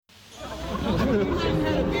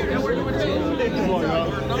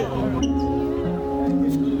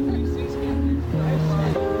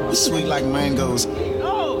Sweet like mangoes.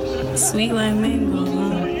 Sweet like mango,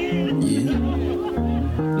 huh? Yeah.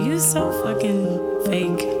 You so fucking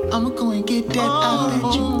fake. I'ma go and get that. I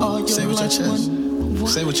bet you all your Say with your chest.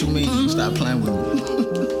 Say what you mean. Stop playing with me.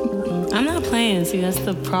 I'm not playing. See, that's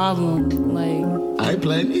the problem. Like, I ain't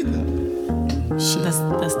playing either. Shit. that's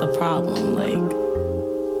the problem. Like,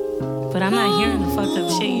 but I'm not hearing the fucked up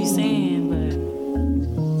shit you saying. But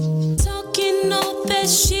talking all that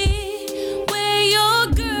shit, where your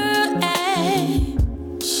girl at?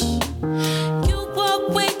 You are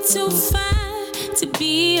way too fine to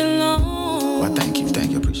be alone. Well, thank you,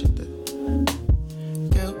 appreciate that.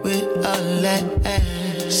 Girl with all that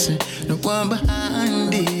ass, no one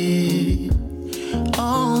behind it.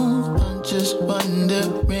 Oh, I'm just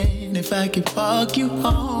wondering if I could walk you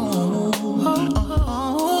home.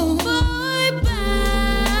 Bye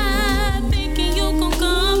bye, thinking you gon'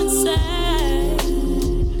 come inside.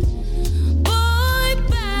 Bye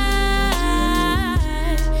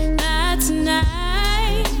bye, not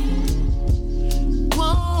tonight.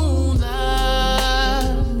 Won't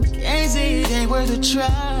lie, can't say it ain't worth a try.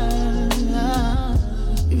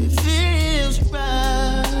 If it feels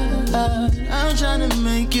right, I'm tryna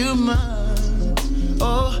make you mine.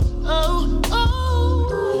 Oh.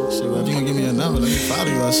 Shit, well, if you gonna give me a number, let me follow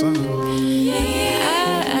you or something. I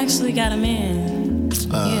actually got a man.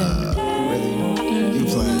 Really? You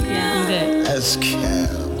playing? Yeah, I'm good. That's cap.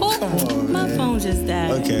 Oh, Come on, my man. phone just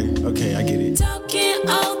died. Okay, I get it. Talking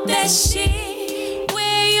all that shit,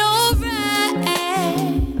 where you're at?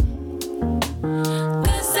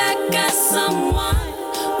 'Cause I got someone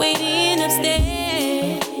waiting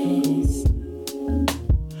upstairs.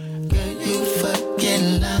 Girl, you fucking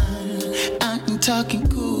lying. I ain't talking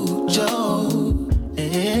cool, Joe.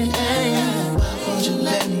 Hey, why won't you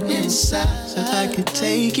let me inside so I could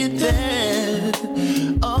take you there?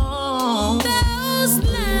 Oh, Those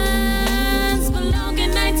lines belong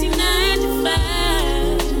in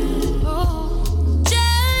 1995.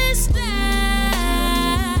 Just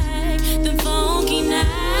like the funky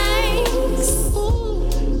nights.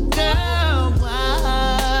 girl,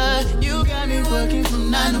 why you got me working from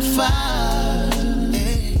 9 to 5?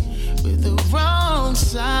 Hey, with the wrong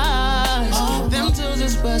size. Them toes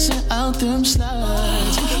is busting out them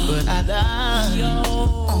slides, but I lied.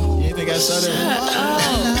 You think I saw that?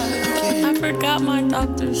 I forgot my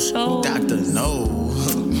doctor's show. Doctor, no.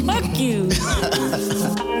 Fuck you.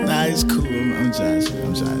 Nah, it's cool. I'm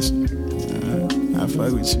joshing. I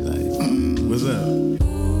fuck with you. Like, what's up?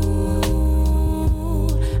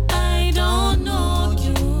 I don't know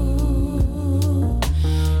you.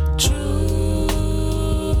 True,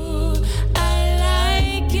 I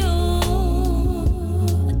like you.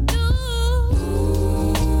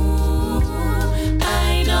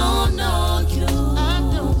 I don't know you.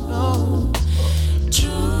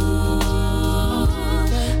 True,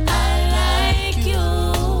 I like you.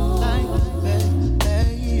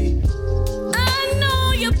 I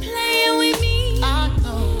know you're playing with me. I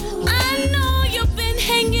know you've been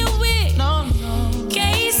hanging with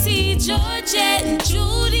Casey, Georgette, and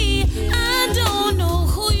Judy. I don't know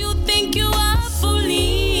who you think you are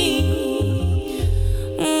fooling.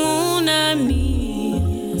 Not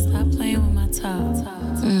me. Stop playing with my top.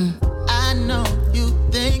 I know you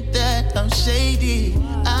think that I'm shady.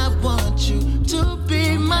 I want you to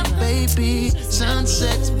be my baby.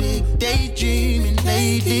 Sunsets, big daydreaming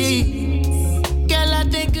lady. Girl, I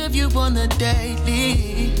think of you on the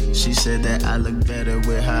daily. She said that I look better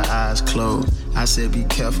with her eyes closed. I said be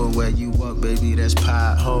careful where you walk, baby, that's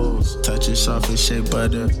potholes. Touch it soft as shea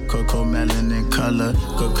butter, cocoa melon in color.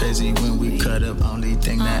 Go crazy when we cut up, only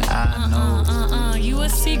thing that I know. You a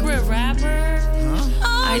secret rapper?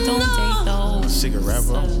 I don't date those. Secret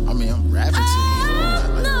rapper? I mean, I'm rapping to you.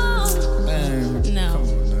 No. Man, No. come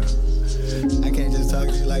on now. I can't just talk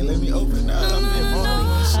to you like, let me open up. I'm being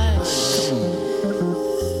vulnerable and shit.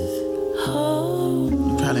 Come on.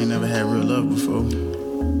 You probably ain't never had real love before.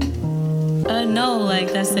 No,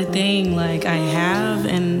 like that's the thing. Like I have,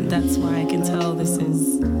 and that's why I can tell this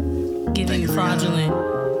is giving fraudulent.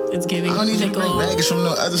 It's giving. I don't need to fickle. bring baggage from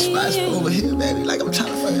no other spots over here, baby. Like I'm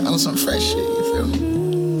trying to fucking on some fresh shit, you feel me?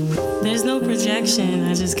 There's no projection.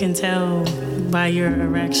 I just can tell by your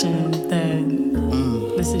erection that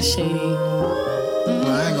this is shady. Well, I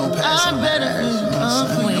ain't gonna pass on that ass, you know what I'm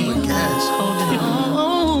saying? Wait. I'm with gas. Hold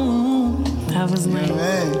it. That was lame.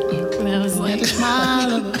 Man. That was lame.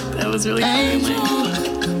 That was really lame.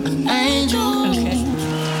 Angel. Okay.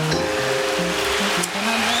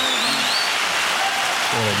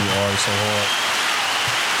 Oh, that'd be hard, so hard.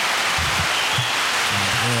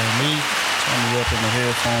 Me, turn me up in the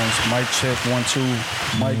headphones. Mic check, 1, 2.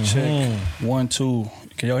 Mic check, 1, 2.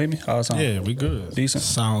 Can y'all hear me? How it sound? Yeah, we good. Decent.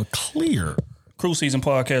 Sound clear. Cruise Season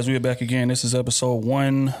Podcast. We are back again. This is episode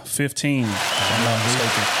 115. If I'm not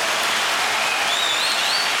mistaken.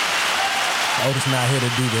 Otis not here to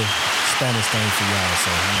do the Spanish thing for y'all,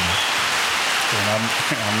 so And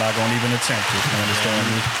I'm not going to even attempt it. You understand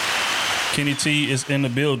me? Kenny T is in the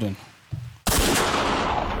building.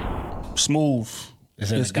 Smooth.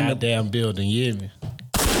 it's in the goddamn building, you hear me?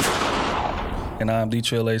 And I'm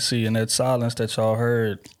D-Trill AC. And that silence that y'all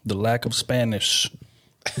heard, the lack of Spanish.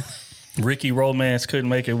 Ricky Romance couldn't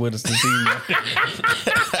make it with us this evening.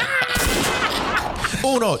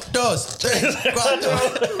 1, 2, 3,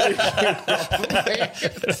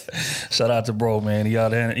 4. Shout out to bro, man. He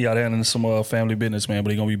out handling some family business, man. But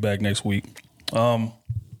he gonna be back next week.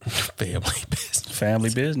 Family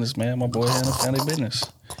business, man. My boy handling family business.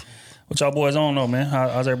 What y'all boys on though, man?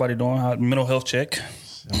 How's everybody doing? Mental health check.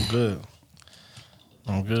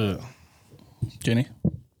 I'm good. Jenny,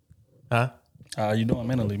 Huh? how you doing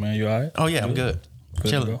mentally, man? You all right? Oh yeah, I'm good.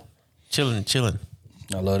 Good to Chilling.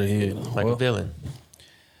 I love to hear it. Like a villain.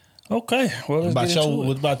 Okay. Well, let's get into it.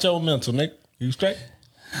 What about your mental, Nick? You straight?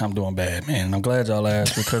 I'm doing bad, man. I'm glad y'all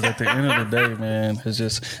asked because at the end of the day, man, it's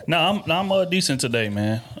just I'm decent today,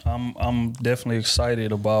 man. I'm definitely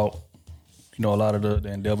excited about a lot of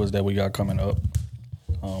the endeavors that we got coming up.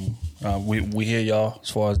 We hear y'all as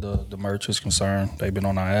far as the merch is concerned. They've been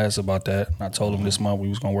on our ass about that. I told them this month we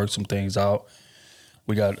was gonna work some things out.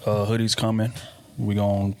 We got hoodies coming. We're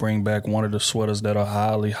gonna bring back one of the sweaters that are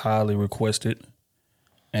highly, highly requested.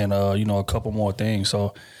 And a couple more things.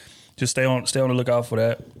 So just stay on the lookout for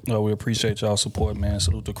that. We appreciate y'all support, man.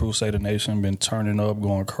 Salute to Crusader Nation. Been turning up,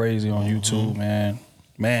 going crazy on YouTube, man.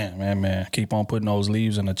 Man. Keep on putting those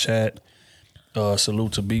leaves in the chat.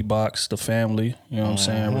 Salute to Beatbox, the family. You know what I'm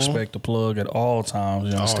saying? Respect the plug at all times.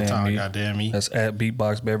 You understand me? Goddamn me. That's at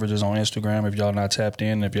Beatbox Beverages on Instagram. If y'all not tapped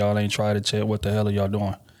in, if y'all ain't tried to check, what the hell are y'all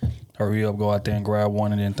doing? Hurry up, go out there and grab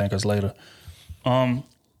one and then thank us later.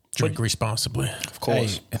 Drink responsibly. Of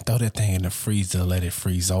course. Hey, and throw that thing in the freezer, let it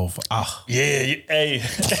freeze over. Yeah, hey.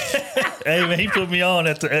 Hey, man, he put me on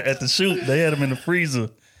at the shoot. They had him in the freezer.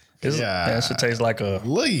 That shit tastes like a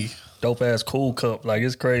dope-ass cool cup. Like,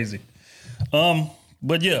 it's crazy.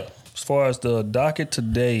 But yeah, as far as the docket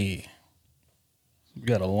today, we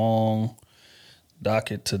got a long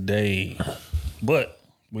docket today. But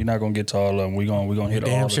we're not going to get to all of them. We're gonna hit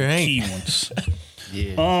all the key ones.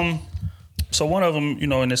 Yeah. So one of them,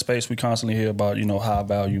 in this space, we constantly hear about, high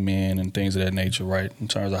value men and things of that nature, right? In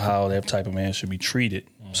terms of how that type of man should be treated.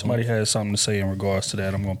 Somebody has something to say in regards to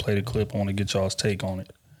that. I'm going to play the clip. I want to get y'all's take on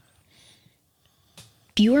it.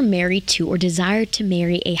 If you are married to or desire to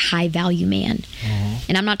marry a high value man,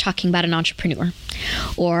 and I'm not talking about an entrepreneur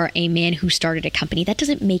or a man who started a company, that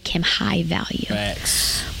doesn't make him high value.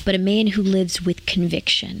 Facts. But a man who lives with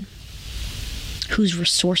conviction, who's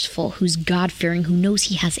resourceful, who's God-fearing, who knows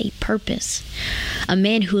he has a purpose. A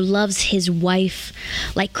man who loves his wife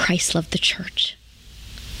like Christ loved the church.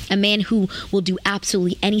 A man who will do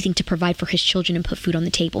absolutely anything to provide for his children and put food on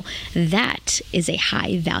the table. That is a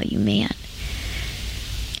high-value man.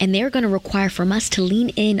 And they're going to require from us to lean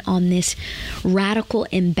in on this radical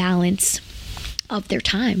imbalance of their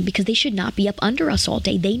time because they should not be up under us all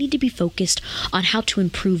day. They need to be focused on how to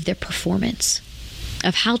improve their performance,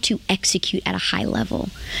 of how to execute at a high level,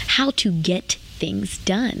 how to get things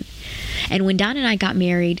done. And when Don and I got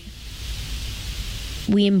married,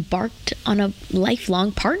 we embarked on a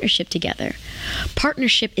lifelong partnership together.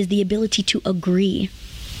 Partnership is the ability to agree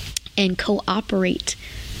and cooperate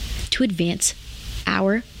to advance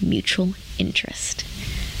our mutual interest.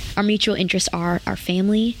 Our mutual interests are our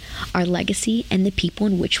family, our legacy, and the people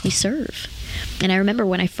in which we serve. And I remember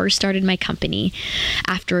when I first started my company,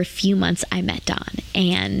 after a few months, I met Don.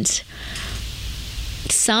 And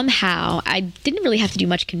somehow, I didn't really have to do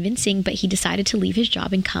much convincing, but he decided to leave his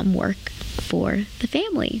job and come work for the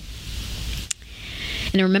family.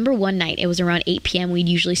 And I remember one night, it was around 8 p.m., we'd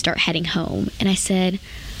usually start heading home. And I said,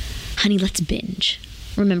 honey, let's binge.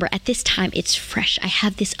 Remember, at this time, it's fresh. I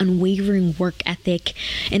have this unwavering work ethic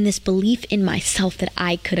and this belief in myself that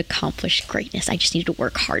I could accomplish greatness. I just needed to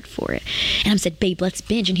work hard for it. And I said, babe, let's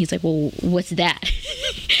binge. And he's like, well, what's that?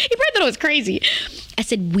 He probably thought it was crazy. I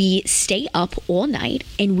said, we stay up all night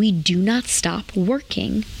and we do not stop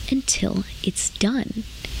working until it's done.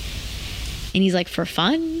 And he's like, for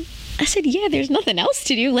fun? I said, yeah, there's nothing else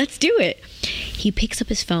to do. Let's do it. He picks up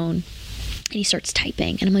his phone. And he starts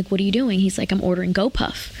typing. And I'm like, what are you doing? He's like, I'm ordering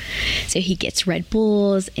GoPuff. So he gets Red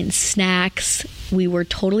Bulls and snacks. We were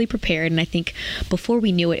totally prepared. And I think before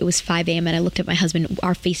we knew it, it was 5 a.m. And I looked at my husband.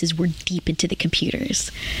 Our faces were deep into the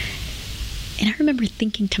computers. And I remember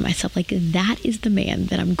thinking to myself, like, that is the man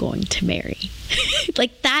that I'm going to marry.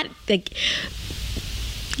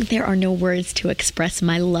 There are no words to express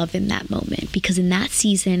my love in that moment, because in that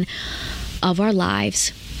season of our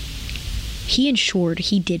lives, he ensured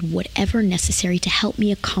he did whatever necessary to help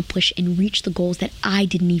me accomplish and reach the goals that I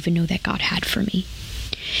didn't even know that God had for me.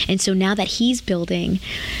 And so now that he's building,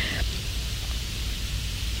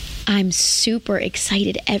 I'm super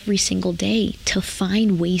excited every single day to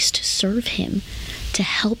find ways to serve him, to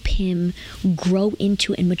help him grow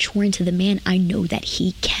into and mature into the man I know that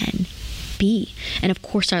he can be. And of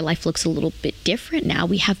course, our life looks a little bit different now.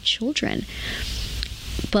 We have children.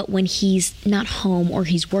 But when he's not home or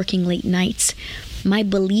he's working late nights, my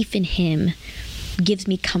belief in him gives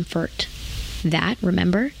me comfort that,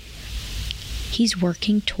 remember, he's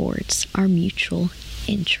working towards our mutual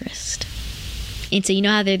interest. And so you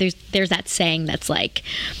know how there's that saying that's like,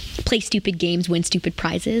 play stupid games, win stupid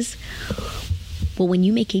prizes? Well, when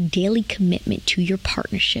you make a daily commitment to your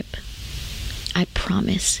partnership, I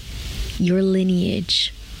promise your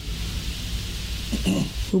lineage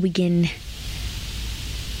will begin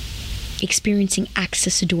experiencing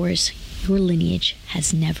access to doors your lineage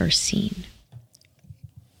has never seen.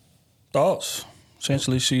 Thoughts?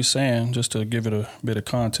 Essentially, she's saying, just to give it a bit of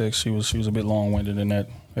context, she was a bit long-winded in that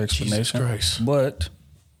explanation. Jesus Christ. But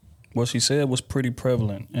what she said was pretty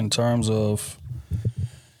prevalent in terms of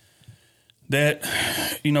that,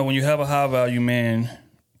 you know, when you have a high-value man,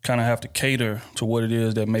 kind of have to cater to what it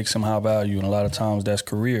is that makes him high value, and a lot of times that's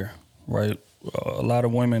career, right? A lot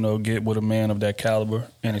of women will get with a man of that caliber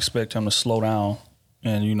and expect him to slow down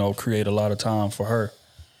and, you know, create a lot of time for her,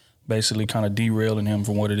 basically kind of derailing him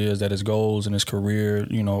from what it is that his goals and his career,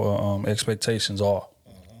 you know, expectations are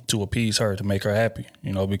to appease her, to make her happy,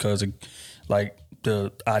 you know, because like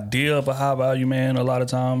the idea of a high value man a lot of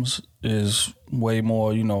times is way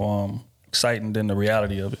more, you know, exciting than the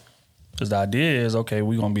reality of it. Because the idea is, okay,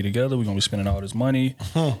 we're going to be together. We're going to be spending all this money.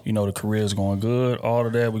 You know, the career is going good. All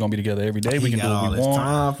of that. We're going to be together every day. We can do what we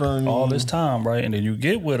want. All this time, right? And then you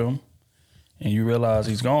get with him and you realize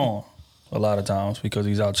he's gone a lot of times because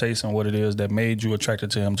he's out chasing what it is that made you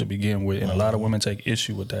attracted to him to begin with. And a lot of women take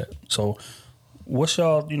issue with that. So what's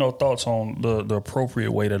y'all, you know, thoughts on the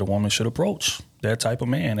appropriate way that a woman should approach that type of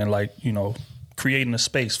man and, like, you know, creating a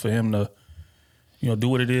space for him to, you know, do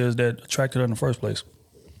what it is that attracted her in the first place?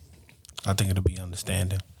 I think it'll be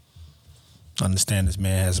understanding. Understand this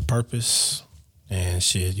man has a purpose, and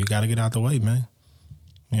shit, you got to get out the way, man.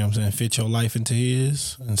 You know what I'm saying? Fit your life into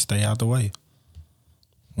his and stay out the way.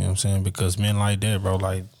 You know what I'm saying? Because men like that, bro,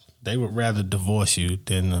 like, they would rather divorce you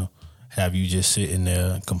than have you just sitting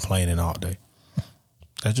there complaining all day.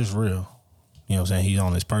 That's just real. You know what I'm saying? He's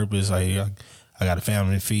on his purpose. Like, I got a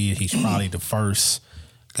family to feed. He's probably the first.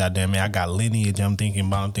 Goddamn, man, I got lineage. I'm thinking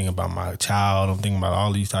about my child. I'm thinking about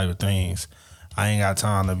all these type of things. I ain't got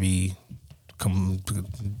time to be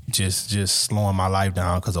just slowing my life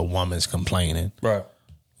down because a woman's complaining. Right.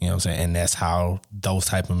 You know what I'm saying? And that's how those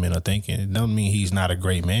type of men are thinking. It doesn't mean he's not a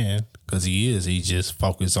great man, because he is. He just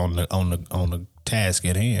focused on the task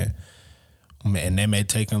at hand. And that may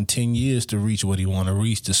take him 10 years to reach what he want to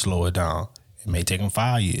reach, to slow it down. It may take him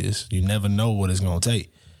 5 years. You never know what it's going to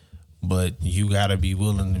take. But you got to be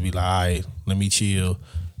willing to be like, all right, let me chill.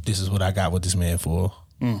 This is what I got with this man for.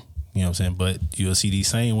 You know what I'm saying? But you'll see these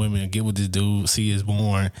same women get with this dude, see is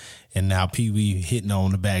born, and now Pee Wee hitting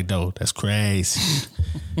on the back door. That's crazy.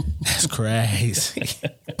 That's crazy.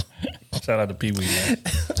 Shout out to Pee Wee, man.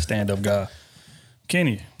 Stand-up guy.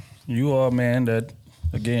 Kenny, you are a man that,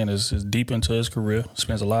 again, is deep into his career,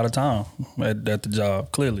 spends a lot of time at the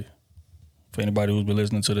job, clearly, for anybody who's been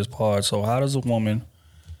listening to this pod. So how does a woman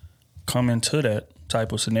come into that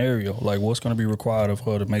type of scenario? Like, what's going to be required of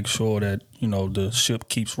her to make sure that, you know, the ship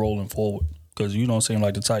keeps rolling forward? Because you don't seem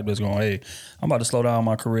like the type that's going, hey, I'm about to slow down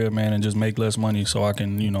my career, man, and just make less money so I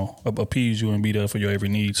can, you know, appease you and be there for your every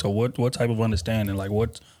need. So what type of understanding, like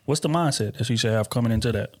what's the mindset that she should have coming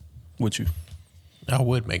into that with you? I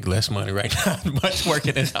would make less money right now. Much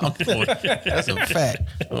working as I'm doing. That's a fact.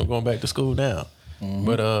 I'm going back to school now.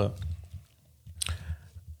 But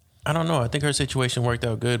I don't know. I think her situation worked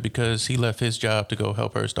out good because he left his job to go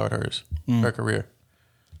help her start her career.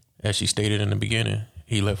 As she stated in the beginning,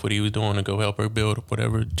 he left what he was doing to go help her build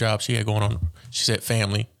whatever job she had going on. She said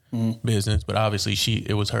family, business, but obviously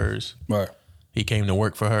it was hers. Right. He came to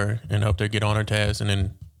work for her and helped her get on her task, and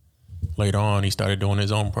then later on, he started doing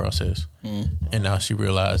his own process. And now she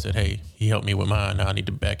realized that, hey, he helped me with mine. Now I need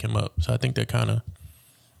to back him up. So I think that kind of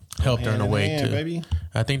helped her in a way to.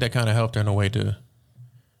 I think that kind of helped her in a way to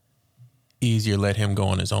easier let him go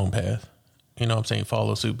on his own path. You know what I'm saying?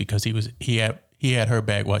 Follow suit, because he he had her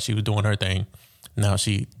back while she was doing her thing. Now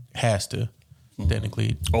she has to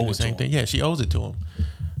technically do the same thing. Yeah, she owes it to him.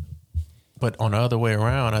 But on the other way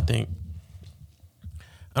around, I think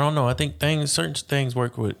certain things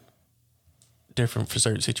work with different for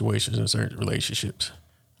certain situations and certain relationships.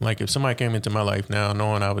 Like if somebody came into my life now,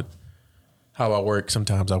 knowing how I work,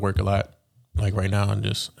 sometimes I work a lot. Like right now, and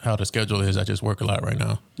just how the schedule is, I just work a lot right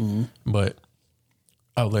now. But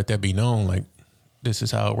I would let that be known. Like this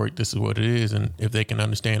is how I work. This is what it is. And if they can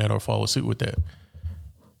understand that or follow suit with that,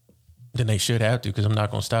 then they should have to, because I'm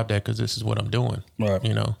not going to stop that because this is what I'm doing. Right.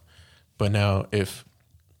 You know. But now if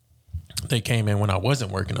they came in when I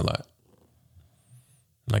wasn't working a lot,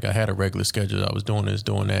 like I had a regular schedule, I was doing this,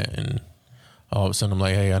 doing that, and all of a sudden I'm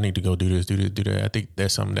like, hey, I need to go do this, do that. I think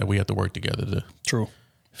that's something that we have to work together to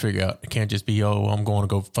figure out. It can't just be, I'm going to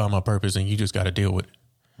go find my purpose and you just got to deal with it.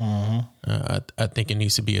 I think it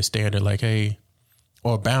needs to be a standard, like, hey,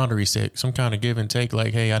 or a boundary set, some kind of give and take.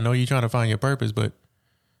 Like, hey, I know you're trying to find your purpose, but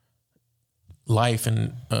life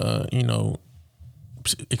and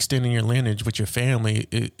extending your lineage with your family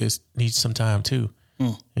it needs some time too.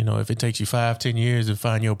 You know, if it takes you 5-10 years to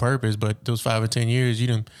find your purpose, but those 5 or 10 years you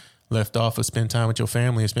done left off of spend time with your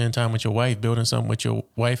family and spend time with your wife, building something with your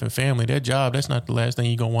wife and family, that job, that's not the last thing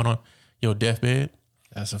you're gonna want on your deathbed.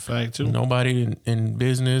 That's a fact too. Nobody in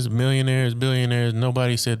business, millionaires, billionaires,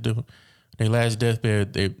 nobody said their last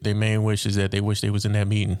deathbed, their main wish is that they wish they was in that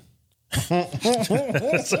meeting.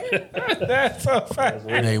 That's a fact.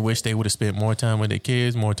 They wish they would have spent more time with their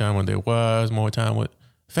kids, more time with their wives, more time with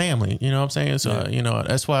family. You know what I'm saying? So,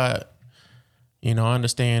 that's why, I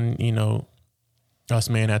understand, us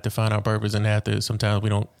men have to find our purpose and sometimes we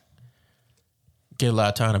don't get a lot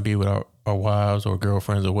of time to be with our wives or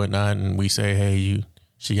girlfriends or whatnot. And we say, hey,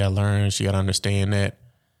 she got to learn, she got to understand that.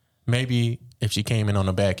 Maybe if she came in on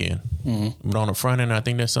the back end, but on the front end, I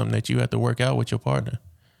think that's something that you have to work out with your partner.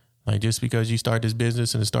 Like just because you start this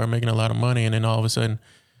business and start making a lot of money and then all of a sudden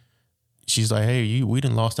she's like, hey, we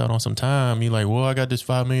done lost out on some time. You like, well, I got this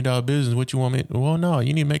 $5 million business. What you want me? Well, no,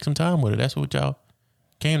 you need to make some time with it. That's what y'all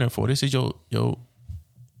came there for. This is your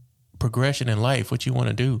progression in life, what you want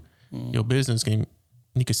to do. Your business you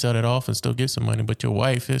can sell it off and still get some money. But your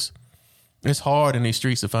wife, it's hard in these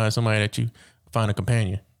streets to find somebody that you find a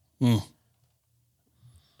companion.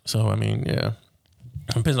 So, I mean, yeah.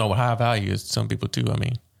 It depends on what high value is to some people too. I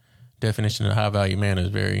mean, definition of high value man is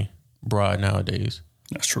very broad nowadays.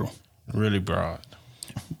 That's true. Really broad.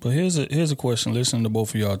 But here's a question. Listening to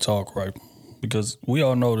both of y'all talk, right? Because we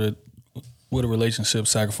all know that with a relationship,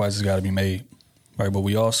 sacrifices got to be made, right? But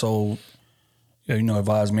we also,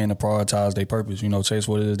 advise men to prioritize their purpose. Chase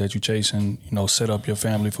what it is that you're chasing. Set up your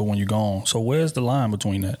family for when you're gone. So where's the line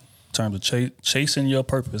between that in terms of chasing your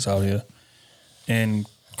purpose out here and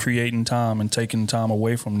creating time and taking time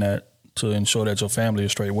away from that to ensure that your family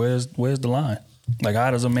is straight? Where's the line? Like,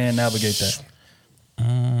 how does a man navigate that?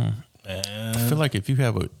 I feel like if you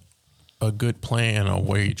have a good plan on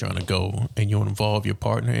where you're trying to go and you involve your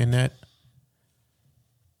partner in that,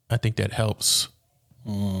 I think that helps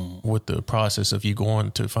with the process of you going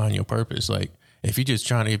to find your purpose. Like if you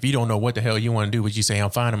don't know what the hell you want to do, but you say, I'm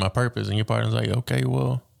finding my purpose, and your partner's like, okay,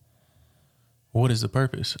 well, what is the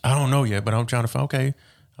purpose? I don't know yet, but I'm trying to find, okay,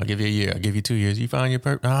 I'll give you a year. I'll give you 2 years. You find your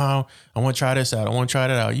purpose. Oh, I want to try this out. I want to try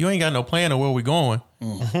that out. You ain't got no plan of where we're going.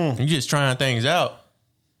 You just trying things out.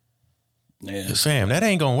 Yeah. Sam, that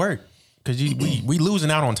ain't going to work because we losing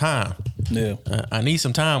out on time. Yeah. I need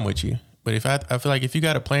some time with you. But if I feel like if you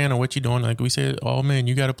got a plan on what you're doing, like we said, oh man,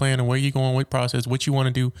 you got a plan on where you're going, what process, what you want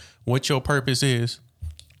to do, what your purpose is,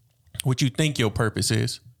 what you think your purpose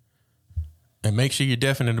is, and make sure you're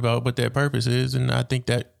definite about what that purpose is. And I think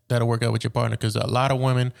that'll work out with your partner, because a lot of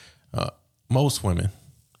women, most women,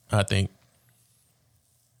 I think,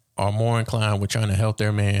 are more inclined with trying to help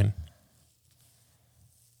their man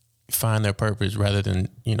find their purpose rather than,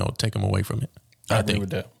 take them away from it. I agree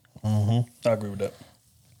with that. I agree with that.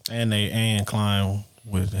 And they incline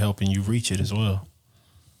with helping you reach it as well.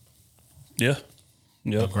 Yeah.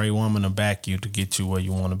 A great woman to back you to get you where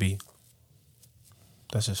you want to be.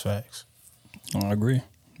 That's just facts. I agree.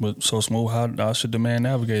 But so Smooth, how should the man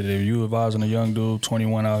navigate it? If you advising a young dude,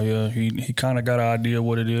 21 out here, he kind of got an idea of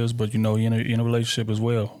what it is, but he in a relationship as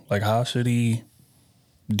well. Like, how should he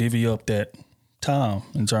divvy up that time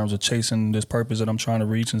in terms of chasing this purpose that I'm trying to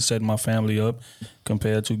reach and setting my family up,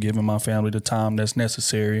 compared to giving my family the time that's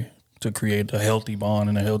necessary to create a healthy bond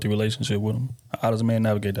and a healthy relationship with them? How does a man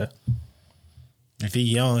navigate that? If he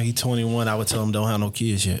young, he 21, I would tell him don't have no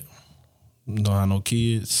kids yet. Don't have no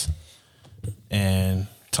kids. And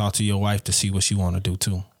talk to your wife to see what she want to do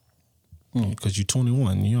too. Because you're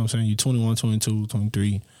 21, you know what I'm saying? You're 21, 22,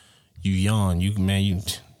 23. you young. You can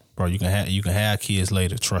have kids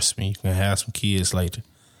later. Trust me, you can have some kids later.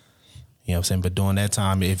 You know what I'm saying? But during that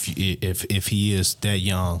time, if he is that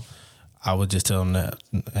young, I would just tell him that,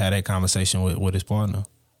 have that conversation with his partner.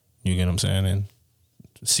 You get what I'm saying? And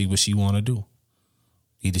see what she want to do.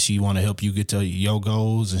 Either she want to help you get to your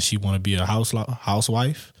goals and she want to be a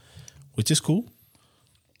housewife, which is cool.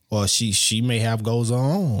 Or she may have goals of her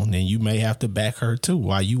own and you may have to back her too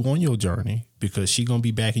while you on your journey because she going to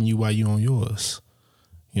be backing you while you on yours.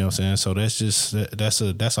 You know what I'm saying? So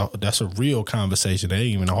that's a real conversation. It ain't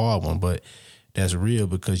even a hard one, but that's real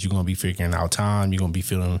because you're going to be figuring out time. You're going to be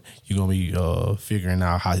figuring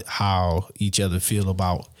out how each other feel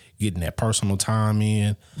about getting that personal time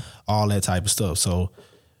in, all that type of stuff. So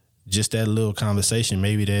just that little conversation,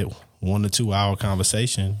 maybe that 1 to 2 hour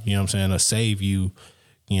conversation, you know what I'm saying, will save you,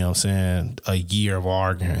 you know what I'm saying, a year of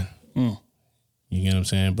arguing. You get what I'm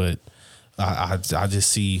saying? But I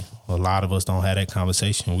just see a lot of us don't have that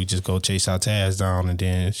conversation. We just go chase our tasks down and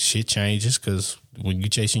then shit changes because when you're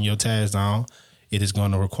chasing your tasks down, it is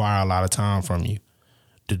going to require a lot of time from you.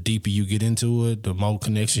 The deeper you get into it, the more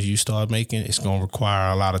connections you start making, it's going to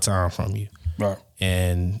require a lot of time from you. Right.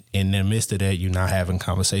 And in the midst of that, you're not having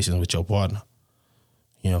conversations with your partner.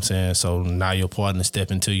 You know what I'm saying? So now your partner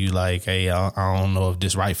stepping to you like, hey, I don't know if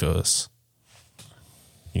this right for us.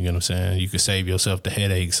 You get what I'm saying? You could save yourself the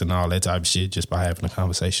headaches and all that type of shit just by having a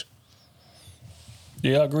conversation.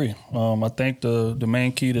 Yeah, I agree. I think the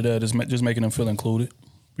main key to that is just making them feel included.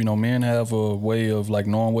 You know, men have a way of like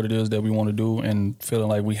knowing what it is that we want to do and feeling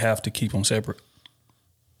like we have to keep them separate.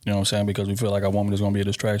 You know what I'm saying? Because we feel like our woman is going to be a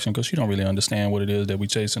distraction because she don't really understand what it is that we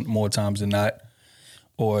chasing more times than not,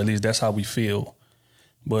 or at least that's how we feel.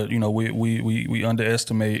 But you know, we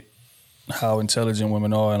underestimate how intelligent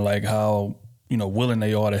women are and like how, you know, willing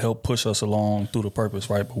they are to help push us along through the purpose,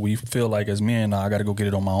 right? But we feel like as men, I got to go get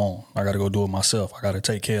it on my own. I got to go do it myself. I got to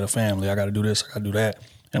take care of the family. I got to do this. I got to do that,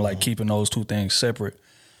 and like keeping those two things separate.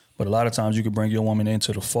 But a lot of times you can bring your woman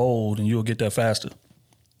into the fold and you'll get there faster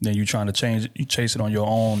than you trying to change it. You chase it on your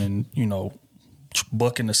own and, you know,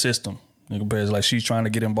 bucking the system. Compared to like she's trying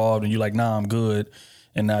to get involved and you're like, nah, I'm good.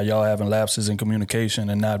 And now y'all having lapses in communication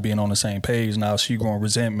and not being on the same page. Now she growing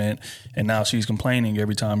resentment and now she's complaining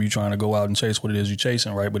every time you trying to go out and chase what it is you're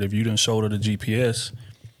chasing, right? But if you didn't show her the GPS,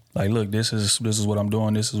 like, look, this is what I'm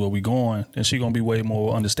doing, this is where we going, then she gonna be way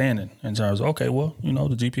more understanding in terms of, okay, well, you know,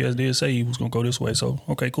 the GPS did say he was gonna go this way, so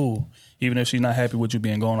okay, cool. Even if she's not happy with you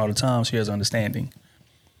being gone all the time, she has understanding,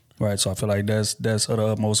 right? So I feel like that's of the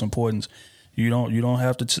utmost importance. You don't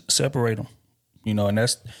have to separate them, you know, and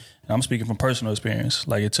I'm speaking from personal experience.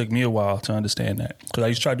 Like it took me a while to understand that because I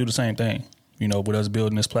used to try to do the same thing, you know, with us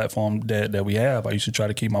building this platform that we have. I used to try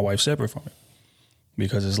to keep my wife separate from it.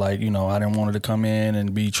 Because it's like, you know, I didn't want her to come in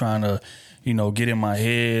and be trying to, you know, get in my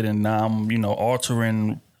head and now I'm, you know,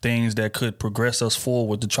 altering things that could progress us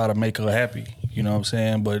forward to try to make her happy. You know what I'm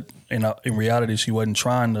saying? But in reality, she wasn't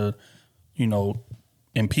trying to, you know,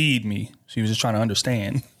 impede me. She was just trying to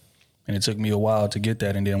understand. And it took me a while to get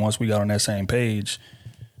that. And then once we got on that same page,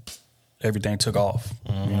 everything took off.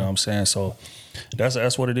 Mm-hmm. You know what I'm saying? So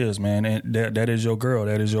that's what it is, man. And that is your girl.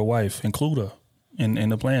 That is your wife. Include her in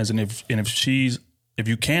the plans. And if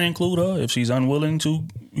you can't include her, if she's unwilling to,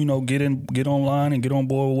 you know, get online and get on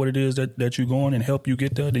board with what it is that you're going and help you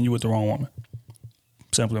get there, then you're with the wrong woman.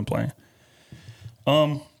 Simple and plain.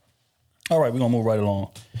 All right, we're going to move right along.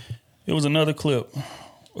 It was another clip.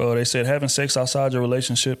 They said having sex outside your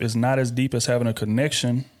relationship is not as deep as having a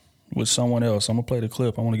connection with someone else. I'm going to play the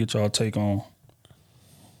clip. I want to get y'all take on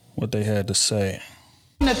what they had to say.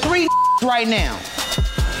 The 3 right now.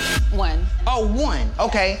 1. Oh, 1.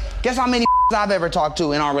 Okay. Guess how many I've ever talked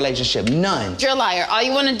to in our relationship? None. You're a liar. All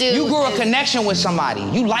you want to do You grew a connection with somebody.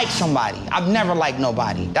 You like somebody. I've never liked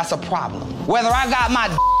nobody. That's a problem. Whether I got my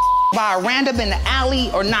by a random in the alley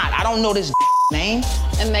or not, I don't know this name.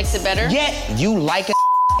 It makes it better? Yet, you like a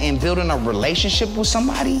and building a relationship with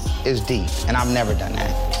somebody is deep. And I've never done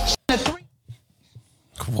that.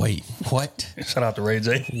 Wait, what? Shout out to Ray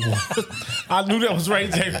J. I knew that was Ray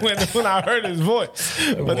J when I heard his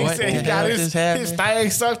voice. But he said he got his thing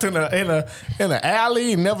sucked in an alley.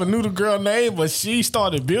 He never knew the girl name, but she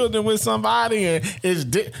started building with somebody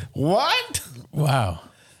and what? Wow.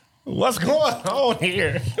 What's going on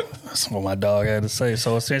here? That's what my dog had to say.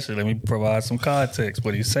 So essentially, let me provide some context.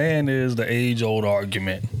 What he's saying is the age-old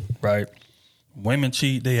argument, right? Women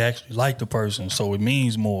cheat, they actually like the person, so it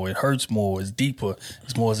means more, it hurts more, it's deeper,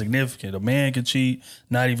 it's more significant. A man can cheat,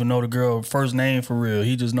 not even know the girl's first name for real.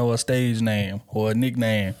 He just know a stage name or a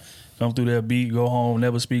nickname. Come through that beat, go home,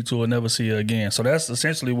 never speak to her, never see her again. So that's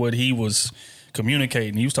essentially what he was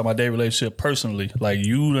communicating. You was talking about their relationship personally. Like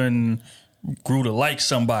you done grew to like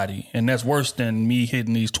somebody, and that's worse than me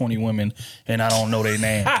hitting these 20 women and I don't know their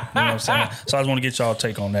name. You know what I'm saying? So I just want to get y'all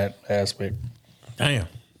take on that aspect. Damn.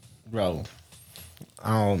 Bro.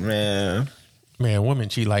 Oh, man. Man, women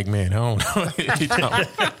cheat like men. I don't know.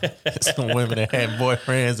 Some women that had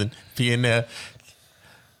boyfriends and being there.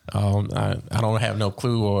 I don't have no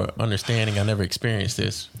clue or understanding. I never experienced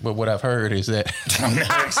this. But what I've heard is that... I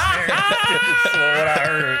never experienced what I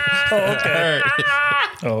heard. Oh, okay.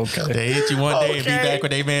 Okay. They hit you one day and be back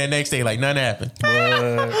with their man next day like nothing happened.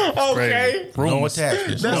 Okay. No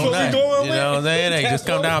attachments. That's no what nothing. we going with. You know what I'm saying? They just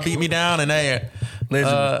come down, beat me down, and they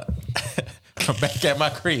I'm back at my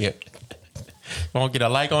crib. Won't get a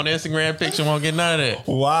like on the Instagram picture. Won't get none of that.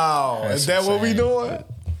 Wow. Is that what we doing?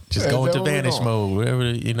 Just go into vanish mode.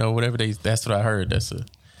 Whatever they. That's what I heard. That's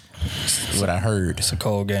what I heard. It's a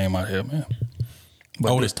cold game out here, man.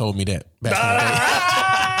 But Otis told me that back in the day.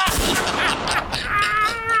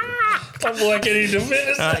 That boy can't even defend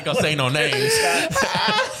himself. I ain't gonna say no names.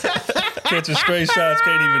 Catching straight shots,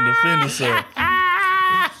 can't even defend himself.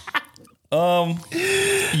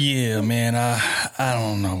 Yeah, man. I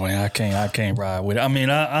don't know, man. I can't ride with it. I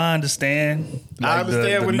mean, I understand. Like, I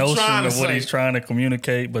understand the what he's notion trying to of what say. he's trying to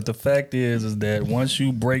communicate, but the fact is that once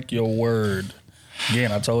you break your word,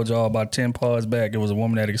 again, I told y'all about 10 pods back. It was a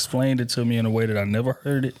woman that explained it to me in a way that I never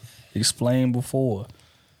heard it explained before.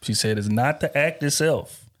 She said it's not the act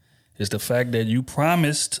itself. It's the fact that you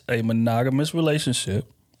promised a monogamous relationship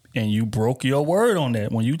and you broke your word on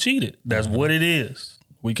that when you cheated. That's what it is.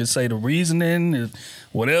 We could say the reasoning is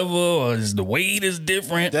whatever, or is the weight is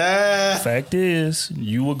different. Fact is,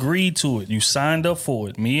 you agreed to it. You signed up for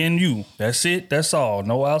it. Me and you. That's it. That's all.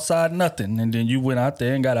 No outside nothing. And then you went out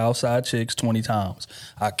there and got outside chicks 20 times.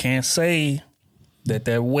 I can't say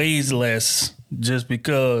that weighs less just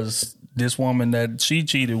because this woman that she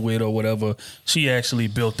cheated with or whatever, she actually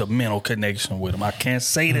built a mental connection with him. I can't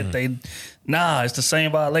say that they... Nah, it's the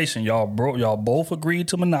same violation. Y'all both agreed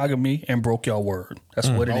to monogamy and broke y'all word. That's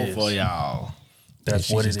what it is. Both of y'all. That's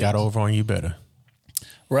she what just it got is. over on you better.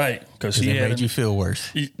 Right. Because It she made you feel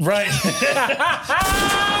worse. Right.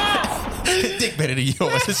 Dick better than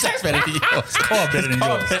yours. His sex better than yours. Car better than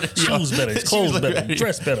yours. Shoes better. Clothes better.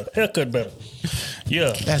 Dress better. Haircut better.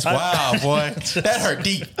 Yeah. That's wild, boy. That hurt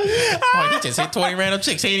deep. Oh, he just hit 20 random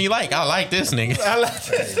chicks. He ain't like, I like this nigga.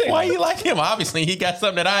 Why you like him? Obviously, he got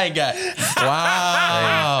something that I ain't got.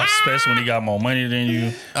 Wow. Especially when he got more money than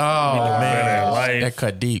you. Oh, man. Life. That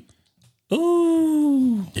cut deep.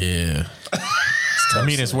 Ooh. Yeah. I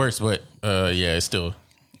mean, it's worse, but yeah, it's still.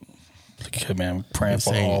 Okay, man, praying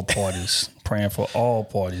for Insane. all parties. Praying for all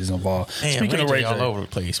parties involved. Damn, Speaking of Ray Ray J J, all over the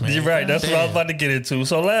place, man. you're right. That's what I was Damn. about to get into.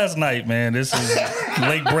 So last night, man, this is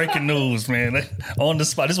late breaking news, man. On the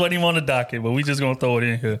spot. This wasn't even on the docket, but we just gonna throw it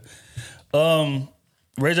in here.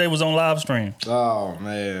 Ray J was on live stream. Oh,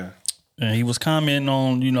 man. And he was commenting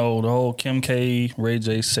on, the whole Kim K, Ray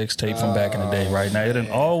J sex tape from back in the day, right? Now, it had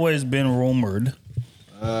always been rumored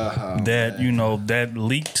that, that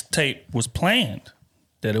leaked tape was planned,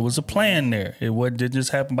 that it was a plan there. It didn't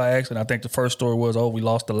just happen by accident. I think the first story was, we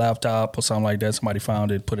lost the laptop or something like that. Somebody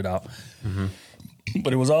found it, put it out. Mm-hmm.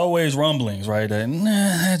 But it was always rumblings, right?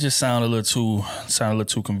 That just sounded a little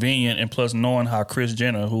too convenient. And plus, knowing how Kris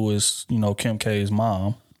Jenner, who is, Kim K's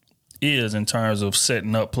mom, is in terms of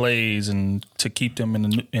setting up plays and to keep them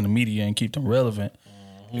in the media and keep them relevant.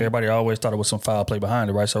 Mm-hmm. Everybody always thought it was some foul play behind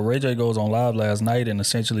it, right? So Ray J goes on live last night and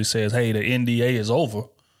essentially says, hey, the NDA is over.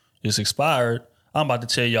 It's expired. I'm about to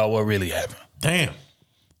tell y'all what really happened. Damn.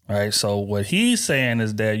 Right? So what he's saying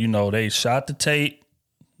is that, they shot the tape,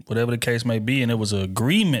 whatever the case may be, and it was an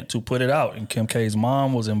agreement to put it out. And Kim K's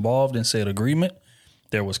mom was involved in said agreement.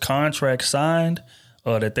 There was contract signed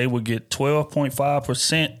that they would get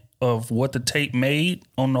 12.5% of what the tape made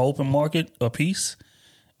on the open market a piece.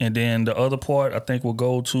 And then the other part, I think, will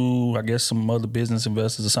go to, I guess, some other business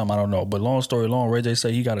investors or something. I don't know. But long story long, Ray J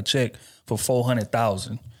said he got a check for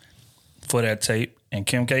 $400,000 for that tape. And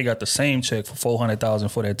Kim K got the same check for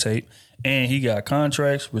 $400,000 for that tape. And he got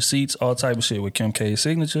contracts, receipts, all type of shit with Kim K's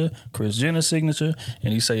signature, Kris Jenner's signature.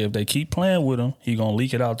 And he say if they keep playing with him, he going to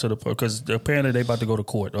leak it out to because apparently they about to go to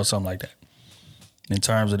court or something like that. In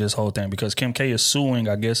terms of this whole thing, because Kim K is suing,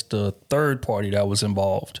 I guess, the third party that was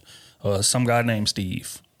involved, some guy named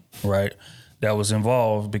Steve, right? That was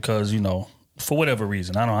involved because, for whatever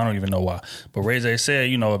reason, I don't even know why. But Ray J said,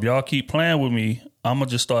 if y'all keep playing with me, I'm gonna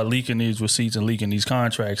just start leaking these receipts and leaking these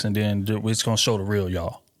contracts, and then it's gonna show the real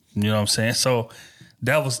y'all. You know what I'm saying? So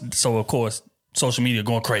of course, social media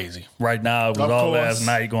going crazy right now. It was all last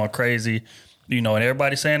night going crazy. and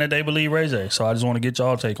everybody's saying that they believe Ray J. So I just want to get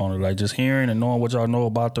y'all take on it. Like, just hearing and knowing what y'all know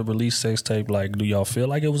about the release sex tape. Like, do y'all feel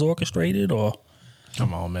like it was orchestrated or?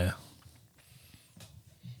 Come on, man.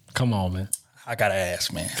 I gotta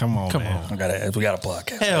ask, man. Come on. I gotta ask. We got a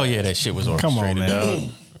podcast. Hell yeah, that shit was Come on, orchestrated, man. dog.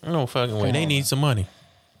 No fucking way. They need some money.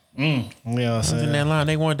 You know what I'm In saying? that line,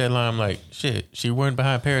 they wanted that line. I'm like, shit, she weren't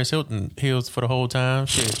behind Paris Hilton heels for the whole time.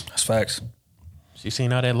 Shit. That's facts. She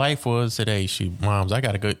seen how that life was today. Moms, I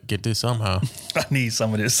gotta go get this somehow. I need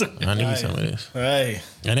some of this. I need some of this. Hey.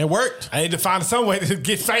 And it worked. I need to find some way to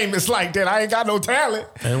get famous like that. I ain't got no talent.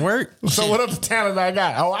 It worked. So what other talent I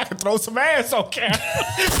got? Oh, I can throw some ass on camera.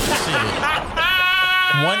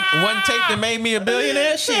 One tape that made me a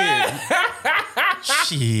billionaire? Shit.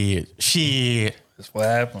 That's what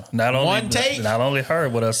happened. Not only her,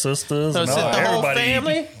 but her sisters. So and the whole everybody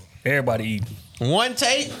family? eating. Everybody eating. One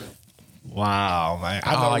tape? Wow, man.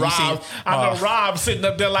 I Oh, know you Rob. see- I know Rob sitting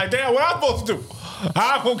up there like, damn, what I'm supposed to do?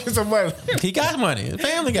 I'm gonna get some money. He got money. The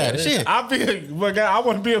family got it. Shit. I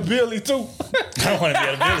want to be a Billy too. I want to be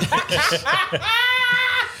a Billy.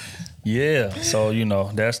 Yeah, so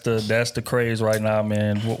that's the craze right now,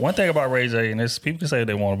 man. One thing about Ray J, and this people can say what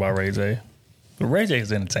they want about Ray J, but Ray J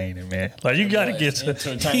is entertaining, man. Like, you got to get to.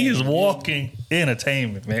 He is walking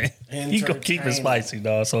entertainment, man. He gonna keep it spicy,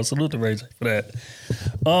 dog. So salute to Ray J for that.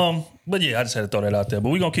 But yeah, I just had to throw that out there. But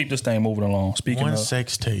we're gonna keep this thing moving along. Speaking One of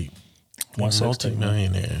sex tape. one sex tape,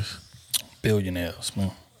 Multi-millionaires. billionaires,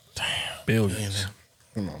 man. Damn, billions.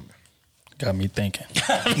 Come on, man. Got me thinking.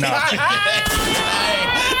 Hey.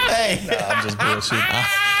 Nah, I'm just bullshitting.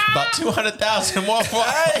 About 200,000 more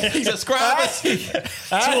subscribers.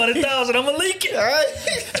 200,000. I'm gonna leak it.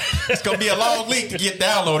 It's gonna be a long leak to get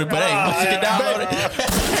downloaded, but hey, once you get downloaded,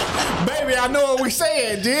 Baby, I know what we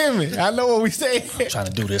saying, Jimmy. I know what we saying. Trying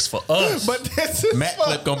to do this for us. But this is Matt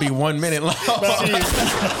clip gonna be 1 minute long.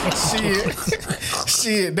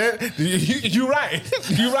 Shit. You right.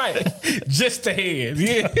 You right. Just ahead.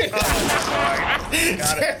 Yeah.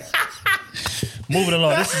 Got it. Moving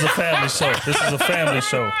along. This is a family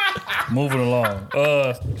show. Moving along.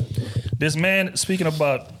 This man, speaking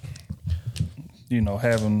about,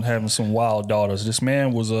 having some wild daughters. This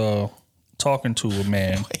man was talking to a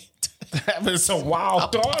man. Having some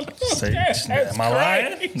wild daughters. Am I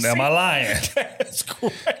lying? That's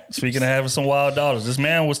crazy. Speaking of having some wild daughters, this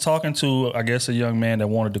man was talking to, I guess, a young man that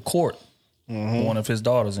wanted to court one of his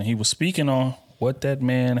daughters, and he was speaking on what that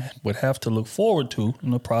man would have to look forward to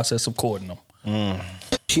in the process of courting them.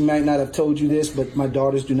 She might not have told you this, but my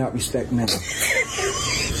daughters do not respect men.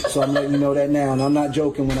 So I'm letting you know that now, and I'm not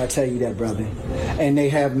joking when I tell you that, brother. And they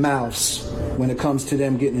have mouths when it comes to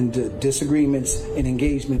them getting into disagreements and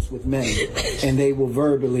engagements with men. And they will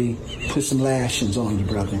verbally put some lashings on you,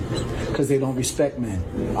 brother, because they don't respect men.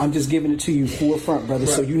 I'm just giving it to you forefront, brother,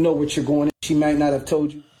 so you know what you're going in. She might not have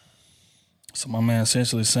told you. So my man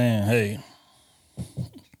essentially saying, hey,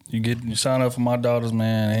 you sign up for my daughters,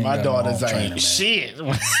 man. My daughters ain't shit.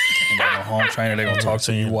 Ain't got no home trainer. They gonna talk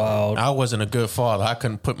to you wild. I wasn't a good father. I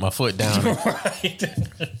couldn't put my foot down.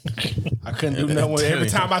 I couldn't do nothing. Every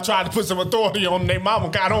time I tried to put some authority on them, their mama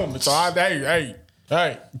got on me. So hey.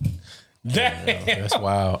 Damn. That's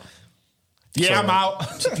wild. Yeah, I'm out.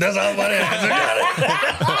 That's all about it.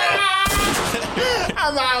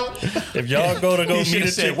 I'm out. If y'all go meet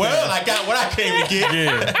a chick, well, I got what I came to get.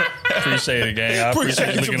 Yeah. Appreciate it, gang. I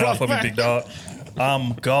appreciate you looking out for me, big dog.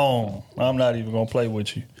 I'm gone. I'm not even gonna play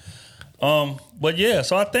with you. But yeah,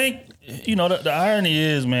 so I think the irony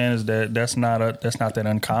is, man, is that that's not that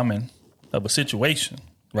uncommon of a situation,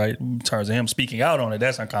 right? In terms of him speaking out on it,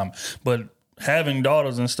 that's uncommon. But having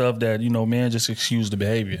daughters and stuff that, men just excuse the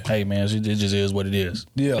behavior. Hey, man, it just is what it is.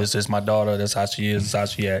 Yeah. It's just my daughter. That's how she is. That's how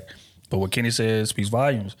she act. But what Kenny says speaks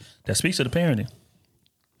volumes. That speaks to the parenting,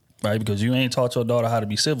 right? Because you ain't taught your daughter how to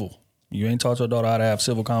be civil. You ain't taught your daughter how to have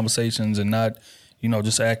civil conversations and not,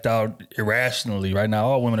 just act out irrationally. Right now,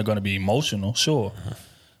 all women are going to be emotional, sure.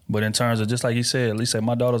 But in terms of, just like he said, at least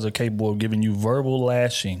my daughters are capable of giving you verbal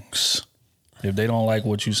lashings if they don't like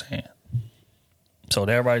what you're saying. So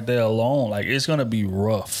that right there alone, it's going to be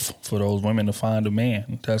rough for those women to find a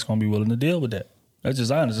man that's going to be willing to deal with that. That's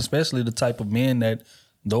just honest, especially the type of men that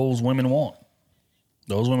those women want.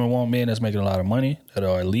 Those women want men that's making a lot of money, that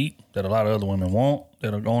are elite, that a lot of other women want,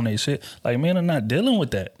 that are on their shit. Men are not dealing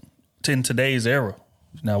with that in today's era.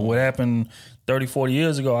 Now, what happened 30, 40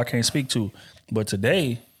 years ago, I can't speak to. But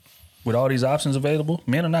today, with all these options available,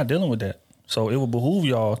 men are not dealing with that. So it would behoove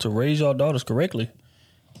y'all to raise y'all daughters correctly.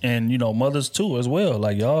 And, mothers too as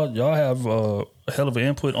well. Y'all have a hell of an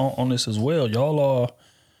input on this as well. Y'all are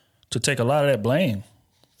to take a lot of that blame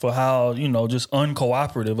for how, just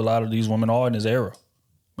uncooperative a lot of these women are in this era.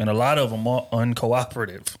 And a lot of them are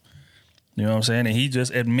uncooperative. You know what I'm saying? And he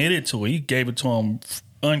just admitted to it. He gave it to him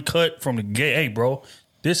uncut from the gate. Hey, bro,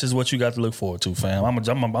 this is what you got to look forward to, fam. I'm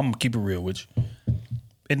gonna keep it real with you.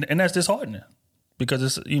 And that's disheartening because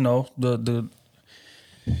it's, you know, the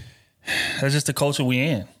that's just the culture we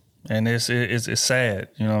in. And it's sad,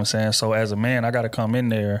 you know what I'm saying? So as a man, I got to come in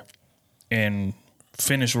there and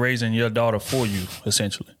finish raising your daughter for you,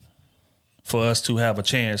 essentially, for us to have a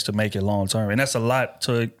chance to make it long term. And that's a lot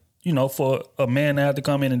to, you know, for a man to have to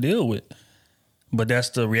come in and deal with. But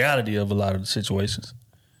that's the reality of a lot of the situations.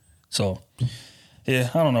 So, yeah,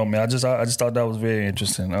 I don't know, man. I just thought that was very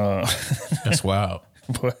interesting. That's wild.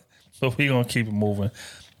 But we gonna keep it moving.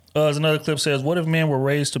 As another clip says, what if men were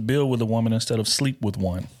raised to build with a woman instead of sleep with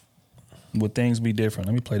one? Would things be different?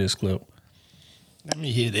 Let me play this clip. Let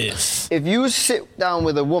me hear this. If you sit down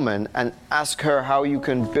with a woman and ask her how you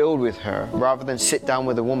can build with her, rather than sit down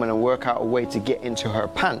with a woman and work out a way to get into her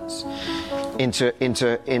pants, into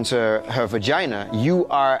her vagina, you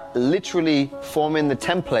are literally forming the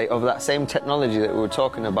template of that same technology that we were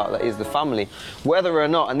talking about, that is the family. Whether or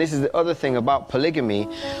not, and this is the other thing about polygamy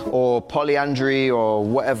or polyandry or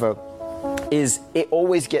whatever, is it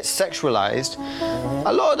always gets sexualized.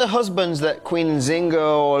 A lot of the husbands that Queen Nzinga,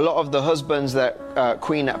 or a lot of the husbands that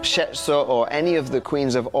Queen Hatshepsut or any of the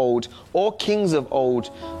queens of old or kings of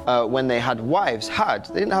old, when they had wives,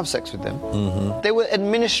 they didn't have sex with them. Mm-hmm. They were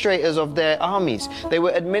administrators of their armies. They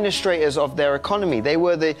were administrators of their economy. They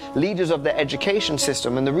were the leaders of their education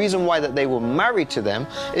system. And the reason why that they were married to them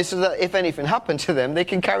is so that if anything happened to them, they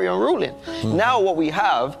can carry on ruling. Mm-hmm. Now what we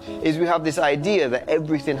have is we have this idea that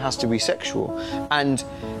everything has to be sexual. And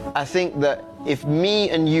I think that if me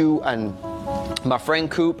and you and my friend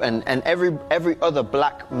Coop and every other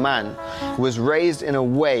black man was raised in a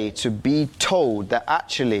way to be told that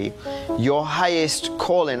actually your highest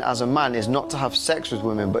calling as a man is not to have sex with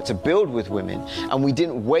women but to build with women, and we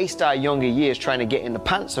didn't waste our younger years trying to get in the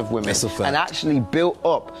pants of women and actually built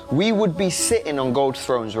up, we would be sitting on gold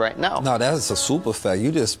thrones right now. No, that's a super fact.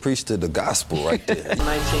 You just preached to the gospel right there.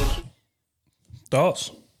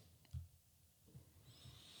 Thoughts?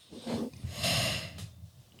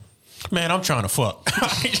 Man, I'm trying to fuck.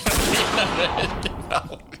 Jesus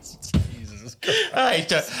Christ. I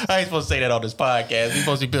ain't supposed to say that on this podcast. We're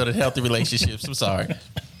supposed to be building healthy relationships. I'm sorry.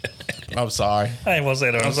 I'm sorry. I ain't supposed to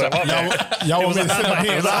say that. I'm sorry. Y'all want me to sit up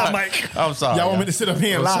here and lie? I'm sorry. Y'all want me to sit up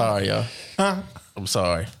here and lie? I'm sorry, y'all. Huh? I'm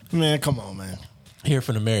sorry. Man, come on, man. Hear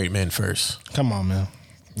from the married men first. Come on, man.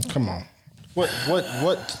 Come on. What?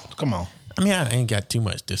 Come on. I mean, I ain't got too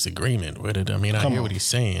much disagreement with it. I mean, I hear what he's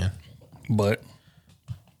saying. But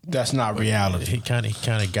that's not reality. He kind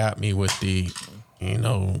of got me with the, you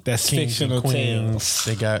know, that's kings fictional and queens. tales.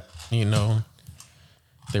 They got, you know,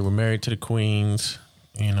 they were married to the queens,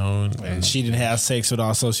 you know, and she didn't have sex with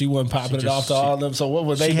all, so she wasn't popping it off to all of them. So what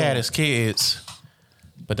was they? She doing? had his kids,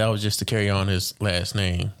 but that was just to carry on his last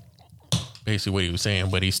name. Basically, what he was saying,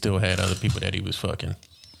 but he still had other people that he was fucking.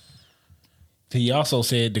 He also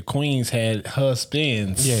said the queens had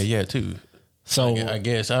husbands. Yeah, too. So I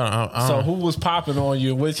guess I don't. So who was popping on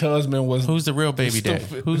you? Which husband was? Who's the real baby daddy?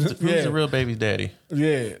 Who's the real baby daddy?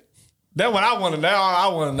 Yeah, that's what I want to know. I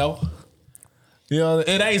want to know. You know,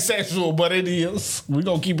 it ain't sexual, but it is. We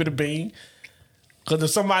gonna keep it a bean. Because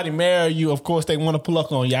if somebody marry you, of course they want to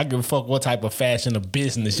pluck on you. I give a fuck what type of fashion or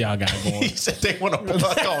business y'all got going. He said they want to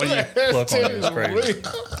pluck on you. Pluck on you is crazy.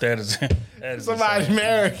 That is somebody insane.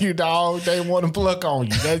 marry you, dog. They want to pluck on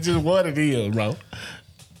you. That's just what it is, bro.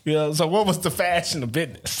 Yeah. So what was the fashion of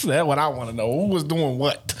business? That's what I want to know. Who was doing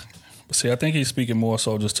what? See, I think he's speaking more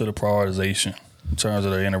so just to the prioritization in terms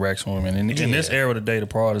of the interaction with women. In this era today, the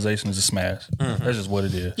prioritization is a smash. Mm-hmm. That's just what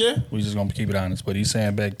it is. Yeah. We just gonna keep it honest. But he's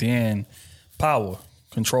saying back then, power,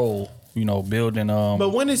 control, you know, building. But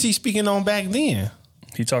when is he speaking on back then?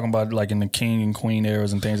 He talking about like in the king and queen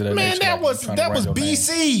eras and things of that nature. Man, that like was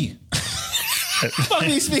BC. Fuck,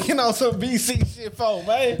 he speaking on some BC shit for,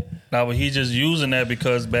 man. Now, but he just using that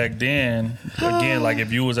because back then, again, like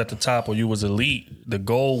if you was at the top or you was elite, the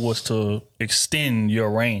goal was to extend your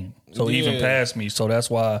reign. So even past me. So that's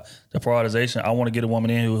why the prioritization, I want to get a woman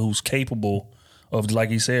in who's capable of, like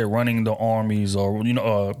he said, running the armies or, you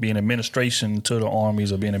know, being administration to the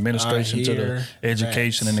armies or being administration to the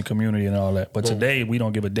education in the community and all that. But today, we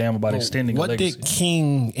don't give a damn about extending a legacy. What did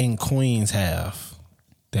king and queens have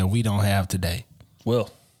that we don't have today?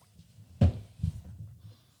 Well,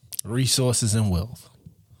 resources and wealth.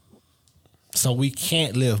 So we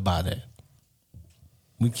can't live by that.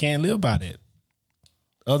 We can't live by that.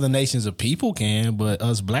 Other nations of people can, but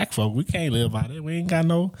us black folk, we can't live by that. We ain't got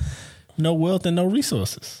no wealth and no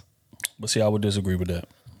resources. But see, I would disagree with that.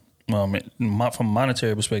 From a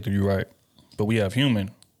monetary perspective, you're right. But we have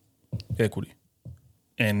human equity.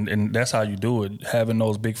 And that's how you do it. Having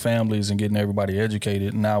those big families and getting everybody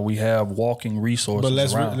educated. Now we have walking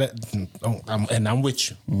resources around. And I'm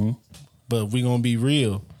with you. Mm-hmm. But we're going to be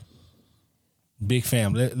real. Big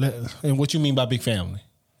family. And what you mean by big family?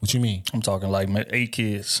 What you mean? I'm talking like 8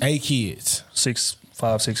 kids. 8 kids.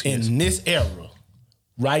 5, 6 kids. In this era,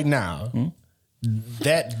 right now,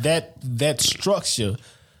 that structure,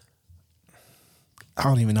 I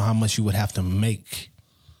don't even know how much you would have to make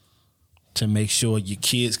sure your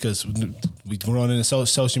kids, because we growing in the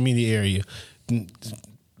social media area,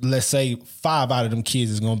 let's say 5 out of them kids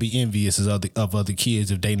is going to be envious of other kids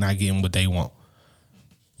if they not getting what they want.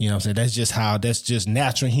 You know what I'm saying? That's just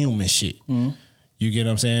natural human shit. Mm-hmm. You get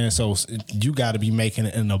what I'm saying? So you got to be making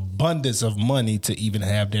an abundance of money to even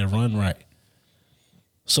have that run right.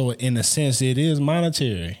 So in a sense, it is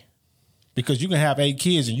monetary, because you can have 8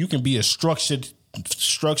 kids and you can be a structured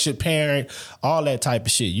parent, all that type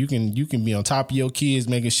of shit. You can be on top of your kids,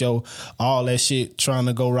 making sure all that shit trying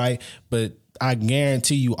to go right. But I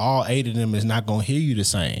guarantee you, all 8 of them is not gonna hear you the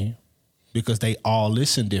same, because they all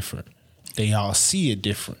listen different. They all see it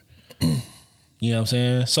different. You know what I'm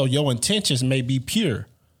saying? So your intentions may be pure,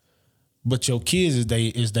 but your kids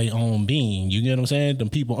is their own being. You get what I'm saying? The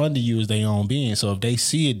people under you is their own being. So if they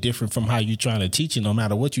see it different from how you trying to teach it, no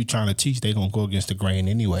matter what you trying to teach, they gonna go against the grain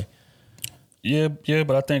anyway. Yeah,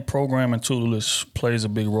 but I think programming tutelage plays a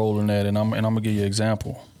big role in that, and I'm gonna give you an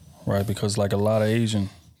example, right? Because like a lot of Asian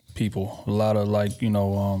people, a lot of like, you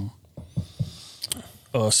know,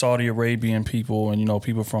 Saudi Arabian people, and you know,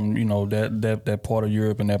 people from, you know, that part of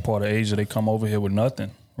Europe and that part of Asia, they come over here with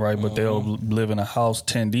nothing, right? Mm-hmm. But they'll live in a house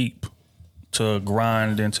 10 deep to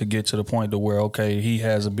grind and to get to the point to where, okay, he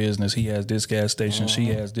has a business, he has this gas station, she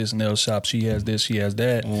has this nail shop, she has this, she has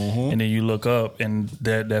that, and then you look up and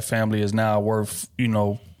that family is now worth, you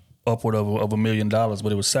know, upward of $1 million,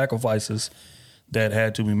 but it was sacrifices that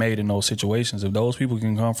had to be made in those situations. If those people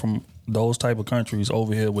can come from those type of countries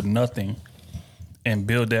over here with nothing and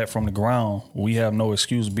build that from the ground, we have no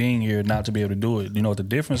excuse being here not to be able to do it. You know what the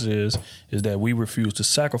difference is that we refuse to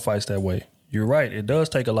sacrifice that way. You're right, it does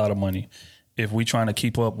take a lot of money. If we trying to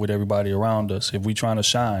keep up with everybody around us, if we trying to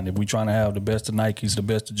shine, if we trying to have the best of Nikes, the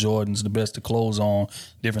best of Jordans, the best of clothes on,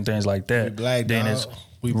 different things like that, black, then dog. it's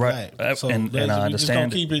we right. So and I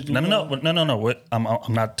understand. No.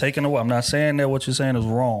 I'm not taking away. I'm not saying that what you're saying is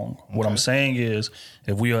wrong. Okay. What I'm saying is,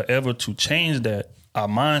 if we are ever to change that, our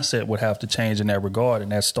mindset would have to change in that regard,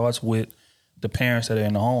 and that starts with the parents that are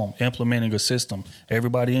in the home, implementing a system.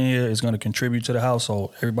 Everybody in here is going to contribute to the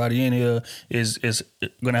household. Everybody in here is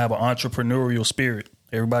going to have an entrepreneurial spirit.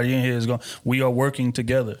 Everybody in here we are working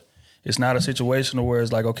together. It's not a situation where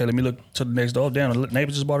it's like, okay, let me look to the next door. Damn, the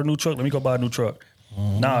neighbor just bought a new truck. Let me go buy a new truck.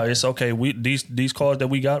 Mm-hmm. Nah, it's okay. These cars that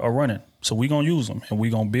we got are running. So we're going to use them. And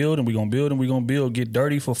we're going to build and we're going to build and we're going to build, get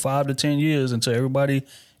dirty for 5 to 10 years until everybody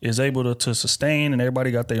is able to sustain and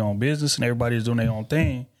everybody got their own business and everybody is doing their own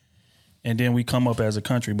thing. And then we come up as a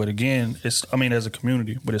country. But again, as a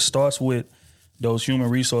community. But it starts with those human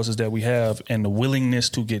resources that we have and the willingness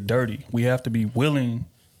to get dirty. We have to be willing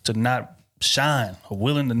to not shine, or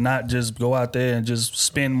willing to not just go out there and just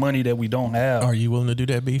spend money that we don't have. Are you willing to do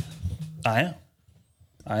that, B? I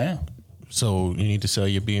am. So you need to sell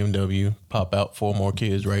your BMW, pop out 4 more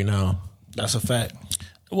kids right now. That's a fact.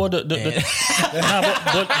 Well, but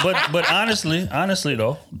honestly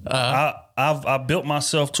though, I've built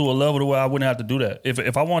myself to a level to where I wouldn't have to do that.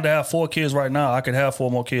 If I wanted to have 4 kids right now, I could have 4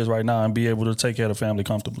 more kids right now and be able to take care of the family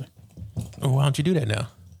comfortably. Well, why don't you do that now?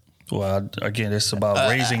 Well, again, it's about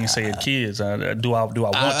raising said kids. Do I want to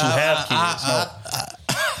have kids? No.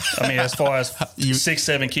 I mean, as far as 6,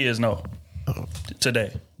 7 kids, no.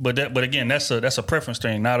 Today, but again, that's a preference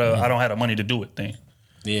thing, not a I don't have the money to do it thing.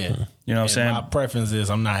 Yeah, you know what I'm saying. My preference is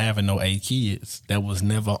I'm not having no 8 kids. That was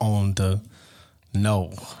never on the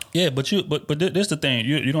no. Yeah, but this the thing.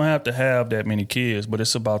 You don't have to have that many kids, but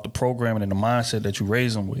it's about the programming and the mindset that you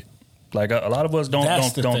raise them with. Like a lot of us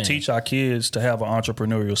don't teach our kids to have an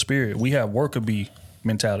entrepreneurial spirit. We have worker bee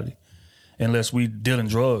mentality. Unless we dealing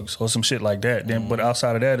drugs or some shit like that. Then, but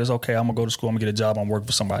outside of that, it's okay. I'm gonna go to school. I'm gonna get a job. I'm working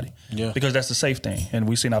for somebody. Yeah. Because that's the safe thing. And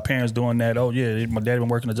we've seen our parents doing that. Oh yeah, my dad been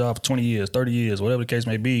working a job for 20 years, 30 years, whatever the case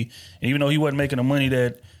may be. And even though he wasn't making the money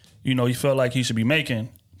that, you know, he felt like he should be making.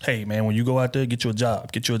 Hey man, when you go out there, get you a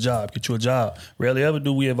job. Get you a job. Get you a job. Rarely ever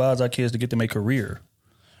do we advise our kids to get them a career.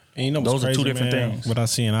 And you know, those are 2 different things. What I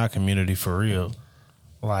see in our community for real,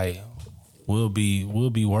 like. We'll be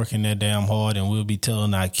working that damn hard, and we'll be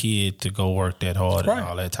telling our kid to go work that hard and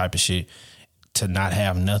all that type of shit, to not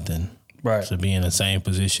have nothing, right? To be in the same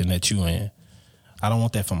position that you in. I don't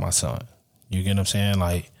want that for my son. You get what I'm saying?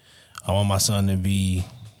 Like, I want my son to be,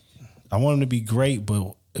 I want him to be great,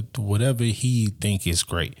 but whatever he think is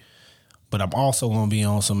great. But I'm also going to be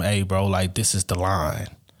on some, hey, bro, like, this is the line.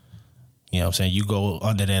 You know what I'm saying? You go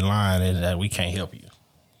under that line and we can't help you.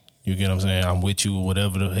 You get what I'm saying? I'm with you,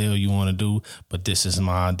 whatever the hell you want to do, but this is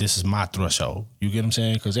my threshold. You get what I'm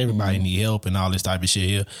saying? Because everybody need help and all this type of shit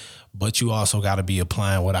here. But you also got to be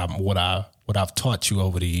applying what I've taught you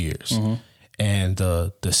over the years, and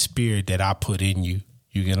the spirit that I put in you.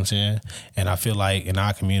 You get what I'm saying? And I feel like in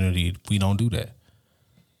our community we don't do that.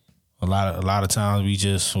 A lot of times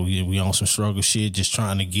we on some struggle shit, just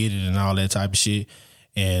trying to get it and all that type of shit.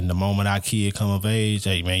 And the moment our kid come of age,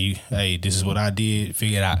 hey man, this is what I did,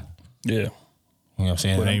 figure it out. Yeah. You know what I'm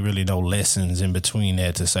saying? There ain't really no lessons in between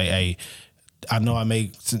that to say, hey, I know I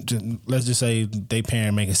make, let's just say they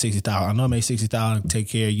parent making $60,000. I know I make $60,000 to take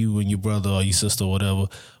care of you and your brother or your sister or whatever,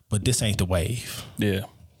 but this ain't the wave. Yeah.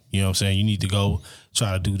 You know what I'm saying? You need to go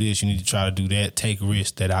try to do this. You need to try to do that. Take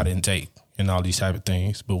risks that I didn't take and all these type of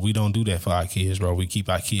things. But we don't do that for our kids, bro. We keep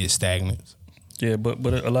our kids stagnant. Yeah, but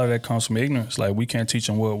a lot of that comes from ignorance. Like, we can't teach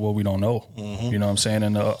them what we don't know. You know what I'm saying?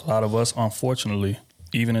 And a lot of us, unfortunately,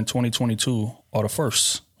 even in 2022, are the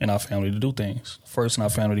first in our family to do things. First in our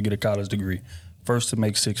family to get a college degree. First to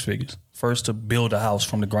make six figures. First to build a house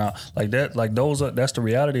from the ground. Like that. Like that's the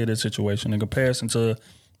reality of this situation in comparison to,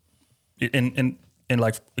 and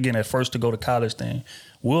like again, at first to go to college thing.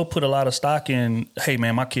 We'll put a lot of stock in, hey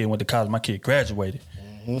man, my kid went to college, my kid graduated.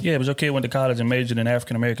 Yeah, but your kid went to college and majored in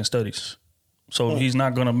African American studies. So they're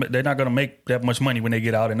not gonna make that much money when they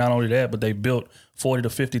get out. And not only that, but they built $40,000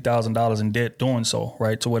 to $50,000 in debt doing so,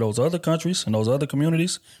 right? To where those other countries and those other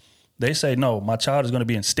communities, they say, no, my child is gonna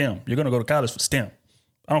be in STEM. You're gonna go to college for STEM.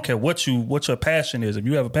 I don't care what your passion is. If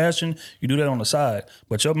you have a passion, you do that on the side.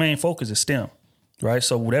 But your main focus is STEM, right?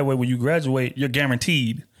 So that way when you graduate, you're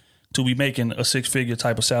guaranteed to be making a six-figure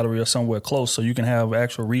type of salary or somewhere close, so you can have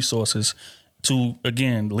actual resources to,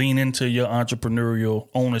 again, lean into your entrepreneurial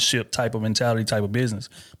ownership type of mentality, type of business.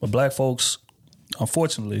 But black folks,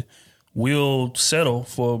 unfortunately, will settle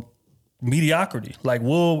for mediocrity. Like,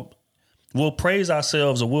 we'll praise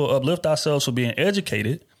ourselves or we'll uplift ourselves for being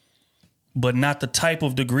educated, but not the type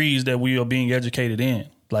of degrees that we are being educated in.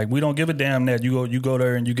 Like, we don't give a damn that you go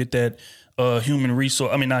there and you get that not human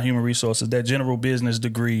resources, that general business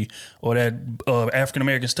degree or that African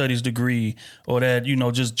American studies degree or that,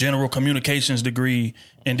 just general communications degree.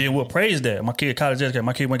 And then we'll praise that. My kid college educated,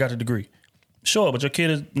 my kid went and got the degree. Sure, but your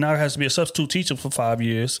kid now has to be a substitute teacher for 5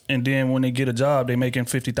 years. And then when they get a job, they're making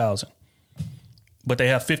 $50,000. But they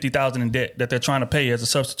have $50,000 in debt that they're trying to pay as a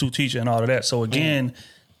substitute teacher and all of that. So again,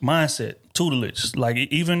 mindset, tutelage, like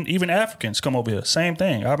even Africans come over here, same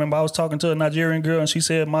thing. I remember I was talking to a Nigerian girl and she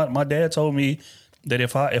said, my dad told me that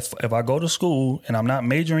if I go to school and I'm not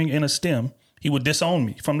majoring in a STEM, he would disown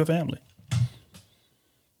me from the family.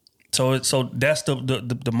 So that's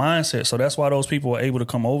the mindset. So that's why those people are able to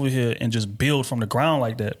come over here and just build from the ground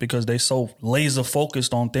like that, because they so laser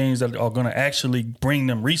focused on things that are going to actually bring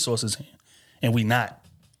them resources in, and we not.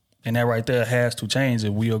 And that right there has to change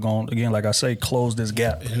if we are going, again, like I say, close this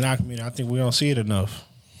gap. And I think we don't see it enough.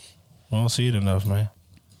 We don't see it enough, man.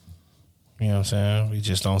 You know what I'm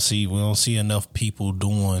saying? We don't see enough people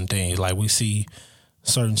doing things. Like, we see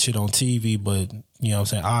certain shit on TV, but, you know what I'm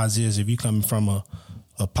saying, odds is if you coming from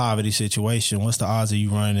a poverty situation, what's the odds of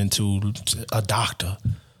you running into a doctor?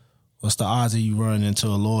 What's the odds of you running into a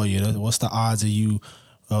lawyer? What's the odds of you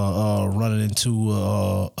running into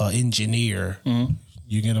an engineer? Mm-hmm.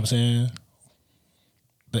 You get what I'm saying?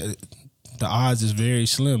 The odds is very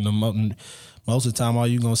slim. Most of the time, all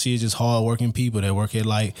you're going to see is just hardworking people that work at,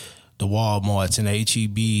 like, the Walmarts and the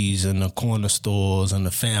HEBs and the corner stores and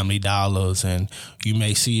the Family Dollars. And you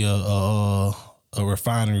may see a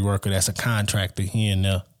refinery worker that's a contractor here and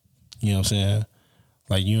there. You know what I'm saying?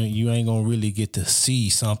 Like, you ain't going to really get to see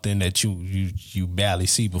something that you barely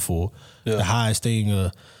see before. Yeah. The highest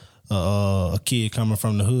thing a kid coming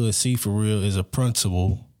from the hood see for real is a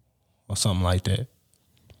principal or something like that.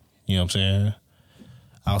 You know what I'm saying?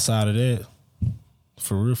 Outside of that,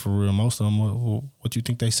 for real, most of them, what you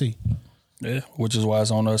think they see? Yeah, which is why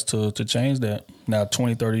it's on us to change that. Now,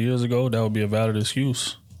 20, 30 years ago, that would be a valid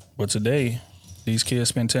excuse. But today, these kids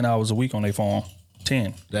spend 10 hours a week on their phone.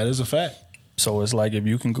 10. That is a fact. So it's like, if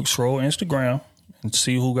you can scroll Instagram and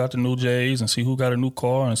see who got the new J's and see who got a new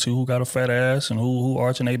car and see who got a fat ass and who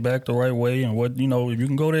arching their back the right way and what, if you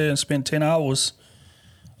can go there and spend 10 hours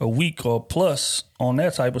a week or plus on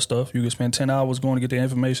that type of stuff, you can spend 10 hours going to get the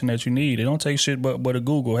information that you need. It don't take shit but a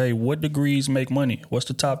Google. Hey, what degrees make money? What's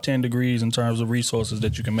the top 10 degrees in terms of resources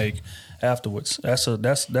that you can make afterwards? That's a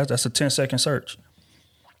 10-second search.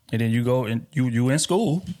 And then you go and you in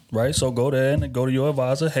school, right? So go there and go to your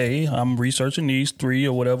advisor. Hey, I'm researching these 3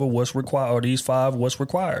 or whatever, what's required, or these 5, what's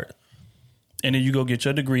required. And then you go get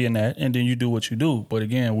your degree in that, and then you do what you do. But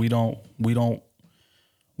again, we don't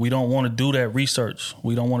want to do that research.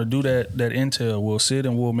 We don't want to do that intel. We'll sit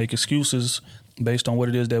and we'll make excuses based on what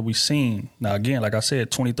it is that we've seen. Now, again, like I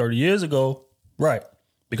said, 20, 30 years ago, right,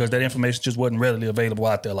 because that information just wasn't readily available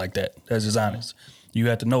out there like that. That's just honest. You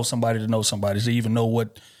had to know somebody to even know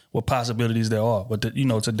what possibilities there are. But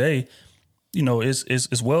today,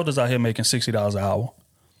 it's welders out here making $60 an hour.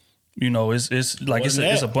 It's like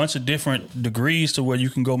it's a bunch of different degrees to where you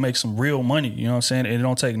can go make some real money. You know what I'm saying? And it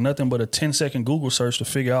don't take nothing but a 10-second Google search to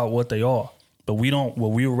figure out what they are. But we don't.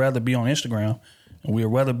 Well, we would rather be on Instagram, and we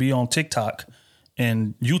would rather be on TikTok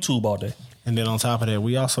and YouTube all day. And then on top of that,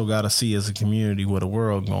 we also got to see as a community where the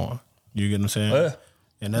world going. You get what I'm saying? Yeah.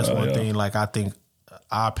 And that's one thing. Like I think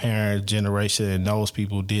our parent generation and those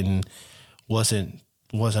people wasn't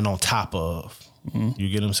on top of. Mm-hmm. You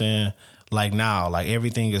get what I'm saying? Like now, like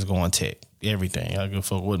everything is going tech. Everything. I give a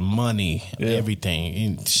fuck with money, everything,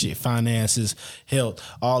 and shit, finances, health,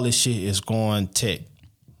 all this shit is going tech.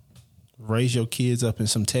 Raise your kids up in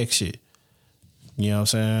some tech shit. You know what I'm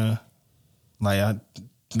saying? Like I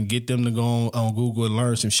get them to go on Google and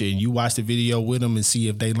learn some shit, and you watch the video with them and see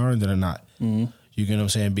if they learned it or not. Mm-hmm. You get what I'm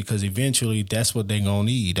saying? Because eventually that's what they gonna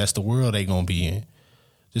need. That's the world they gonna be in.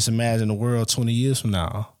 Just imagine the world 20 years from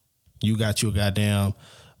now. You got your goddamn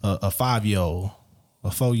a 5-year-old, a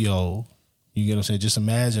 4-year-old. You get what I'm saying? Just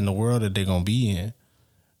imagine the world that they're gonna be in.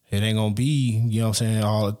 It ain't gonna be, you know what I'm saying,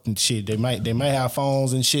 all shit. They might have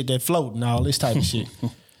phones and shit that float and all this type of shit.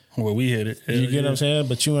 Well, we hit it. You get what I'm saying?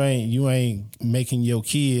 But you ain't making your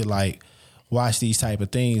kid like watch these type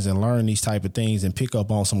of things and learn these type of things and pick up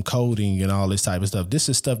on some coding and all this type of stuff. This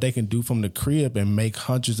is stuff they can do from the crib and make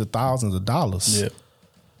hundreds of thousands of dollars. Yeah.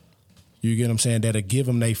 You get what I'm saying? That'll give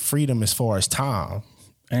them their freedom as far as time.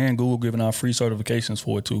 And Google giving out free certifications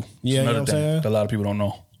for it too. Yeah, another you know thing that a lot of people don't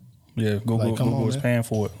know. Yeah, Google is paying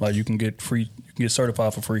for it. Like you can get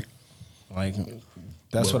certified for free. Like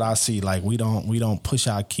that's what I see. Like we don't push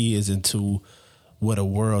our kids into where the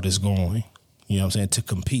world is going. You know what I'm saying? To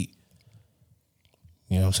compete.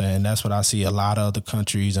 You know what I'm saying? That's what I see a lot of other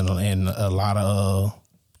countries and a lot of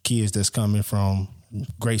kids that's coming from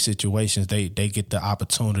great situations. They get the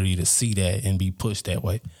opportunity to see that and be pushed that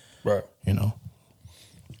way. Right. You know.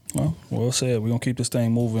 Well said. We're gonna keep this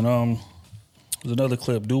thing moving. There's another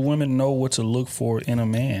clip. Do women know what to look for in a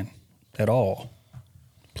man at all?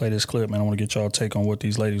 Play this clip, man. I want to get y'all take on what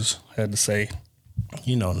these ladies had to say.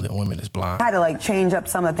 You know that women is blind. I had to like change up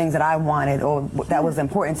some of the things that I wanted or that was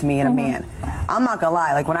important to me in a man. I'm not gonna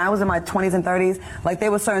lie, like when I was in my 20s and 30s, like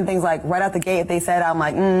there were certain things like right out the gate if they said, I'm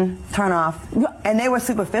like, turn off. And they were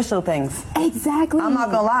superficial things. Exactly. I'm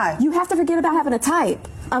not gonna lie. You have to forget about having a type.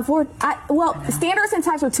 Standards and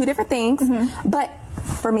types are two different things, but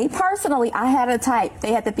for me personally, I had a type.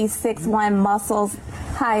 They had to be 6'1", muscles,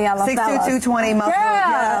 high yellow 6'2", 220 muscles.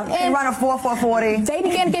 Yeah. And run a 4'40". They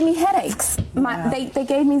began to give me headaches. They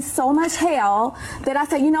gave me so much hell that I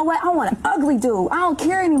said, you know what? I want an ugly dude. I don't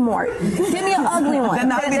care anymore. Give me an ugly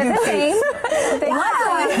one. I tried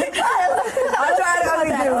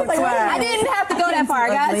ugly dude. I didn't have to go that far.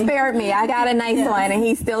 God spared me. I got a nice one, and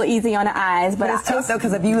he's still easy on the eyes. But it's tough though,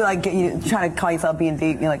 because if you like you try to call yourself being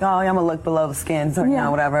deep, you're like, oh, I'm gonna look below the skin, so you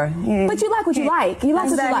know, whatever. But you like what you like. You like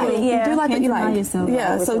what you like. Yeah. You do like what you like. Yourself,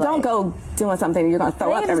 yeah. So don't go doing something you're gonna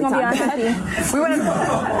throw up every time.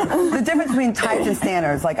 The difference between types and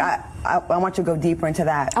standards. Like I want you to go deeper into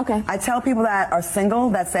that. Okay. I tell people that are single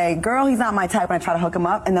that say, girl, he's not my type, and I try to hook him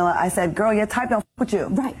up, and then I said, girl, your type don't f with you.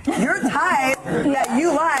 Right. Your type that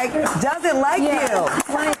you like doesn't like you.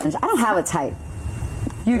 I don't have a type.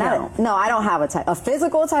 You don't? No, I don't have a type. A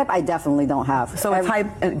physical type, I definitely don't have. So a type,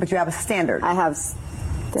 but you have a standard. I have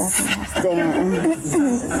standards.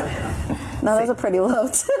 No, that's a pretty low.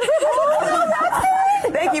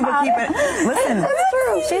 Thank you for keeping it. Listen, it's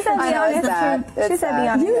true. She said be honest. She said be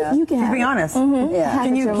honest. You can be honest. Mm-hmm. Yeah.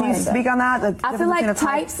 Can you speak on that? I feel like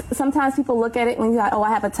types, sometimes people look at it when you're like, oh, I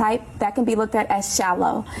have a type, that can be looked at as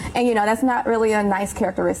shallow. And, you know, that's not really a nice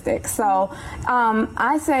characteristic. So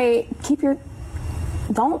I say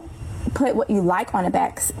don't put what you like on a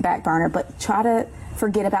back burner, but try to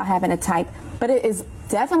forget about having a type. But it is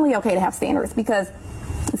definitely okay to have standards, because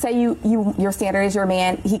say your standard is your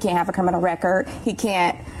man, he can't have a criminal record, he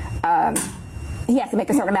can't he has to make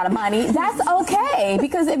a certain amount of money. That's okay,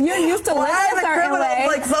 because if you're used to living a certain way.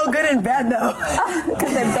 Like so good in bed though.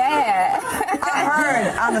 Because they're bad. I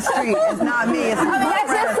heard on the street. It's not me. It's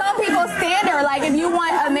that's just some people's standard. Like, if you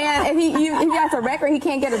want a man, if he has a record, he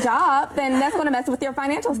can't get a job, then that's going to mess with your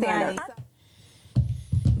financial standards.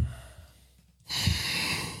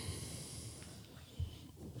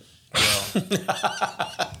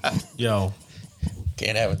 Yo.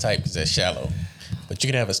 Can't have a type because that's shallow. But you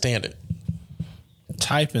can have a standard.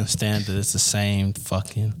 Type and standard is the same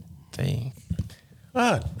fucking thing.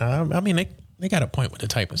 I mean, they got a point with the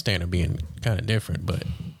type and standard being kind of different, but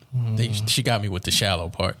she got me with the shallow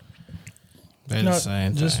part. They're the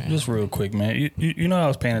same thing. Just real quick, man. You know I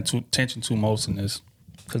was paying attention to most in this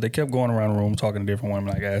because they kept going around the room talking to different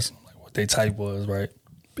women, like asking what their type was, right?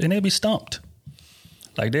 And they'd be stumped.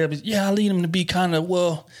 Like they'd be, I need him to be kind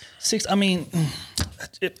of 6. I mean,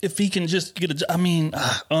 if he can just get a job. I mean,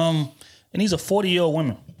 and these are 40-year-old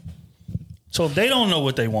women. So if they don't know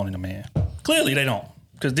what they want in a man, clearly they don't,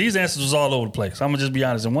 because these answers was all over the place. I'm gonna just be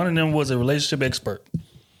honest, and one of them was a relationship expert.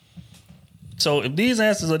 So if these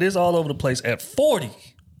answers are this all over the place at 40,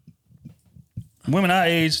 women our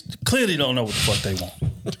age clearly don't know what the fuck they want.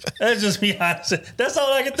 Let's just be honest. That's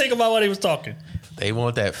all I can think about while they was talking. They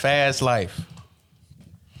want that fast life.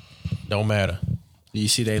 Don't matter. You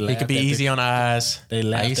see, they laugh. It could be easy on the eyes. They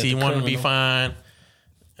laugh. You see one to be fine,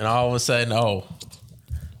 and all of a sudden, well,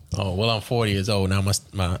 I'm 40 years old now.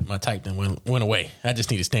 My type then went away. I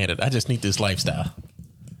just need a standard. I just need this lifestyle.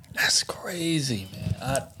 That's crazy, man.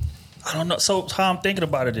 I don't know. So how I'm thinking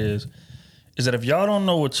about it is that if y'all don't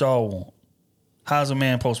know what y'all want, how's a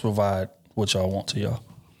man supposed to provide what y'all want to y'all,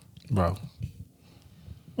 bro?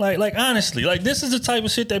 Like honestly, like this is the type of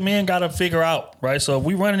shit that men gotta figure out, right? So if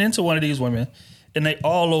we running into one of these women and they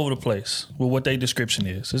all over the place with what their description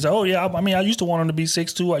is, it's like, I used to want them to be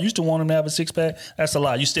 6'2". I used to want them to have a 6-pack. That's a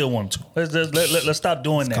lie. You still want them to. Let's stop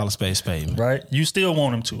doing that. Call a spade, right? You still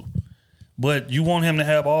want him to, but you want him to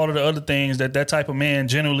have all of the other things that type of man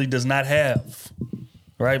generally does not have.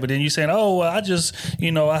 Right, but then you saying, I just,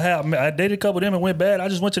 I dated a couple of them and went bad. I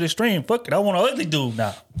just went to the extreme. Fuck it, I want an ugly dude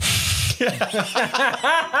now.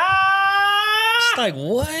 It's like,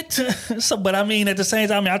 what? So, but I mean, at the same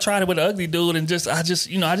time, I tried it with an ugly dude, and I just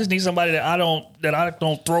need somebody that I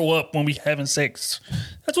don't throw up when we having sex.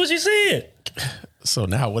 That's what she said. So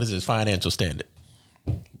now, what is his financial standard,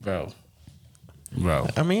 bro?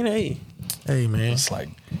 I mean, hey, man, it's like,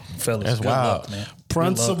 fellas, that's good wild, luck, man.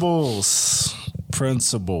 Principles.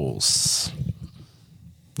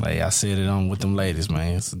 Like I said it on with them ladies,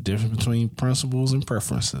 man. It's the difference between principles and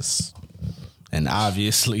preferences. And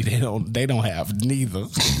obviously they don't have neither.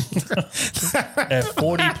 At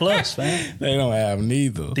 40 plus, man. They don't have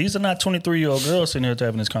neither. These are not 23-year-old girls sitting here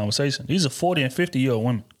having this conversation. These are 40 and 50-year-old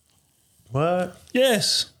women. What?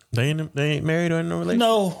 Yes. They ain't married or in a relationship?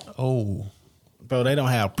 No. Oh. Bro, they don't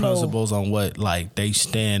have principles on what like they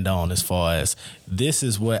stand on as far as this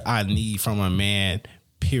is what I need from a man,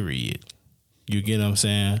 period. You get what I'm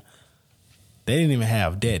saying? They didn't even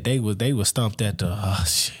have that. They were stumped at the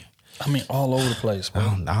shit. I mean, all over the place, bro. I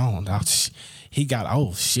don't know. He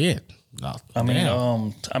got shit. I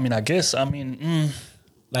mean,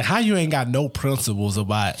 like how you ain't got no principles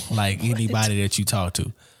about like anybody that you talk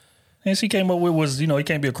to. And she came up with was, he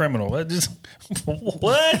can't be a criminal. What?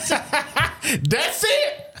 That's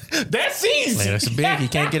it. That's easy. Man, that's big. He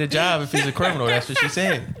can't get a job if he's a criminal. That's what she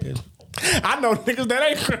said. I know niggas that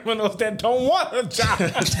ain't criminals that don't want a job.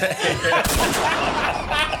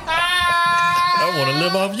 I want to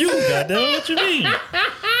live off you. Goddamn, what you mean?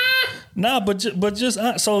 Nah, but just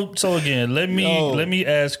so again, let me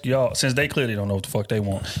ask y'all, since they clearly don't know what the fuck they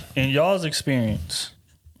want. In y'all's experience,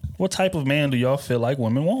 what type of man do y'all feel like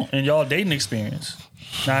women want in y'all dating experience?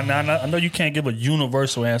 Now, I know you can't give a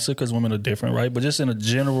universal answer because women are different, right? But just in a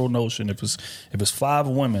general notion, if it's 5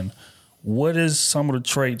 women, what is some of the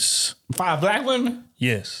traits? 5 black women?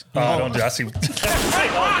 Yes. I see what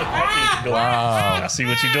I see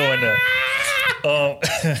what you're doing there.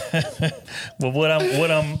 But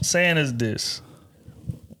what I'm saying is this: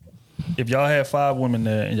 if y'all had 5 women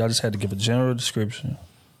there and y'all just had to give a general description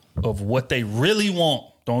of what they really want,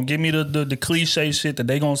 don't give me the cliche shit that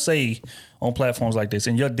they gonna say on platforms like this.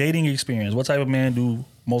 In your dating experience, what type of man do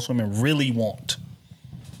most women really want?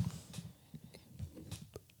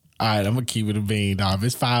 All right, I'm gonna keep it a bean, dog. If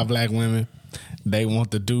it's 5 black women, they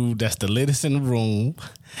want the dude that's the littest in the room.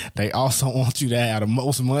 They also want you to have the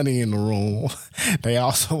most money in the room. They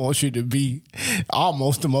also want you to be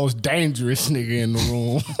almost the most dangerous nigga in the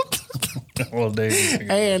room.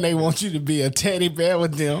 And they want you to be a teddy bear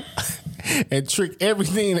with them and trick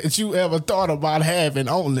everything that you ever thought about having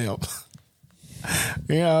on them.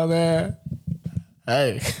 You know what I'm saying?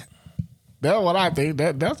 Hey, that's what I think.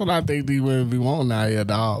 That's what I think these women be wanting out here,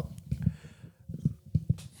 dog.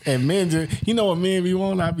 And men just, you know what men be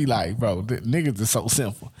wanting? I be like, bro, niggas is so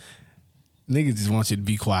simple. Niggas just want you to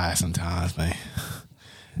be quiet sometimes, man.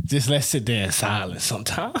 Just let's sit there in silence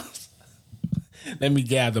sometimes. Let me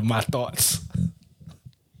gather my thoughts.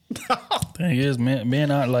 Thing is, men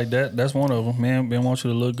not like that. That's one of them. Men want you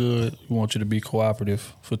to look good. We want you to be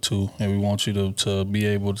cooperative for 2, and we want you to be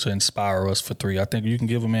able to inspire us for 3. I think you can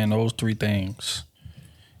give a man those 3 things.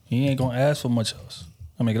 He ain't gonna ask for much else.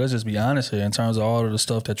 I mean, let's just be honest here. In terms of all of the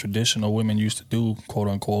stuff that traditional women used to do, quote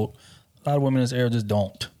unquote, a lot of women in this era just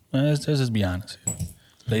don't. Let's just be honest here.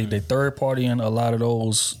 They third partying a lot of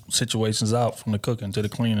those situations out, from the cooking to the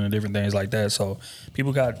cleaning and different things like that. So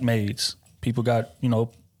people got maids. People got,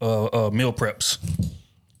 meal preps.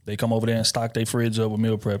 They come over there and stock their fridge up with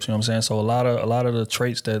meal preps. You know what I'm saying? So a lot of the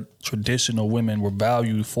traits that traditional women were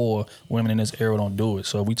valued for, women in this era don't do it.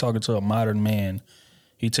 So if we talking to a modern man,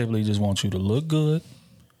 he typically just wants you to look good,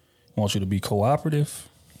 wants you to be cooperative,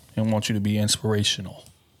 and wants you to be inspirational.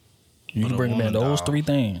 You can bring in those 3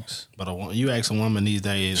 things. But you ask a woman these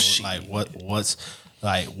days, like what's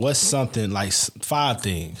something like 5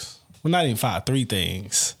 things? Well, not even 5, 3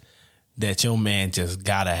 things that your man just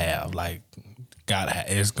gotta have. Like, gotta have.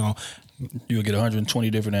 It's going. You'll get 120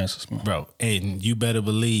 different answers, man. Bro. And you better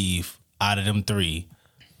believe, out of them 3,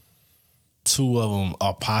 2 of them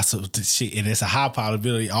are possible to shit, and it's a high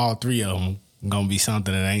probability all 3 of them gonna be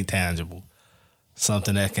something that ain't tangible,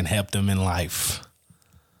 something that can help them in life.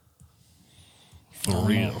 For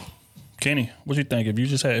real. Kenny, what you think? If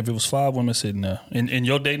it was 5 women sitting there in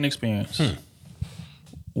your dating experience,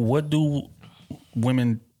 what do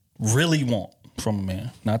women really want from a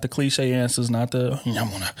man? Not the cliche answers, not the I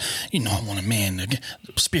want a man,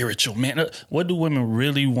 spiritual man. What do women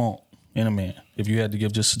really want in a man? If you had to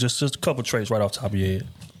give just a couple traits right off the top of your head.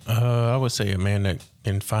 I would say a man that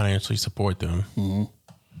can financially support them,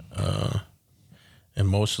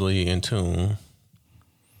 emotionally in tune.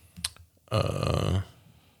 Let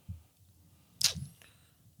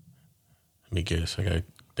me guess. I gotta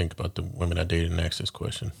think about the women I dated and ask this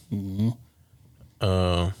question.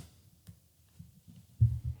 I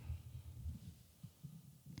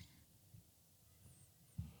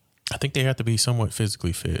think they have to be somewhat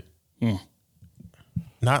physically fit.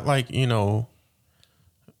 Not like, a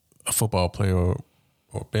football player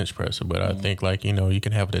or bench presser, but I think like, you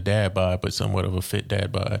can have the dad bod, but somewhat of a fit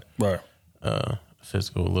dad bod. Right.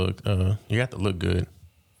 Physical look. You have to look good.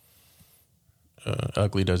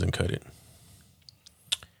 Ugly doesn't cut it.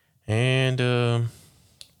 And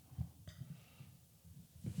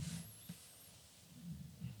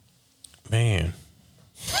man.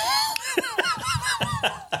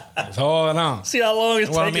 It's hard on. See how long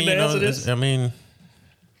it's taking to answer this? I mean,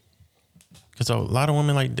 because a lot of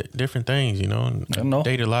women like different things, I know.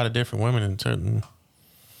 Date a lot of different women in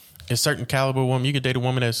certain caliber woman. You could date a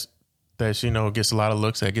woman that gets a lot of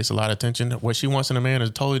looks, that gets a lot of attention. What she wants in a man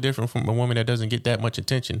is totally different from a woman that doesn't get that much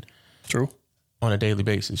attention. True. On a daily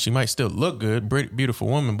basis. She might still look good, beautiful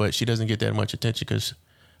woman, but she doesn't get that much attention because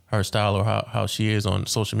her style or how she is on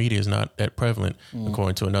social media is not that prevalent,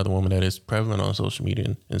 according to another woman that is prevalent on social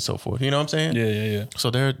media and so forth. You know what I'm saying? Yeah. So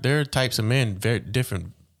there are types of men very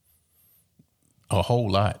different, a whole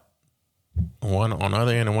lot. One on the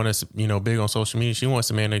other end, and one that's big on social media. She wants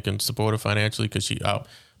a man that can support her financially because she out.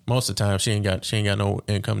 Most of the time, she ain't got no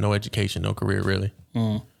income, no education, no career really.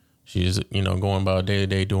 She's going about day to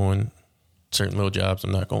day doing certain little jobs.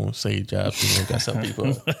 I'm not going to say jobs. I got some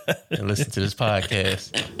people that listen to this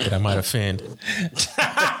podcast that I might offend.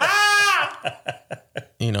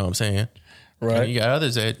 You know what I'm saying? Right. And you got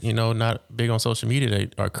others that not big on social media. They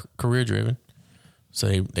are career driven, so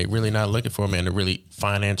they really not looking for a man to really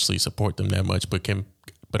financially support them that much,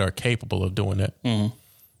 but are capable of doing that.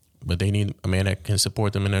 But they need a man that can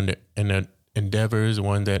support them in their endeavors,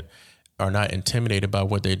 one that are not intimidated by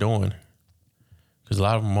what they're doing. Because a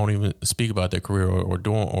lot of them won't even speak about their career or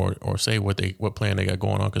doing or say what plan they got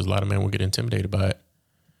going on. Because a lot of men will get intimidated by it.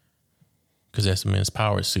 Because that's a man's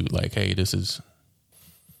power suit. Like, hey,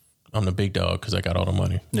 I'm the big dog because I got all the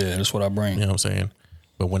money. Yeah, that's what I bring. You know what I'm saying?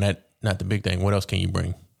 But when that not the big thing, what else can you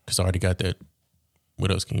bring? Because I already got that.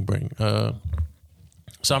 What else can you bring?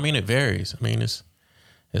 So I mean, it varies. I mean, it's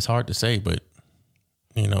hard to say, but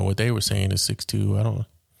what they were saying is 6'2".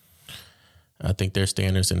 I think their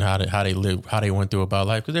standards and how they live, how they went through about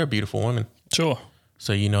life, because they're beautiful women. Sure.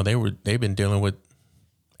 So they've been dealing with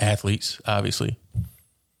athletes, obviously,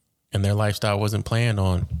 and their lifestyle wasn't planned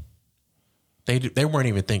on. They weren't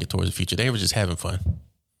even thinking towards the future. They were just having fun.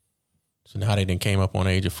 So now they came up on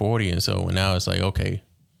the age of 40, and now it's like, okay,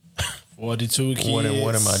 42 kids. What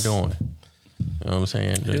am I doing? You know what I'm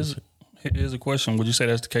saying? Here's a question. Would you say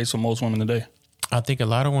that's the case for most women today? I think a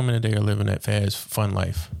lot of women today are living that fast, fun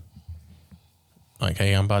life. Like,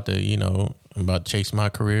 hey, I'm about to chase my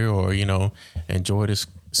career, or, enjoy this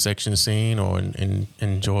section scene, or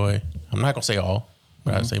enjoy, I'm not going to say all,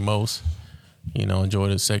 but I'd say most, enjoy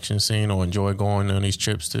the section scene, or enjoy going on these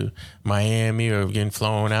trips to Miami, or getting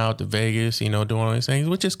flown out to Vegas, doing all these things,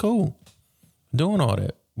 which is cool, doing all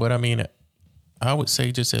that. But I mean, I would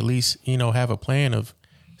say just at least, have a plan of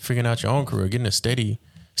figuring out your own career, getting a steady,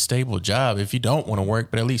 stable job if you don't want to work,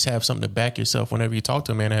 but at least have something to back yourself whenever you talk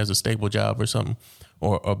to a man that has a stable job or something,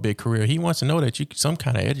 or a big career. He wants to know that you some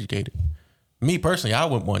kind of educated. Me personally, I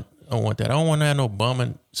want that. I don't want to have no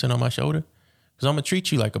bum sitting on my shoulder, because I'm gonna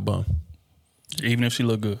treat you like a bum. Even if she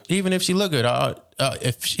look good. Even if she look good.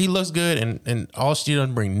 If she looks good and all she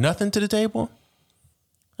doesn't bring nothing to the table,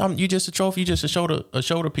 you just a trophy. You just a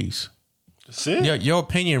shoulder piece. That's it. Your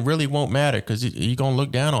opinion really won't matter, because you're gonna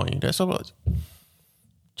look down on you. That's what.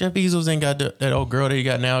 Jeff Bezos ain't got that old girl that he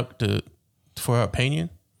got now for her opinion.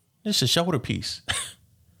 It's a shoulder piece.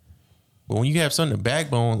 But when you have something,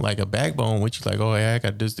 like a backbone, which is like, oh, yeah, I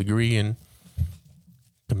got this degree in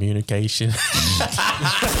communication,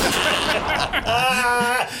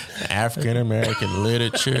 African American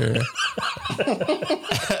literature.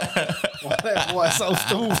 Why that boy so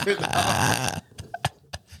stupid?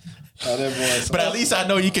 But at least I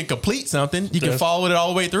know you can complete something. You can follow it all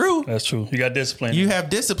the way through. That's true. You got discipline. You have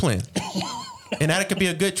discipline. And that could be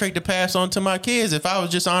a good trait to pass on to my kids if I was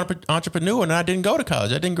just an entrepreneur and I didn't go to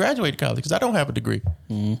college. I didn't graduate college because I don't have a degree.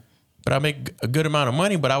 Mm-hmm. But I make a good amount of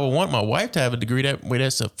money, but I would want my wife to have a degree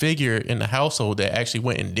that's a figure in the household that actually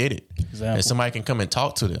went and did it. Exactly. And somebody can come and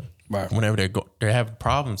talk to them whenever they're having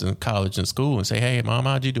problems in college and school and say, hey, Mom,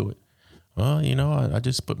 how'd you do it? Well, I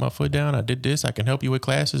just put my foot down. I did this. I can help you with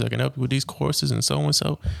classes. I can help you with these courses and so and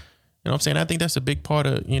so. You know what I'm saying? I think that's a big part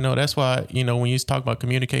of, that's why, when you talk about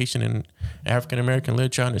communication and African-American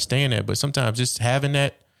literature, I understand that. But sometimes just having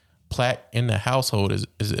that plaque in the household is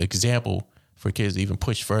an example for kids to even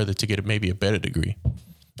push further to get maybe a better degree.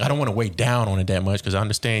 I don't want to weigh down on it that much, because I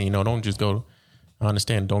understand, don't just go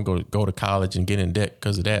to college and get in debt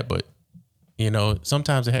because of that. But,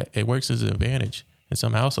 sometimes it works as an advantage in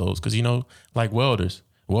some households, because, like welders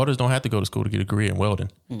don't have to go to school to get a degree in welding.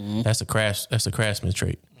 Mm-hmm. That's a craftsman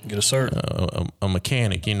trait. Get a cert. A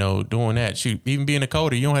mechanic, doing that. Shoot, even being a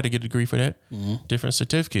coder, you don't have to get a degree for that. Mm-hmm. Different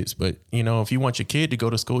certificates. But, if you want your kid to go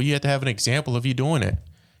to school, you have to have an example of you doing that.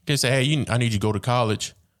 You can say, hey, I need you to go to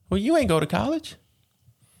college. Well, you ain't go to college.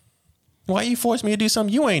 Why you force me to do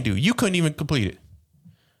something you ain't do? You couldn't even complete it.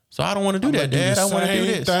 So I don't want to do that, Dad. I want to do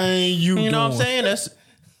this. You know what I'm saying? That's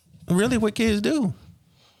really what kids do.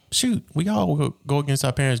 Shoot, we all go against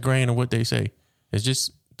our parents' grain of what they say. It's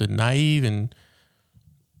just the naive and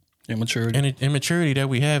immaturity that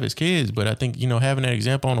we have as kids. But I think, having that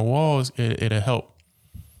example on the walls, it'll help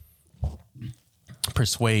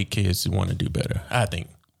persuade kids to want to do better, I think.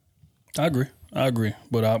 I agree.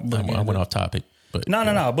 But I went off topic. But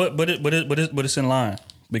no. But it's in line,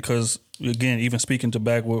 because again, even speaking to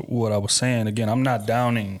back with what I was saying, again, I'm not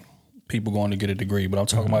downing people going to get a degree, but I'm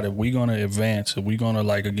talking about if we're going to advance, if we're going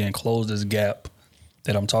to close this gap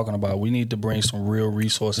that I'm talking about, we need to bring some real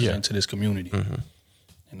resources into this community. Mm-hmm.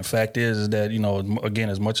 And the fact is that, again,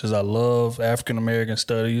 as much as I love African American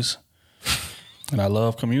studies and I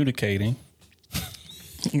love communicating.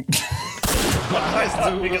 Why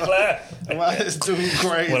is dude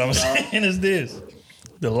crazy? What I'm saying is this: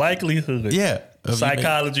 the likelihood,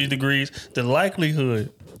 psychology degrees, the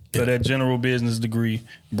likelihood of that general business degree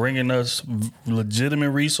bringing us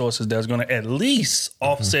legitimate resources that's going to at least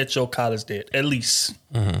offset your college debt, at least.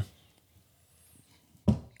 Mm-hmm.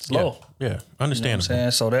 It's low. Yeah, understandable. You know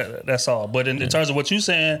what I'm saying? So that's all. But in terms of what you're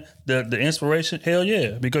saying, the inspiration, hell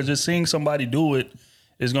yeah, because just seeing somebody do it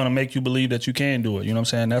is going to make you believe that you can do it. You know what I'm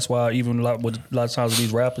saying? That's why even a lot of times with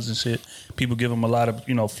these rappers and shit, people give him a lot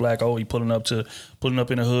of, flack. Oh, he pulling up in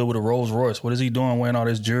the hood with a Rolls Royce. What is he doing wearing all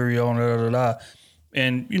this jewelry on? Blah, blah, blah.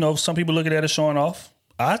 And, some people look at that as showing off.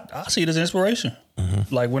 I see it as inspiration.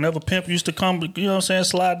 Mm-hmm. Like whenever Pimp used to come,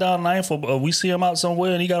 slide down 9th, or we see him out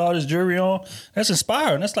somewhere and he got all this jewelry on, that's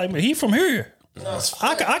inspiring. That's like, man, he from here.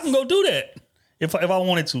 I can go do that if I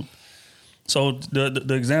wanted to. So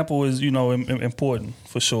the example is, important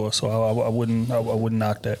for sure. So I wouldn't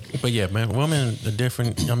knock that. But yeah, man, women are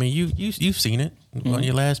different. I mean, you've seen it on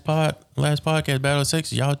your last podcast, Battle of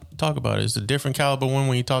Sex. Y'all talk about it. It's a different caliber one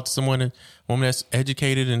when you talk to woman that's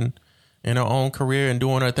educated and in her own career and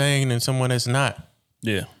doing her thing, than someone that's not.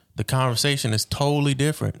 Yeah, the conversation is totally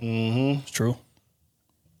different. Mm-hmm. It's true.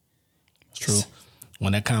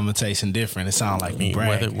 when that conversation different, it sounds like you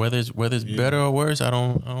brag. Whether it's better or worse, I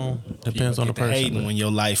don't depends on the person. Hating when your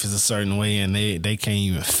life is a certain way and they can't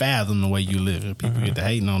even fathom the way you live. People get to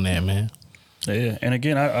hating on that, man. Yeah, and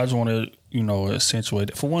again, I just want to accentuate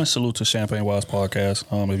it. For one, salute to Champagne Wives podcast.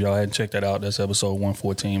 If y'all hadn't checked that out, that's episode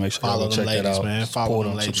 114. Make sure y'all go check that out. Man. Follow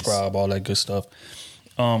them, subscribe, all that good stuff.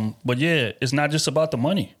 But yeah, it's not just about the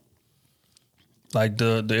money. Like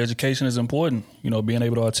the education is important. Being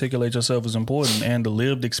able to articulate yourself is important, and the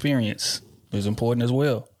lived experience is important as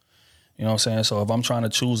well. You know what I'm saying? So if I'm trying to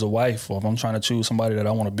choose a wife, or if I'm trying to choose somebody that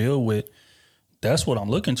I want to build with, that's what I'm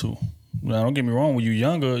looking to. Now, don't get me wrong. When you're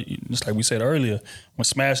younger, just like we said earlier, when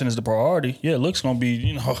smashing is the priority, yeah, looks gonna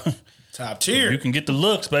be top tier. You can get the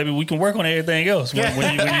looks, baby. We can work on everything else when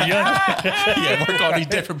you're younger. Yeah, work on these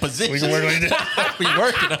different positions. We can work on these different. We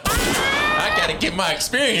working on. I gotta get my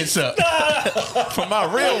experience up for my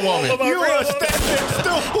real woman. You a stepping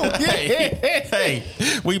stool. Hey,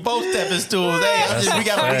 we both stepping stools. Hey, we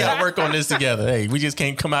gotta work on this together. Hey, we just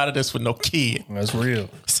can't come out of this with no kid. That's real.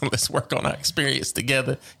 So let's work on our experience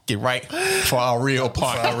together. Get right for our real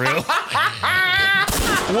partner. For our real.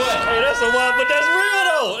 What? Hey, that's a wild, but that's real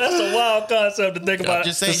though. That's a wild concept to think about.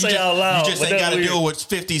 Just to say out loud. You just ain't got to deal with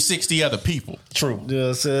 50, 60 other people. True.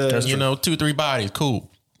 Yes, that's 2, 3 bodies. Cool.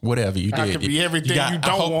 Whatever you did. Could be everything you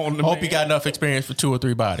don't want. I hope you got enough experience for 2 or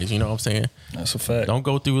 3 bodies. You know what I'm saying? That's a fact. Don't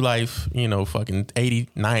go through life, fucking 80,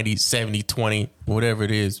 90, 70, 20, whatever it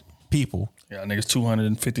is, people. Yeah, niggas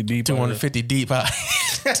 250 deep. 250 deep.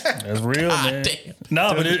 That's real, man. Damn.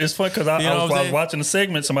 No, but it's fun because I was watching the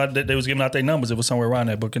segment. Somebody they was giving out their numbers. It was somewhere around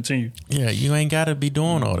that. But continue. Yeah, you ain't got to be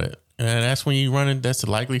doing all that, and that's when you running. That's the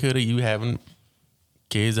likelihood of you having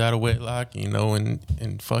kids out of wedlock,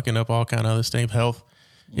 and fucking up all kind of other stuff, health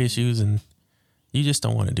issues, and you just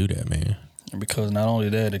don't want to do that, man. Because not only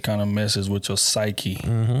that, it kind of messes with your psyche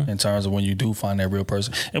in terms of when you do find that real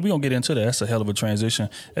person. And we're going to get into that. That's a hell of a transition.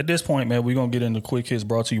 At this point, man, we're going to get into quick hits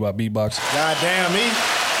brought to you by Beatbox. Goddamn me.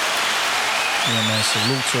 Yeah, man,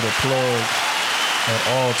 salute to the plug at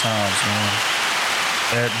all times, man.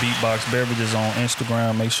 At Beatbox Beverages on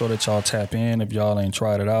Instagram. Make sure that y'all tap in if y'all ain't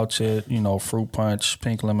tried it out yet. Fruit punch,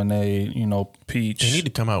 pink lemonade, peach. They need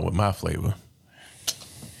to come out with my flavor.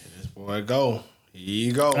 This boy go. Here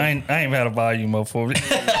you go. I ain't had a volume up for it.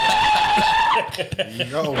 Here you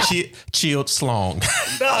go. Chilled slong.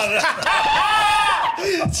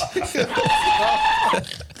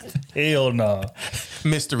 Hell no.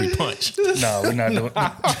 Mystery punch. No, we're not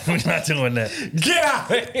doing that.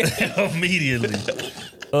 Get out immediately.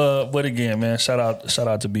 But again, man, shout out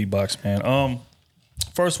to Beatbox, man.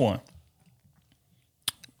 First one.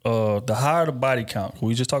 The higher the body count,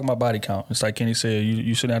 we just talking about body count. It's like Kenny said,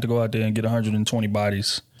 you shouldn't have to go out there and get 120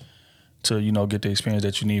 bodies to, get the experience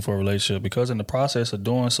that you need for a relationship. Because in the process of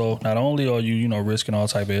doing so, not only are you, risking all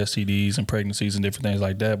type of STDs and pregnancies and different things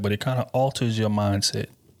like that, but it kind of alters your mindset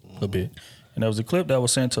a bit. And there was a clip that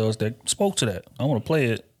was sent to us that spoke to that. I want to play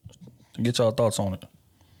it to get y'all thoughts on it.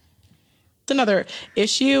 Another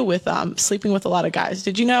issue with sleeping with a lot of guys.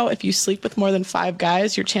 Did you know if you sleep with more than 5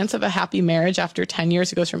 guys, your chance of a happy marriage after 10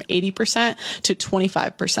 years goes from 80% to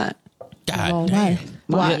 25%? God damn.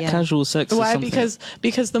 Why? Yeah. Casual sex. Why? Because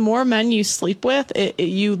the more men you sleep with,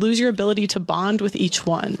 you lose your ability to bond with each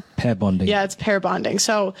one. Pair bonding. Yeah, it's pair bonding.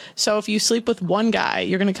 So if you sleep with one guy,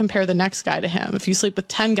 you're going to compare the next guy to him. If you sleep with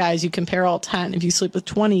 10 guys, you compare all 10. If you sleep with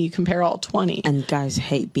 20, you compare all 20. And guys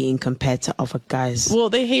hate being compared to other guys.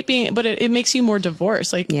 Well, they hate being, but it makes you more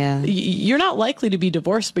divorced. Like, you're not likely to be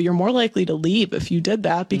divorced, but you're more likely to leave if you did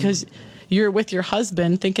that because you're with your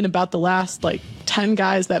husband thinking about the last 10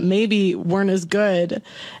 guys that maybe weren't as good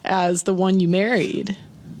as the one you married.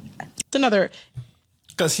 It's another.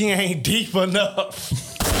 Because he ain't deep enough.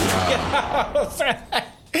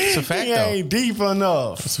 It's a fact, he though. ain't deep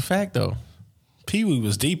enough. It's a fact, though. Pee-wee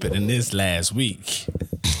was deeper than this last week.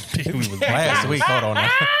 Pee-wee was last week. Hold on now.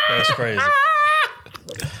 That's crazy.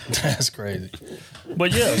 That's crazy.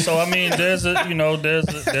 But yeah, so I mean, there's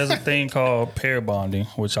a thing called pair bonding,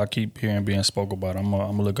 which I keep hearing being spoke about. I'm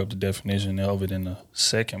gonna look up the definition of it in a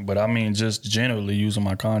second. But I mean, just generally using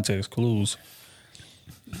my context clues.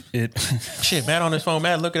 Shit, Matt on his phone.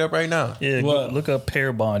 Matt, look it up right now. Yeah, look up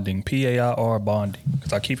pair bonding, PAIR bonding,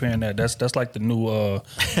 because I keep hearing that. That's like the new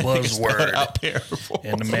buzzword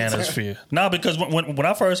in the manosphere. No, because when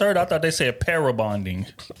I first heard it, I thought they said para bonding.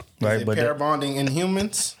 Right, but pair bonding in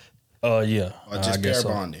humans? Yeah. Or just pair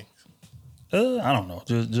bonding? I don't know.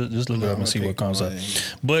 Just look it up and see what comes up.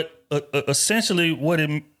 But essentially,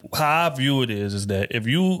 how I view it is that if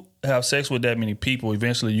you have sex with that many people,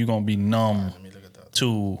 eventually you're gonna be numb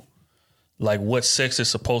to like what sex is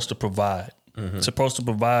supposed to provide. It's supposed to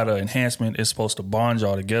provide an enhancement. It's supposed to bond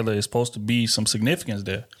y'all together. It's supposed to be some significance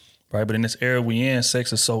there, right? But in this era we in,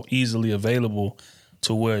 sex is so easily available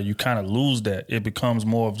to where you kind of lose that. It becomes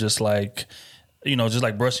more of just like, just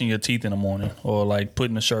like brushing your teeth in the morning or like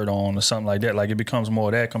putting a shirt on or something like that. Like it becomes more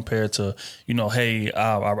of that compared to, hey,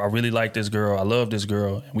 I really like this girl. I love this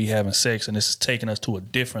girl. And we having sex and this is taking us to a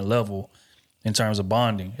different level in terms of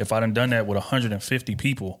bonding. If I done that with 150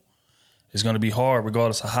 people, it's going to be hard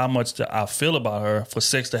regardless of how much I feel about her for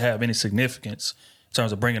sex to have any significance in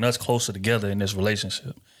terms of bringing us closer together in this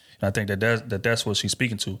relationship. And I think that's what she's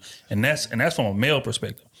speaking to. And that's from a male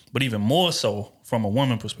perspective, but even more so from a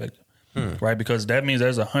woman perspective, right? Because that means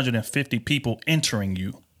there's 150 people entering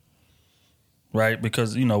you, right?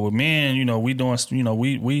 Because, with men, we doing,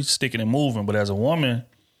 we sticking and moving, but as a woman,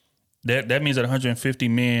 that means that 150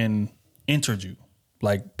 men entered you,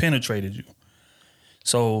 like penetrated you.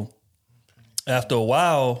 So after a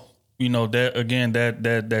while,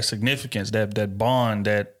 that significance, that bond,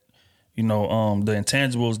 that, the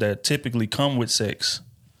intangibles that typically come with sex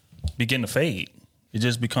begin to fade. It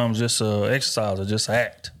just becomes just a exercise or just an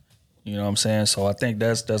act. You know what I'm saying? So I think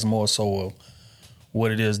that's more so of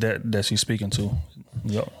what it is that she's speaking to.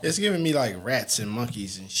 Yep. It's giving me like rats and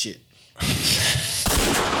monkeys and shit.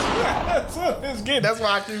 That's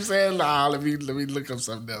why I keep saying, nah, let me look up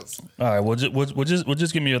something else. All right, well,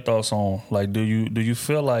 just give me your thoughts on, like, do you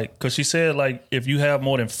feel like, because she said, like, if you have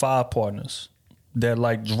more than 5 partners, that,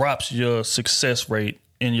 like, drops your success rate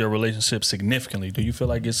in your relationship significantly. Do you feel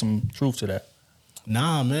like there's some truth to that?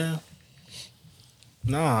 Nah, man.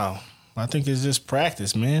 Nah, I think it's just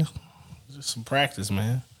practice, man. Just some practice,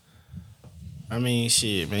 man. I mean,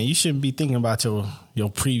 shit, man. You shouldn't be thinking about your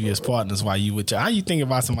previous partners while you with how you think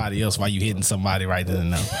about somebody else while you hitting somebody right then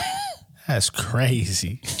and there. That's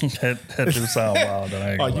crazy. that do sound wild.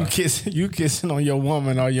 Or you kissing on your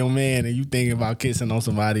woman or your man, and you thinking about kissing on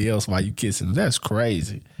somebody else while you kissing. That's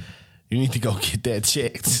crazy. You need to go get that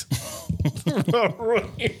checked.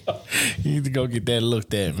 You need to go get that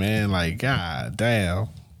looked at, man. Like, god damn.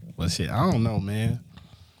 But shit, I don't know, man.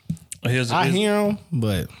 I hear them,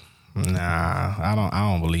 but nah, I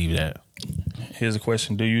don't believe that. Here's a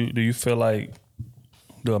question: Do you feel like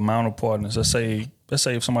the amount of partners? Let's say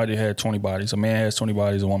if somebody had 20 bodies, a man has 20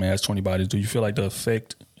 bodies, a woman has 20 bodies. Do you feel like the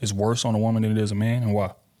effect is worse on a woman than it is a man, and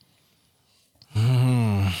why?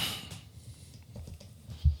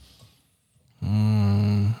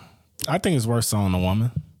 I think it's worse on a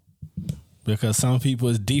woman because some people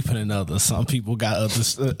is deeper than others. Some people got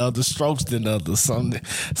other strokes than others. Some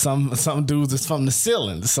dudes is from the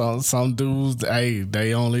ceiling. Some dudes,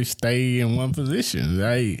 they only stay in one position.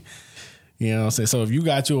 You know what I'm saying? So if you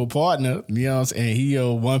got you a partner, you know what I'm saying, and he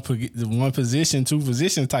a one position, 2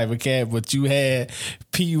 position type of cat, but you had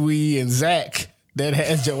Pee Wee and Zach that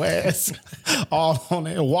had your ass all on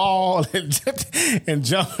that wall and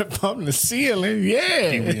jumping from the ceiling.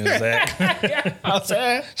 Yeah. Pee Wee and Zach. I'm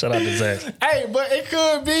saying. Shout out to Zach. Hey, but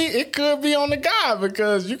it could be on the guy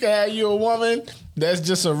because you can have you a woman that's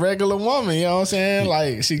just a regular woman, you know what I'm saying?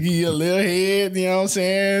 Like, she give you a little head, you know what I'm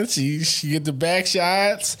saying? She get the back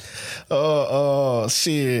shots.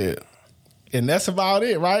 Shit. And that's about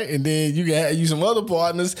it, right? And then you got you some other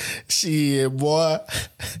partners. Shit, boy.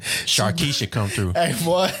 Sharkeisha come through. Hey,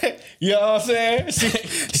 boy. You know what I'm saying?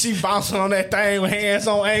 She bouncing on that thing with hands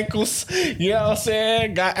on ankles. You know what I'm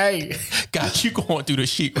saying? Got you going through the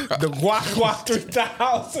sheet. The Guac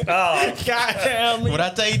 3000. Oh. Goddamn me. When I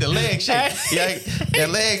tell you the leg shake, that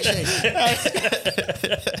leg shake.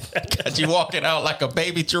 Got you walking out like a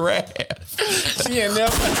baby giraffe. She in there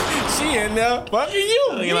fucking you.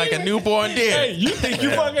 Looking like a newborn deer. Hey, you think you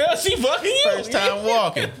fucking her? She fucking you. First time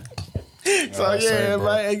walking. So yeah,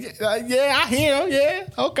 I hear him. Yeah,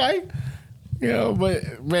 okay. You know,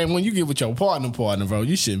 but man, when you get with your partner, bro,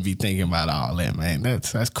 you shouldn't be thinking about all that, man.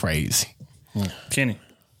 That's crazy. Kenny,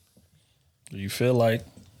 do you feel like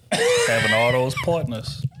having all those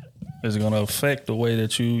partners is going to affect the way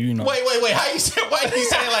that you know? Wait. How you say? Why you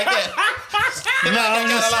say it like that? No, I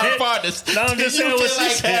got a lot of partners. No, I'm just saying what what you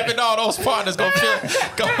she said. having all those partners gonna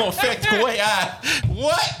affect the way I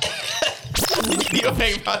what? You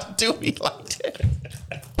ain't about to do me like that.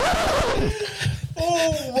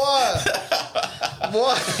 Oh, what?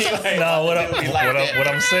 No, what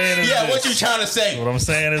I'm saying is this. What you trying to say? What I'm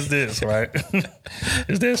saying is this, right?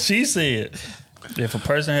 Is that she said if a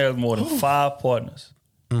person has more than 5 partners,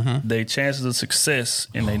 their chances of success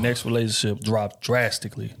in their next relationship drop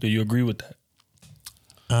drastically. Do you agree with that?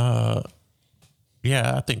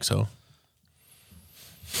 Yeah, I think so.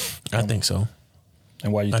 I think so.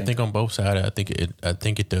 And why you think? I think on both sides, I think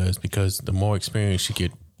it does because the more experience you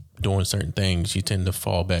get doing certain things, you tend to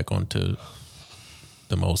fall back onto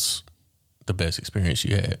the best experience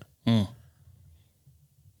you had.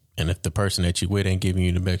 And if the person that you with ain't giving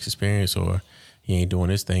you the best experience, or he ain't doing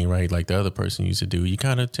this thing right like the other person used to do, you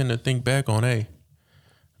kind of tend to think back on, hey,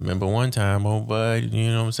 remember one time, old bud,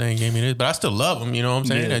 you know what I'm saying, gave me this, but I still love him, you know what I'm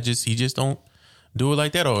saying? Yeah. He just don't do it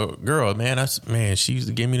like that. Or girl, man, she used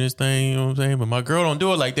to give me this thing, you know what I'm saying? But my girl don't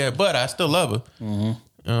do it like that, but I still love her. You know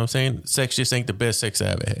what I'm saying? Sex just ain't the best sex I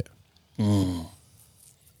ever had. Man,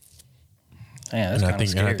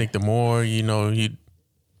 that's And I think the more, you know, the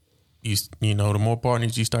more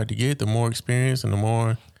partners you start to get, the more experience and the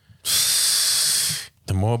more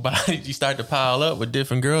bodies you start to pile up with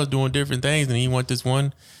different girls doing different things, and you want this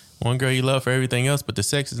one girl you love for everything else, but the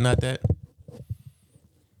sex is not that.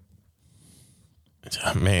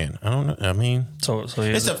 Man, I don't know. I mean, so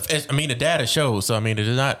the data shows. So I mean,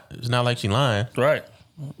 it's not like she lying, right?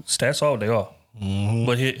 Stats all they are.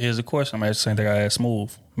 But here's the question. I'm asking the same thing I asked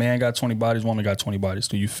Smooth. Man got 20 bodies, woman got 20 bodies.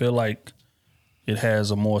 Do you feel like it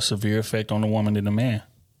has a more severe effect on the woman than the man?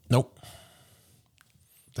 Nope.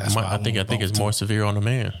 I think it's more severe on the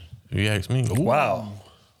man, if you ask me. Wow.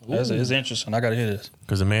 It's interesting. I got to hear this.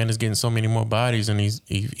 Because the man is getting so many more bodies, and he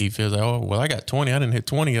feels like, oh, well, I got 20. I didn't hit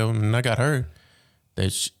 20 of them, and I got her.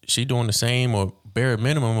 That she doing the same or bare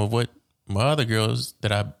minimum of what my other girls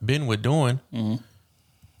that I've been with doing.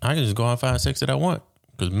 I can just go out and find sex that I want.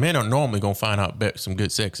 Because men are normally going to find out some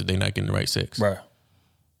good sex if they're not getting the right sex. Right.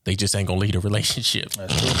 They just ain't going to lead a relationship.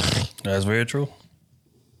 That's true. That's very true.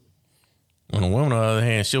 When a woman, on the other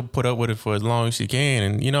hand, she'll put up with it for as long as she can.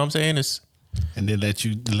 And you know what I'm saying? And then let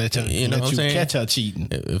you catch her cheating.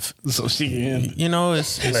 So she can. You know,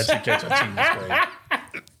 it's let you catch her cheating. That's crazy.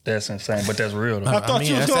 That's insane, but that's real though. I thought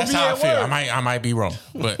you was gonna be how I at feel. work. I might be wrong,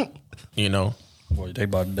 but you know, boy, they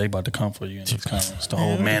about to come for you in these comments. The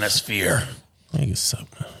whole manosphere. Nigga, suck.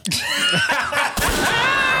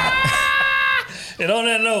 And on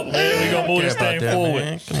that note, man, we gonna move this thing forward.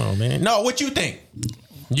 Man. Come on, man. No, what you think?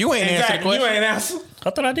 You ain't answered the question. You ain't answer. I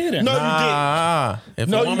thought I did it. No, you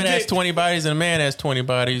didn't. If a woman has 20 bodies and a man has 20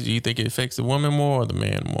 bodies, do you think it affects the woman more or the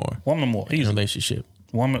man more? Woman more. Easy. Relationship.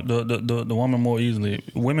 Woman, the woman more easily.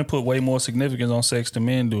 Women put way more significance on sex than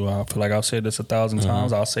men do. I feel like I've said this 1,000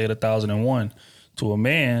 times. I'll say it 1,001. To a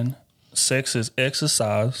man, sex is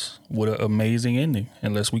exercise with an amazing ending.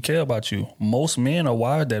 Unless we care about you, most men are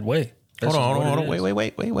wired that way. Hold on.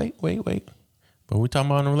 Wait. But we're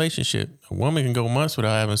talking about a relationship. A woman can go months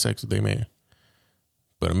without having sex with their man,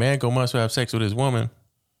 but a man go months without sex with his woman.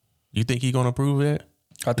 You think he gonna approve of that?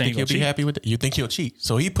 I think he'll be happy with it. You think he'll cheat?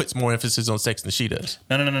 So he puts more emphasis on sex than she does.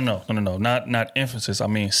 No. Not emphasis. I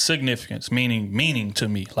mean significance, meaning to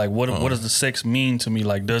me. Like what does the sex mean to me?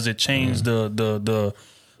 Like does it change the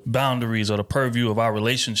boundaries or the purview of our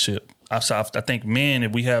relationship? I think men,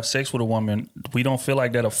 if we have sex with a woman, we don't feel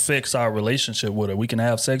like that affects our relationship with her. We can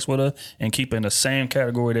have sex with her and keep her in the same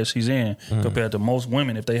category that she's in compared to most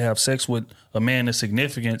women. If they have sex with a man, the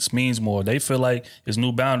significance means more. They feel like it's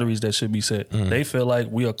new boundaries that should be set. They feel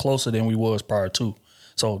like we are closer than we was prior to.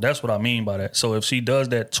 So that's what I mean by that. So if she does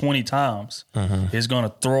that 20 times, it's going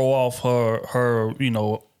to throw off her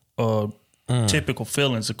typical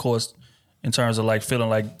feelings, of course, in terms of like feeling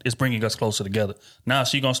like it's bringing us closer together. Now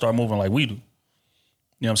she gonna start moving like we do. You know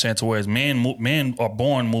what I'm saying? To whereas men are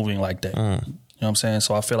born moving like that. You know what I'm saying?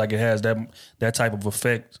 So I feel like it has that type of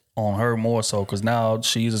effect on her more so because now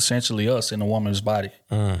she's essentially us in a woman's body.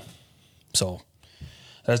 So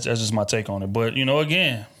that's just my take on it. But you know,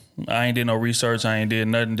 again, I ain't did no research. I ain't did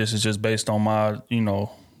nothing. This is just based on my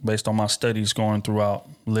studies going throughout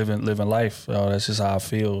living life. That's just how I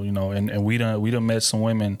feel. You know, and we done met some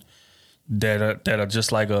women that are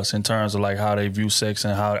just like us in terms of like how they view sex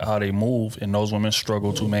and how they move, and those women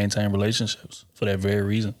struggle to maintain relationships for that very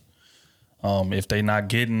reason. If they not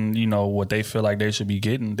getting, what they feel like they should be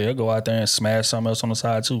getting, they'll go out there and smash something else on the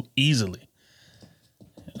side too, easily.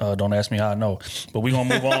 Don't ask me how I know. But we're gonna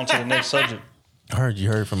move on to the next subject. You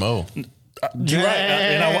heard from O. You're right.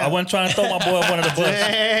 And I wasn't trying to throw my boy up under the bus.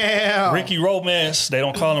 Damn. Ricky Romance. They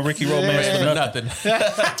don't call him Ricky Romance for nothing.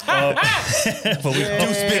 But we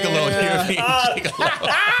Deuce Bigelow here.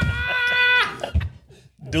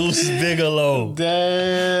 Deuce Bigelow.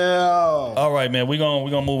 Damn. All right, man. We're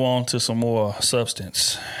gonna move on to some more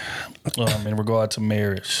substance in regard to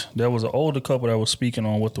marriage. There was an older couple that was speaking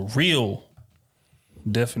on what the real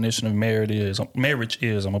definition of marriage is. I'm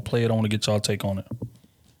gonna play it. I want to get y'all take on it.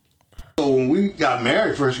 So when we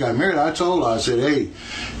first got married, I told her, I said, hey,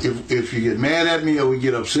 if you get mad at me or we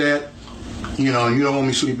get upset, and you don't want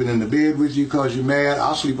me sleeping in the bed with you because you're mad,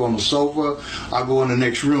 I'll sleep on the sofa, I'll go in the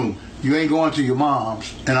next room. You ain't going to your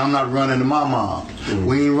mom's, and I'm not running to my mom's.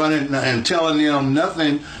 We ain't running and telling them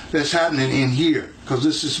nothing that's happening in here, because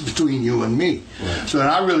this is between you and me. So and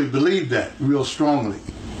I really believe that real strongly.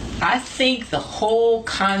 I think the whole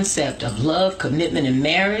concept of love, commitment, and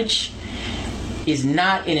marriage is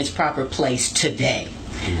not in its proper place today.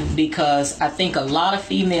 Because I think a lot of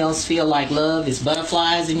females feel like love is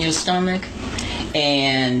butterflies in your stomach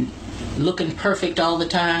and looking perfect all the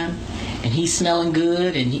time, and he's smelling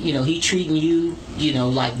good, and he treating you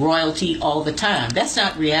like royalty all the time. That's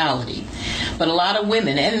not reality. But a lot of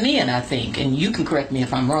women and men, I think, and you can correct me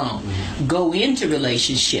if I'm wrong, go into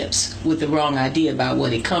relationships with the wrong idea about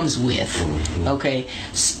what it comes with. Okay,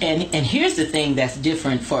 and here's the thing that's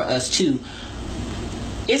different for us too.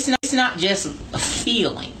 It's not just a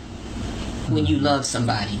feeling when you love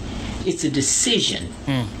somebody. It's a decision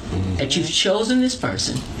that you've chosen this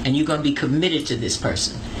person and you're going to be committed to this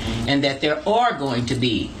person, and that there are going to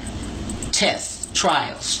be tests,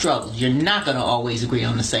 trials, struggles. You're not going to always agree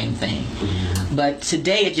on the same thing. But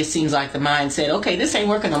today it just seems like the mindset, okay, this ain't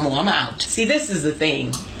working no more, I'm out. See, this is the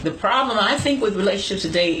thing. The problem I think with relationships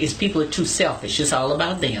today is people are too selfish. It's all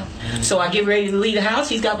about them. So I get ready to leave the house,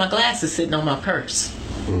 he's got my glasses sitting on my purse.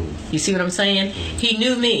 You see what I'm saying? He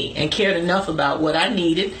knew me and cared enough about what I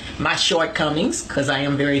needed, my shortcomings, because I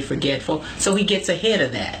am very forgetful, so he gets ahead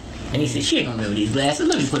of that. And he said, she ain't gonna remember these glasses,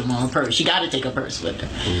 let me put them on her purse. She gotta take her purse with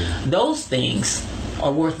her. Those things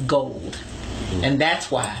are worth gold. And that's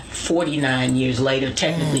why 49 years later,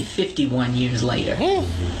 technically 51 years later,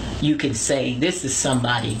 you can say this is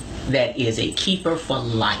somebody that is a keeper for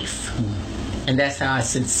life. And that's how I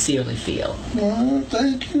sincerely feel. Oh,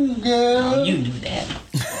 thank you, girl. Oh, you knew that.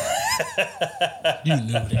 You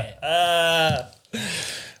knew that.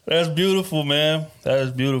 That's beautiful, man. That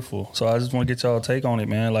is beautiful. So I just want to get y'all take on it,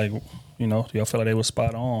 man. Like, do y'all feel like they were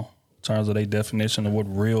spot on in terms of their definition of what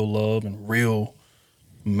real love and real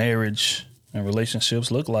marriage and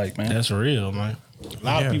relationships look like, man? That's real, man. A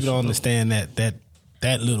lot of people don't understand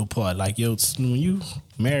that little part. Like, when you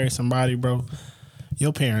marry somebody, bro,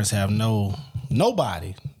 your parents have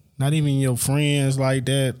nobody, not even your friends like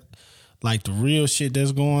that. Like, the real shit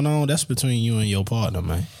that's going on, that's between you and your partner,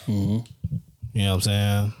 man. You know what I'm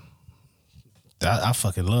saying? I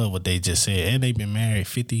fucking love what they just said. And they've been married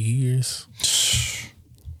 50 years.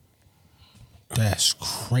 That's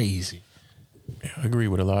crazy. Yeah, I agree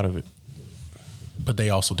with a lot of it. But they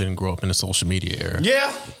also didn't grow up in the social media era.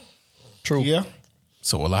 Yeah. True. Yeah.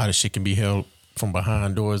 So a lot of shit can be held from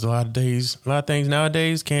behind doors. A lot of things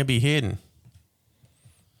nowadays can't be hidden.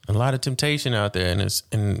 A lot of temptation out there,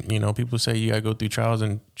 and people say you gotta go through trials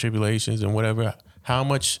and tribulations and whatever. How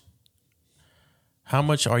much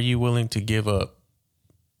are you willing to give up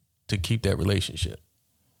to keep that relationship?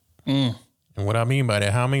 And what I mean by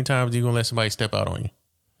that, how many times are you gonna let somebody step out on you?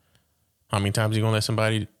 How many times are you gonna let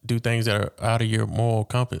somebody do things that are out of your moral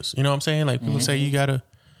compass? You know what I'm saying? Like, people say you gotta.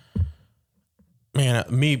 Man,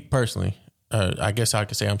 me personally, I guess I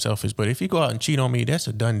could say I'm selfish, but if you go out and cheat on me, that's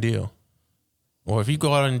a done deal. Or if you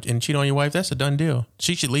go out and cheat on your wife, that's a done deal.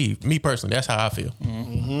 She should leave. Me personally, that's how I feel.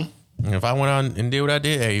 And if I went on and did what I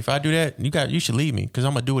did, hey, if I do that, you should leave me, because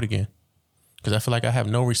I'm gonna do it again. Because I feel like I have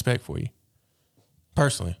no respect for you,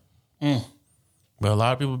 personally. But a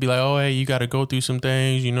lot of people be like, oh, hey, you got to go through some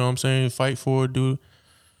things. You know what I'm saying? Fight for it, dude.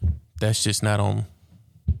 That's just not on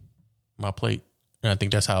my plate. And I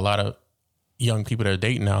think that's how a lot of young people that are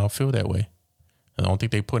dating now feel that way. I don't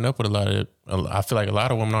think they're putting up with a lot of it. I feel like a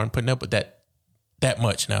lot of women aren't putting up with that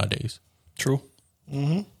much nowadays. True.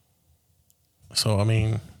 So, I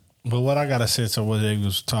mean. But what I got a sense of what they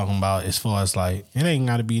was talking about as far as like, it ain't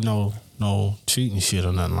got to be no cheating shit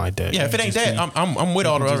or nothing like that. Yeah, if it ain't that, I'm with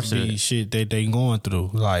all the other shit that they going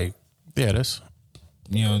through. Like, yeah, that's,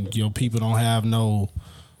 your people don't have no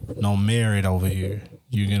merit over here.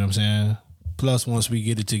 You get what I'm saying? Plus, once we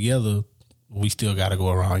get it together, we still got to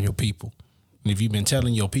go around your people. And if you've been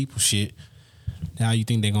telling your people shit, how you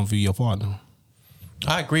think they're gonna view your partner?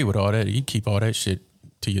 I agree with all that. You keep all that shit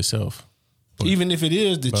to yourself. Even if it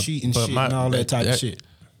is the cheating shit and all that type of shit.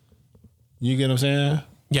 You get what I'm saying?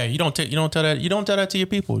 Yeah, you don't tell that to your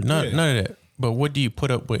people. None of that. But what do you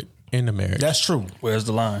put up with in the marriage? That's true. Where's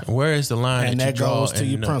the line? Where is the line? And that goes to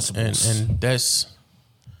your principles. And that's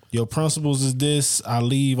your principles is this. I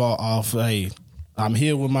leave off. Hey, I'm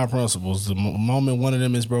here with my principles. The moment one of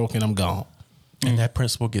them is broken, I'm gone. And that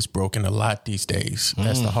principle gets broken a lot these days.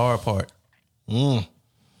 That's the hard part.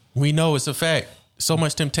 We know it's a fact. So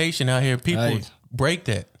much temptation out here. People break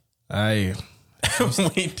that. Hey.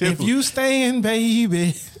 We do. If you staying,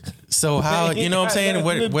 baby. So how, you know what I'm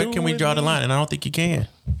saying? Where can we draw the line? And I don't think you can.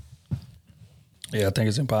 Yeah, I think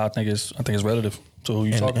it's impossible. I think it's relative. So who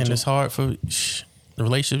you talking and to? it's hard for the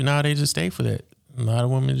relationship nowadays to stay for that. A lot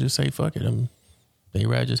of women just say, fuck it. They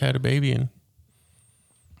rather just had a baby and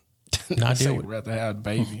not deal with it. Rather have a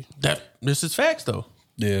baby. This is facts, though.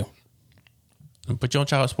 Yeah. Put you on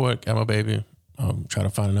child support, got my baby. Try to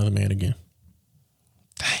find another man again.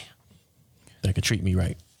 Damn. That could treat me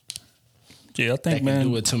right. Yeah, I think, man.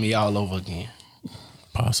 Do it to me all over again.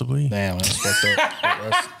 Possibly. Damn, that's fucked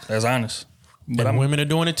up. That's honest. But And women are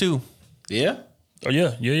doing it too. Yeah. Oh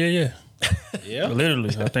yeah. Yeah. Literally,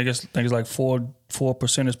 I think it's like four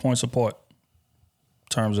percentage points apart in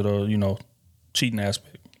terms of the cheating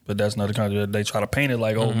aspect. But that's another kind of, they try to paint it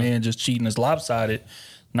like men just cheating is lopsided.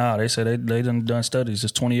 Nah, they said they done studies.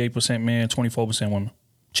 It's 28% men, 24% women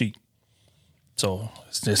cheat. So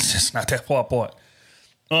it's not that far apart.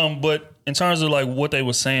 But in terms of like what they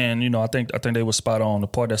were saying, I think they were spot on. The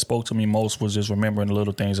part that spoke to me most was just remembering the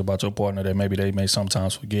little things about your partner that maybe they may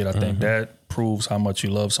sometimes forget. I think that proves how much you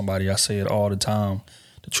love somebody. I say it all the time.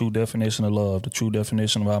 The true definition of love, the true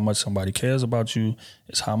definition of how much somebody cares about you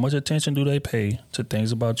is how much attention do they pay to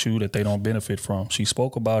things about you that they don't benefit from. She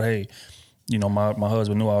spoke about, hey, my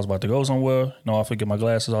husband knew I was about to go somewhere. I forget my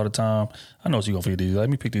glasses all the time. I know she gonna forget these. Let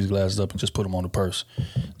me pick these glasses up and just put them on the purse,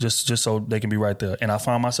 just so they can be right there. And I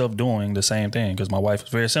find myself doing the same thing because my wife is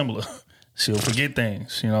very similar. She'll forget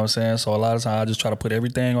things, you know what I'm saying? So a lot of times I just try to put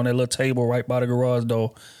everything on that little table right by the garage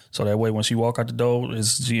door, so that way when she walk out the door, they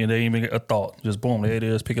ain't even get a thought. Just boom, there it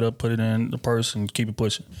is. Pick it up, put it in the purse, and keep it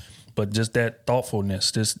pushing. But just that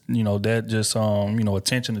thoughtfulness,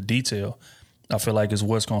 attention to detail, I feel like is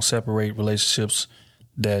what's going to separate relationships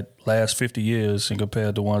that last 50 years and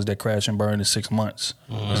compared to ones that crash and burn in 6 months.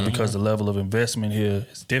 It's because the level of investment here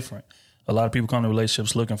is different. A lot of people come to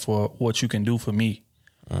relationships looking for what you can do for me,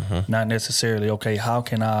 not necessarily, okay, how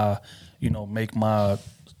can I, make my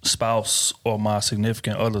spouse or my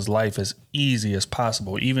significant other's life as easy as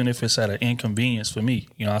possible, even if it's at an inconvenience for me.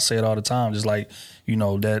 I say it all the time, just like,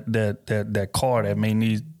 that car that may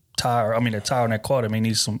need that tire in that car that may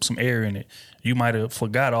need some air in it. You might have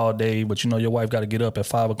forgot all day, but your wife got to get up at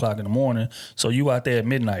 5 o'clock in the morning. So you out there at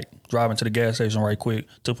midnight driving to the gas station right quick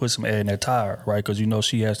to put some air in that tire, right? Because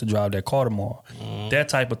she has to drive that car tomorrow. That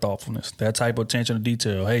type of thoughtfulness, that type of attention to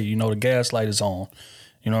detail. Hey, the gas light is on.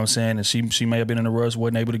 You know what I'm saying? And she may have been in a rush,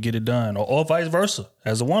 wasn't able to get it done. Or vice versa.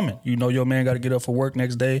 As a woman, your man got to get up for work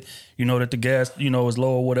next day. That the gas, is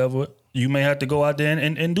low or whatever. You may have to go out there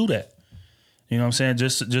and do that. You know what I'm saying?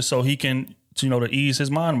 Just so he can, to ease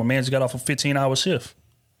his mind. My man just got off a 15-hour shift.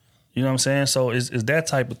 You know what I'm saying? So it's that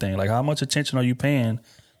type of thing. Like, how much attention are you paying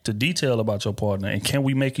to detail about your partner? And can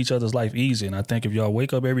we make each other's life easy? And I think if y'all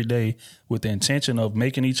wake up every day with the intention of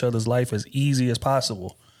making each other's life as easy as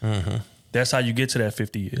possible, that's how you get to that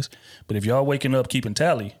 50 years. But if y'all waking up keeping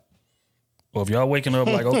tally, or if y'all waking up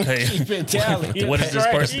like, okay, what is this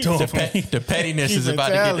person doing for me? The pettiness is about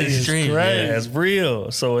to get extreme. Yeah, it's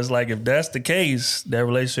real. So it's like, if that's the case, that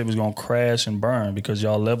relationship is going to crash and burn because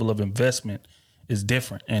y'all level of investment is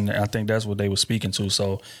different. And I think that's what they were speaking to.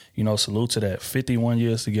 So, salute to that. 51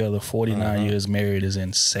 years together, 49 years married is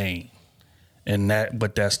insane.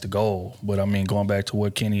 But that's the goal. But I mean, going back to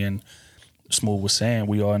what Kenny and Smooth was saying,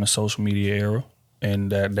 we are in a social media era,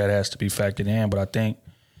 and that has to be factored in. But I think,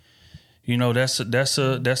 that's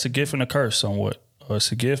a gift and a curse somewhat.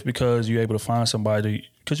 It's a gift because you're able to find somebody,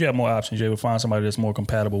 because you have more options, you're able to find somebody that's more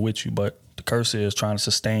compatible with you. But the curse is trying to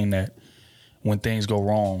sustain that when things go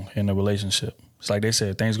wrong in the relationship. It's like they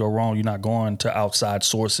said, things go wrong, you're not going to outside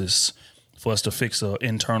sources for us to fix an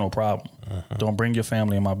internal problem. Don't bring your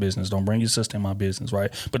family in my business. Don't bring your sister in my business,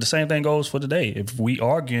 right? But the same thing goes for today. If we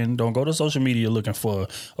arguing, don't go to social media looking for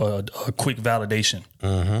a quick validation.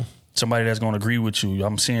 Somebody that's going to agree with you.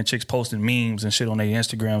 I'm seeing chicks posting memes and shit on their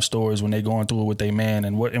Instagram stories when they going through it with their man.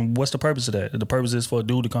 And what's the purpose of that? The purpose is for a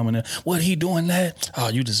dude to come in there. What, he doing that? Oh,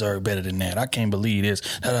 you deserve better than that. I can't believe this.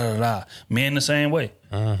 Da, da, da, da. Men the same way.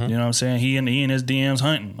 You know what I'm saying? He in his DMs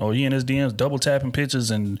hunting, or he in his DMs double tapping pictures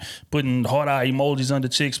and putting heart eye emojis under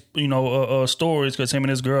chicks, stories because him and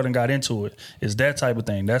his girl done got into it. It's that type of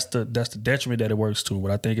thing. That's the detriment that it works to.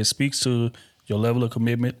 But I think it speaks to your level of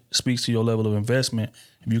commitment, speaks to your level of investment.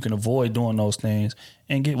 If you can avoid doing those things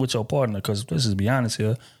and get with your partner, because let's just be honest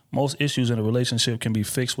here, most issues in a relationship can be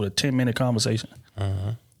fixed with a 10-minute conversation.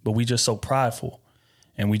 But we just so prideful,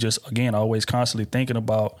 and we just, again, always constantly thinking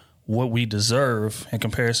about what we deserve in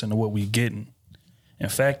comparison to what we getting.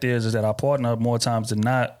 And fact is that our partner more times than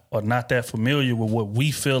not are not that familiar with what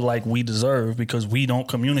we feel like we deserve because we don't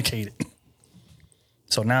communicate it.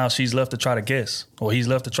 So now she's left to try to guess, or he's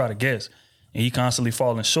left to try to guess. And he constantly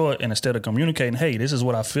falling short, and instead of communicating, hey, this is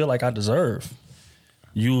what I feel like I deserve,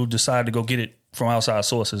 you decide to go get it from outside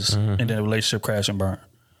sources, and then the relationship crash and burn.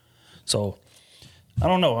 So I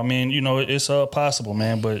don't know. I mean, it's possible,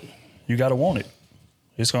 man, but you gotta want it.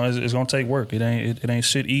 It's gonna take work. It ain't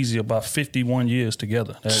shit easy about 51 years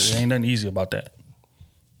together. It ain't nothing easy about that.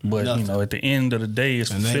 But at the end of the day,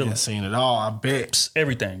 it's fulfilling. Seen it all. I bet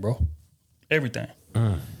everything, bro. Everything.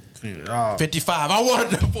 55. I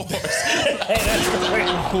want a divorce.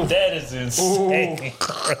 That is insane.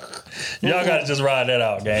 Y'all gotta just ride that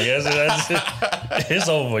out, gang. It's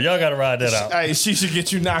over. Y'all gotta ride that out. Hey, she should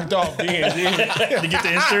get you knocked off then. To get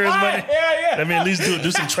the insurance money. Yeah. Let me at least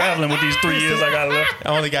do some traveling with these 3 years I got left.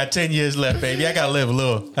 I only got 10 years left, baby. I gotta live a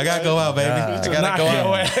little. I gotta go out, baby. I gotta go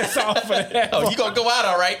out. Ass off for that. Oh, you gonna go out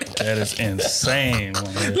all right? That is insane.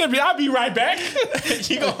 I'll be right back.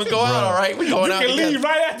 You gonna go out all right? We going out. You can leave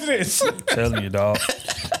right after this. I'm telling you, dog.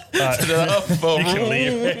 You can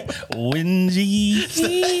leave when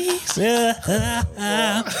Jesus.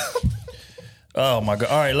 Oh my God!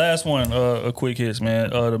 All right, last one. A quick hits, man.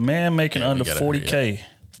 The man making under 40K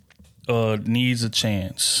needs a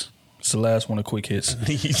chance. It's the last one of quick hits.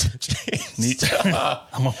 Needs a chance.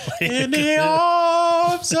 I'm gonna play it. In the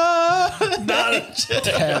arms of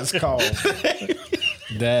That's cold.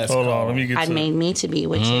 That's Hold on, let me get God to made me to be,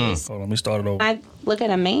 which is Hold on, let me start it over. I look at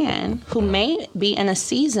a man who may be in a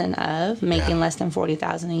season of making less than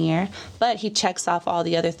 $40,000 a year, but he checks off all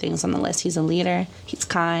the other things on the list. He's a leader. He's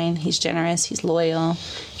kind. He's generous. He's loyal.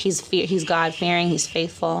 He's God-fearing. He's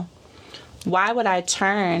faithful. Why would I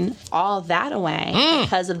turn all that away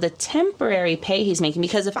because of the temporary pay he's making?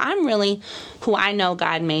 Because if I'm really who I know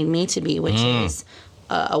God made me to be, which is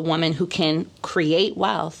a woman who can create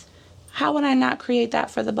wealth, how would I not create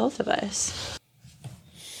that for the both of us?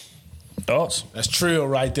 Thoughts? That's trill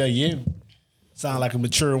right there. You sound like a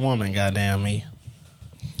mature woman, goddamn me.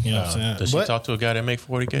 You know what I'm saying? Does she talk to a guy that make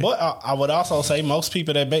 40K? But I would also say most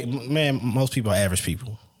people that make, most people are average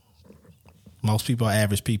people. Most people are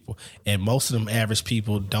average people. And most of them average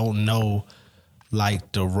people don't know,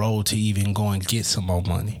 like, the road to even go and get some more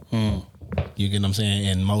money. You get what I'm saying?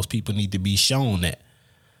 And most people need to be shown that.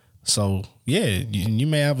 So, yeah, you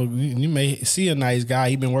may see a nice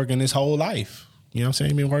guy. He been working his whole life. You know what I'm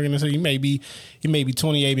saying? He been working this. He may be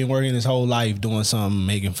 28, been working his whole life doing something,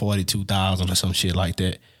 making 42,000 or some shit like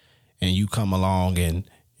that. And you come along and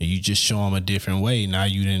you just show him a different way. Now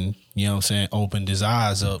you didn't, you know what I'm saying, opened his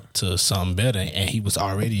eyes up to something better. And he was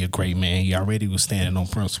already a great man. He already was standing on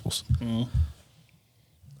principles.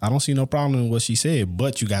 I don't see no problem in what she said,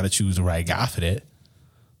 but you got to choose the right guy for that.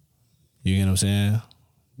 You get what I'm saying?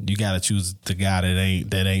 You got to choose the guy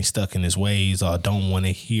that ain't stuck in his ways or don't want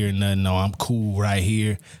to hear nothing. No, I'm cool right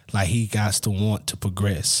here. Like, he got to want to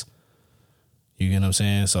progress. You get what I'm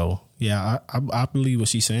saying? So, yeah, I believe what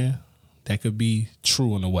she's saying. That could be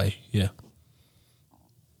true in a way, yeah.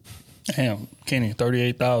 Damn, Kenny,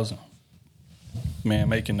 38,000. Man,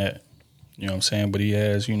 making that. You know what I'm saying? But he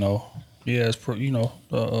has, what's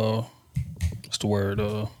the word?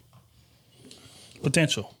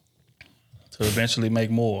 Potential to eventually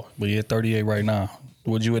make more. But he at 38 right now.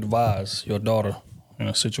 Would you advise your daughter in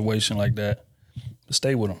a situation like that to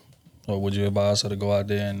stay with him? Or would you advise her to go out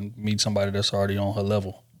there and meet somebody that's already on her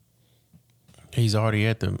level? He's already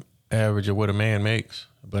at the average of what a man makes,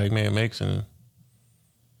 a black man makes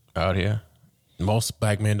out here. Most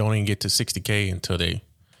black men don't even get to 60K until they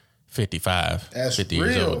 55, That's 50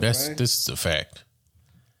 real, years old. This is a fact.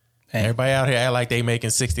 Everybody out here act like they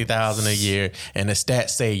making 60,000 a year, and the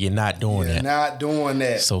stats say you're not doing that. Not doing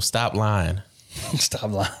that. So stop lying. Stop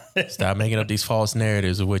lying. Stop making up these false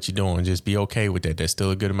narratives of what you're doing. Just be okay with that. That's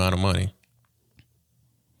still a good amount of money.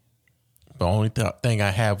 The only thing I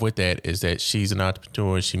have with that is that she's an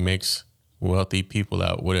entrepreneur. She makes wealthy people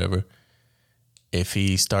out, whatever. If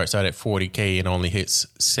he starts out at 40K and only hits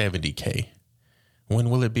 70K, when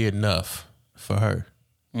will it be enough for her?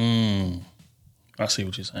 I see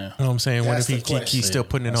what you're saying. You know what I'm saying? What if he's still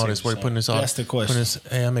putting in all this work, putting this all? That's the question.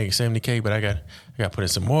 Hey, I'm making 70K, but I got to put in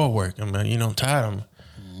some more work. I'm tired.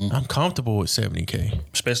 I'm comfortable with 70K,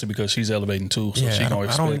 especially because she's elevating too. So she gonna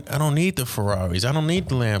expect. I don't need the Ferraris. I don't need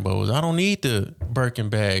the Lambos. I don't need the Birkin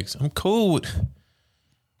bags. I'm cool with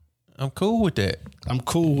that. I'm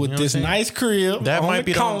cool with this nice crib. That might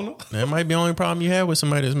be the only problem you have with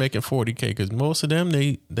somebody that's making 40K, because most of them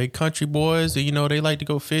they country boys. They like to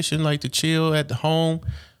go fishing, like to chill at the home,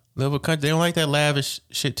 live a country. They don't like that lavish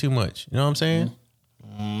shit too much. You know what I'm saying?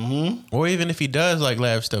 Mm-hmm. Or even if he does like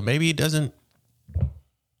lavish stuff, maybe he doesn't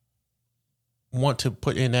want to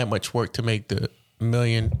put in that much work to make the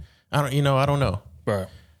million. I don't know. Right.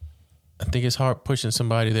 I think it's hard pushing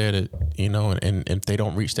somebody there to, and if they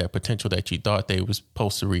don't reach that potential that you thought they was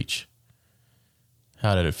supposed to reach,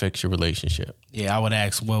 how that affects your relationship. Yeah, I would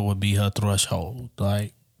ask what would be her threshold.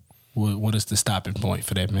 Like, what is the stopping point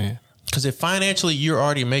for that man? Because if financially you're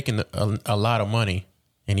already making a lot of money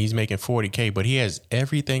and he's making $40K, but he has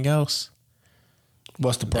everything else,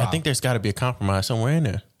 what's the problem? I think there's got to be a compromise somewhere in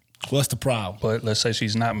there. What's the problem? But let's say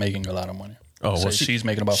she's not making a lot of money. Oh, well, she's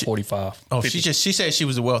making about 45. Oh, 50. she said she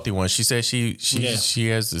was a wealthy one. She said she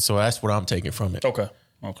has. So that's what I'm taking from it. Okay.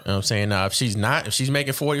 You know what I'm saying? Now, if she's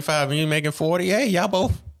making 45 and you're making 40, hey, y'all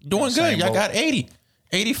both doing good. Same Y'all boat. got 80,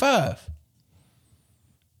 85.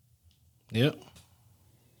 Yep.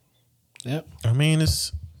 I mean,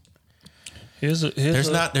 it's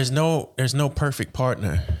there's no perfect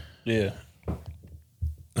partner. Yeah.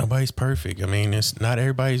 Nobody's perfect. I mean, it's not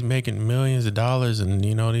everybody's making millions of dollars, and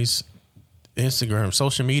these Instagram,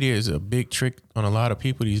 social media is a big trick on a lot of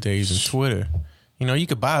people these days, and Twitter. You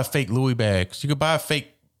could buy a fake Louis bags. You could buy a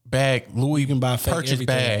fake bag, Louis. You can buy fake purchase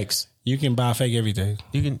everything. bags. You can buy fake everything.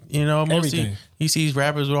 You can, Everything. You see these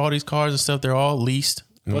rappers with all these cars and stuff. They're all leased.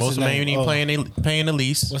 And What's most his of them ain't name? even paying the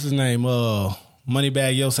lease. What's his name?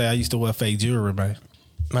 Moneybag Yo say I used to wear fake jewelry, man.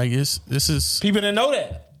 Like this is people didn't know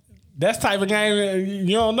that. That's the type of game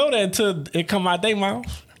you don't know that until it come out their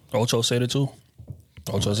mouth. Ocho said it too.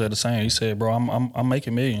 Ocho said the same. He said, "Bro, I'm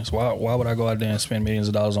making millions. Why would I go out there and spend millions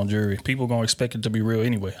of dollars on jewelry? People gonna expect it to be real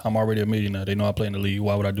anyway. I'm already a millionaire. They know I play in the league.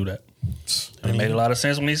 Why would I do that?" And it made a lot of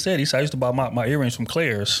sense when he said, I used to buy my earrings from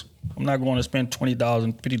Claire's. I'm not going to spend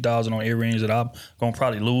 $20,000, $50,000 on earrings that I'm gonna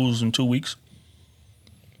probably lose in 2 weeks.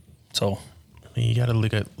 So, you got to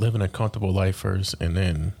look at living a comfortable life first, and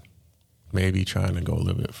then maybe trying to go a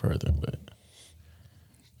little bit further. But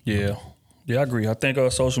yeah, I agree. I think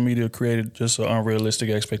social media created just an unrealistic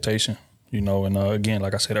expectation, and again,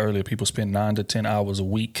 like I said earlier, people spend 9 to 10 hours a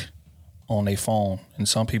week on their phone, and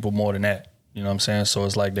some people more than that. You know what I'm saying? So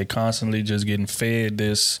it's like they constantly just getting fed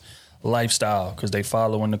this lifestyle because they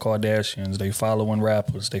following the Kardashians, they following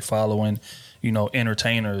rappers, they following,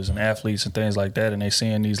 entertainers and athletes and things like that, and they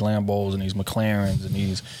seeing these Lambos and these McLarens and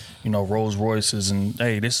these, Rolls Royces, and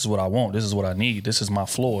hey, this is what I want, this is what I need, this is my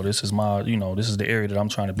floor, this is my, this is the area that I'm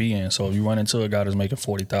trying to be in. So if you run into a guy that's making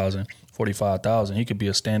 40,000, 45,000, he could be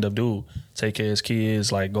a stand-up dude, take care of his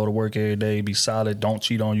kids, like go to work every day, be solid, don't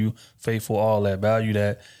cheat on you, faithful, all that, value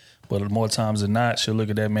that. But more times than not, she'll look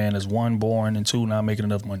at that man as one, boring, and two, not making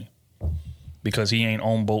enough money. Because he ain't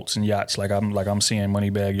on boats and yachts like I'm seeing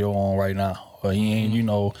Moneybag Yo on right now. Or he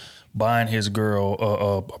ain't, buying his girl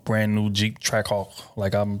a brand new Jeep Trackhawk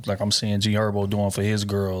like I'm seeing G Herbo doing for his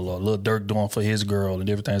girl, or Lil Durk doing for his girl, and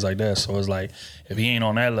different things like that. So it's like, if he ain't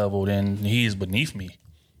on that level, then he is beneath me,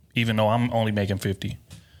 even though I'm only making 50.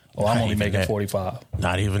 Or I'm only making 45.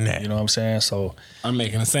 Not even that. You know what I'm saying? So I'm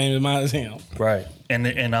making the same amount as him. Right.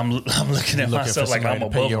 And I'm looking at myself like I'm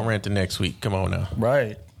above pay your him. rent the next week. Come on now.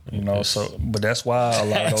 Right. So, but that's why a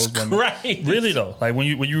lot of those women, right. Really though, like when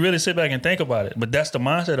you really sit back and think about it, but that's the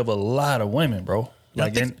mindset of a lot of women, bro.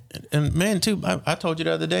 Like, and men too. I told you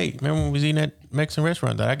the other day. Remember when we was eating at Mexican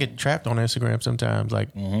restaurant that I get trapped on Instagram sometimes. Like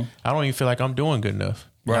I don't even feel like I'm doing good enough.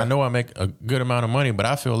 Right. I know I make a good amount of money, but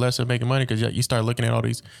I feel less of making money because you start looking at all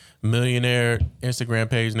these millionaire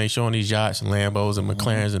Instagram pages and they showing these yachts and Lambos and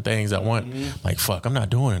McLarens and things I want. Like, fuck, I'm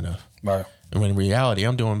not doing enough. Right. And when in reality,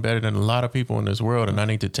 I'm doing better than a lot of people in this world, and I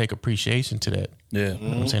need to take appreciation to that. Yeah. You know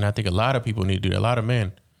what I'm saying? I think a lot of people need to do that. A lot of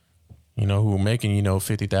men, who are making,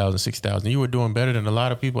 50,000, 60,000. You are doing better than a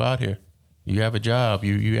lot of people out here. You have a job.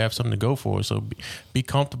 You have something to go for. So be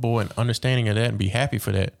comfortable and understanding of that and be happy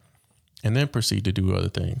for that. And then proceed to do other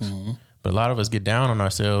things. But a lot of us get down on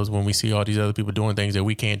ourselves when we see all these other people doing things that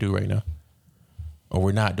we can't do right now. Or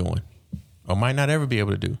we're not doing. Or might not ever be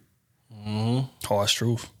able to do. Harsh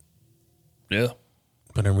truth. Yeah.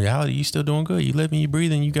 But in reality, you still doing good. You living, you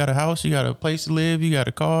breathing. You got a house. You got a place to live. You got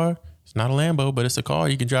a car. It's not a Lambo, but it's a car.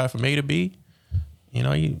 You can drive from A to B.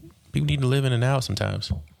 People need to live in and out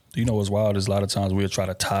sometimes. What's wild is a lot of times we'll try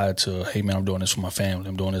to tie it to, hey man, I'm doing this for my family,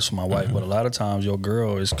 I'm doing this for my wife. But a lot of times your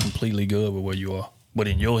girl is completely good with where you are. But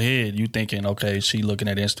in your head, you thinking, okay, she looking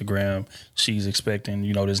at Instagram, she's expecting,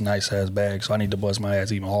 this nice ass bag, so I need to bust my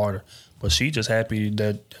ass even harder. But she just happy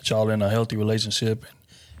that y'all in a healthy relationship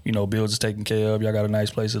and, bills is taken care of, y'all got a nice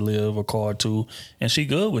place to live, a car too, and she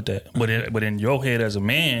good with that. But in your head as a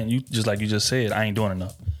man, you just like you just said, I ain't doing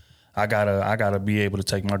enough. I gotta be able to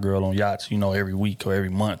take my girl on yachts, every week or every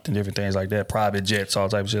month and different things like that, private jets, all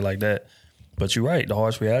type of shit like that. But you're right. The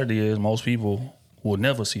harsh reality is most people will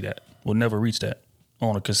never see that, will never reach that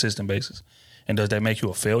on a consistent basis. And does that make you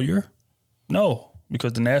a failure? No,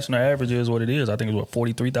 because the national average is what it is. I think it's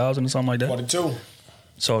 43,000 or something like that. 42.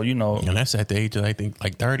 So, you know. And that's at the age of, I think,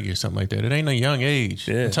 like 30 or something like that. It ain't a young age.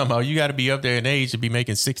 Yeah. I'm talking about you got to be up there in age to be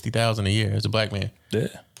making $60,000 a year as a black man. Yeah.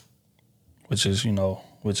 Which is, you know,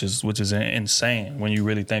 which is insane when you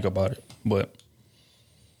really think about it. But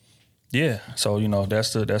yeah, so, you know,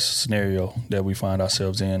 that's the scenario that we find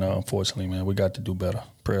ourselves in. Unfortunately, man, we got to do better.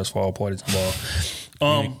 Prayers for all parties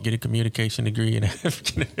involved. Get a communication degree and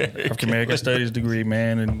African American Studies degree,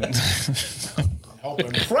 man, and Hope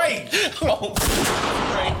and pray.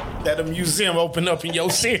 That a museum open up in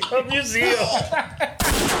your city. A museum.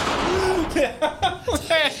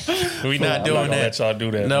 We not doing that. Let y'all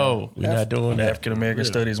do that. No, we not doing that. African American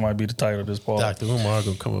Studies might be the title of this part. Dr. Umar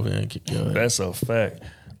gonna come over here and kick your ass. That's a fact.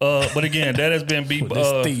 But again, that has been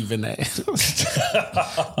Steve in that.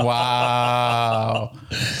 Wow.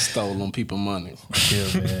 Stole them people money.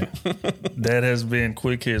 Yeah, man. That has been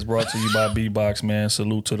Quick Hits brought to you by B-Box, man.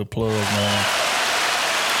 Salute to the plug, man.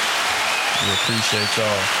 We appreciate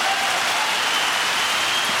y'all.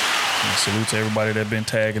 And salute to everybody that been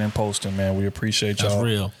tagging and posting, man. We appreciate y'all. That's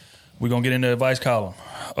real. We're going to get into the advice column.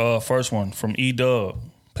 First one from E-Dub,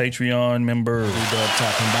 Patreon member. E-Dub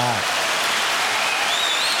talking about.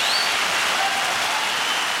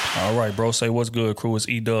 All right, bro. Say what's good, crew. It's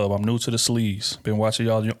E-Dub. I'm new to the sleeves. Been watching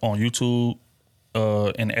y'all on YouTube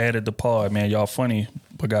and added the pod, man. Y'all funny,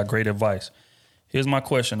 but got great advice. Here's my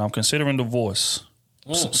question. I'm considering divorce.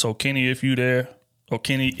 So Kenny, if you there, or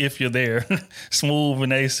Kenny, if you're there, Smooth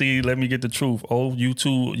and AC, let me get the truth. Oh, you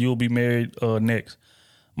two, you'll be married next.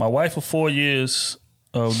 My wife for 4 years.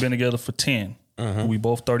 We've been together for 10. We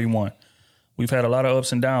both 31. We've had a lot of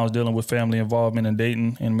ups and downs dealing with family involvement and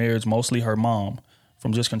dating and marriage, mostly her mom.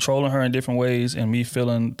 From just controlling her in different ways and me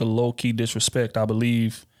feeling the low-key disrespect, I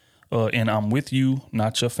believe, and I'm with you,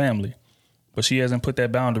 not your family. But she hasn't put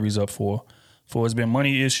that boundaries up for. For it's been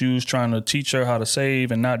money issues, trying to teach her how to save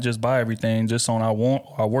and not just buy everything just on I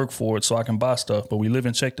work for it so I can buy stuff. But we live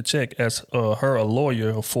in check to check as her a lawyer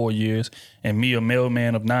of 4 years and me a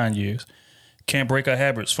mailman of 9 years. Can't break her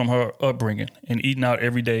habits from her upbringing and eating out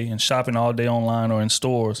every day and shopping all day online or in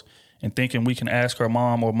stores and thinking we can ask her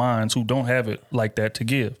mom or mines who don't have it like that to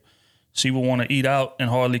give. She will want to eat out and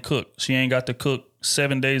hardly cook. She ain't got to cook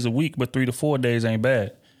 7 days a week, but 3 to 4 days ain't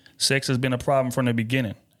bad. Sex has been a problem from the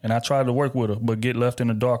beginning, and I try to work with her, but get left in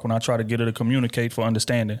the dark when I try to get her to communicate for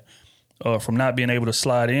understanding. From not being able to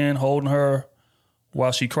slide in, holding her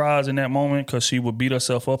while she cries in that moment because she would beat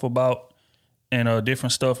herself up about and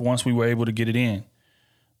different stuff once we were able to get it in.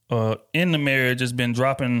 In the marriage, it's been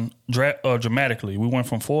dropping dramatically. We went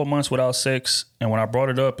from 4 months without sex, and when I brought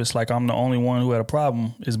it up, it's like I'm the only one who had a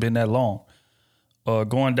problem. It's been that long.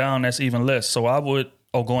 Going down, that's even less. So I would,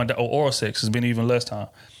 going down, oral sex has been even less time.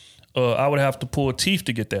 I would have to pull teeth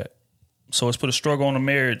to get that. So it's put a struggle on the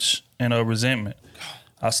marriage and a resentment.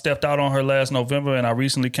 I stepped out on her last November, and I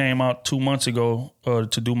recently came out 2 months ago to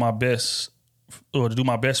do my best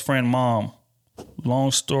friend mom.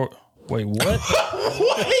 Long story. Wait, what?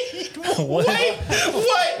 What?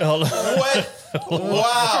 Hold on. What?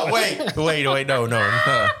 Wow. Wait, no.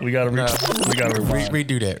 We gotta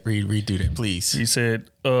redo that. Redo that, please. He said,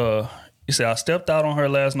 I stepped out on her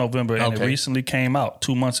last November and it recently came out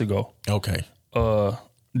 2 months ago. Okay.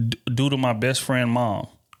 Due to my best friend mom.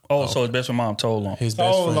 So his best friend mom told on his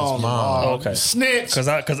best friend's mom. Okay. Snitch. Because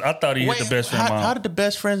I thought he hit the best friend mom. How did the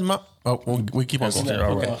best friend's mom? Oh, we keep on going.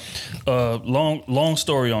 Okay. Long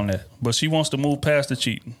story on that. But she wants to move past the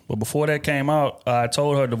cheating. But before that came out, I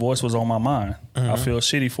told her divorce was on my mind. I feel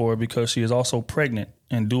shitty for her because she is also pregnant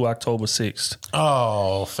and due October 6th.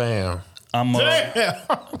 Oh, fam. I'm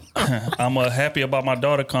happy about my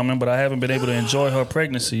daughter coming, but I haven't been able to enjoy her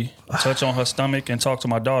pregnancy, touch on her stomach, and talk to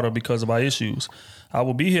my daughter because of our issues. I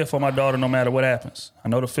will be here for my daughter no matter what happens. I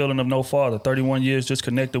know the feeling of no father, 31 years just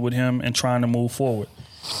connected with him and trying to move forward.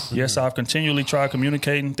 Yes, I've continually tried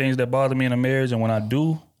communicating things that bother me in a marriage, and when I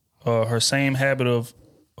do, her same habit of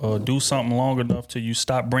do something long enough till you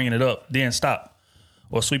stop bringing it up, then stop,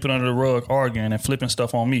 or sweep it under the rug, arguing and flipping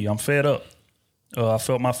stuff on me. I'm fed up. I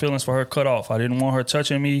felt my feelings for her cut off. I didn't want her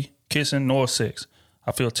touching me, kissing, nor sex.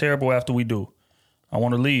 I feel terrible after we do. I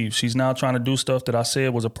want to leave. She's now trying to do stuff that I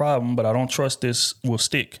said was a problem, but I don't trust this will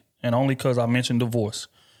stick, and only because I mentioned divorce.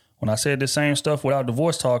 When I said the same stuff without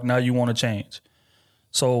divorce talk, now you want to change.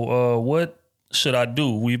 So what should I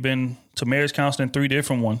do? We've been to marriage counseling 3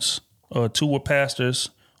 different ones. 2 were pastors.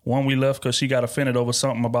 1 we left because she got offended over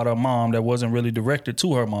something about her mom that wasn't really directed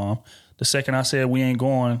to her mom. The second I said we ain't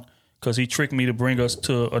going because he tricked me to bring us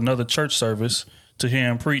to another church service to hear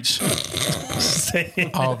him preach.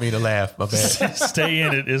 All me to laugh, my bad. Stay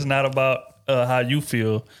in it. It's not about how you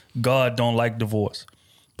feel. God don't like divorce.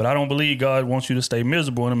 But I don't believe God wants you to stay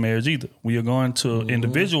miserable in a marriage either. We are going to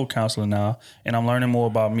individual counseling now, and I'm learning more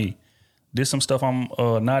about me. There's some stuff I'm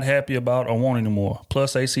not happy about or want anymore.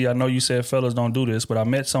 Plus, AC, I know you said fellas don't do this, but I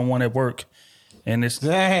met someone at work, and it's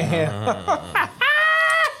and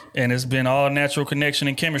it's been all natural connection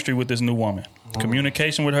and chemistry with this new woman.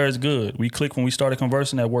 Communication with her is good. We clicked when we started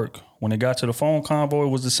conversing at work. When it got to the phone convo, it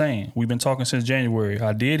was the same. We've been talking since January.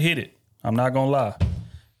 I did hit it. I'm not gonna lie.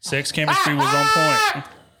 Sex chemistry was on point.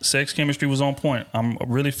 Sex chemistry was on point. I'm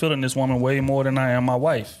really feeling this woman way more than I am my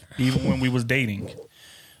wife, even when we was dating.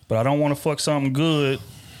 But I don't want to fuck something good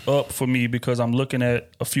up for me because I'm looking at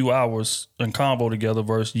a few hours in combo together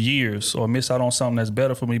versus years, or miss out on something that's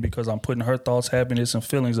better for me because I'm putting her thoughts, happiness, and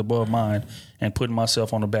feelings above mine and putting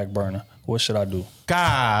myself on the back burner. What should I do?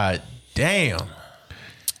 God damn.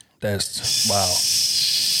 That's wow.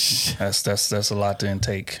 That's a lot to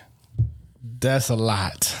intake. That's a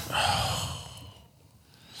lot.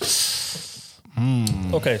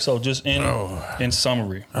 Okay, so just in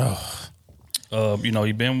summary, you know,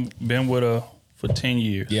 he been with her for 10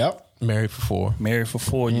 years. Yep. Married for 4. Married for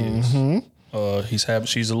 4 years.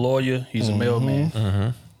 She's a lawyer. He's a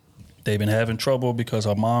mailman. They've been having trouble because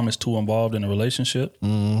her mom is too involved in the relationship.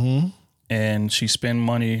 And she spend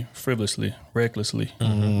money frivolously, recklessly.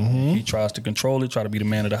 He tries to control it, try to be the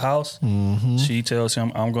man of the house. She tells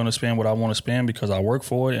him, I'm going to spend what I want to spend because I work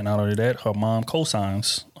for it. And not only that, her mom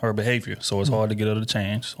co-signs her behavior. So it's hard to get her to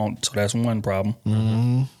change. So that's one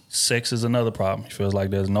problem. Sex is another problem. He feels like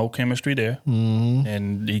there's no chemistry there.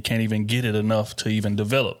 And he can't even get it enough to even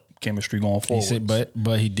develop chemistry going forward. He said,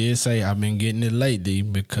 but he did say, I've been getting it lately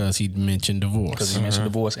because he mentioned divorce. Because he mentioned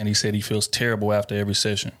divorce. And he said he feels terrible after every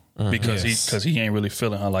session. Because he ain't really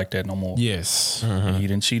feeling her like that no more. Yes. He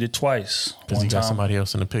done cheated twice. Because he got somebody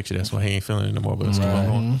else in the picture. That's why he ain't feeling it no more.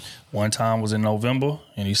 But one time was in November,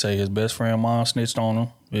 and he said his best friend mom snitched on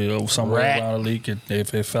him. Somewhere around a leak,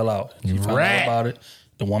 it fell out. He found out about it.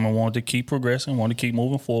 The woman wanted to keep progressing, wanted to keep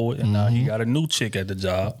moving forward, and now he got a new chick at the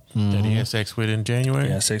job. That he had sex with in January?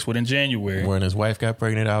 He had sex with in January. When his wife got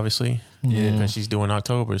pregnant, obviously. Yeah. Because she's due in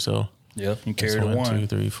October, so. Yep, he carried a 1, 2, one.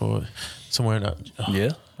 3, 4. Somewhere in that.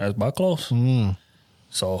 Yeah, that's about close.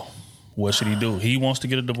 So, what should he do? He wants to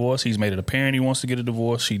get a divorce. He's made it apparent he wants to get a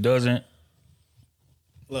divorce. She doesn't.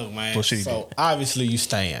 Look, man. What should he do? Obviously, you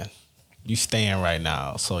staying. You staying right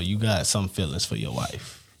now. So, you got some feelings for your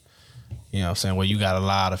wife. You know what I'm saying? Well, you got a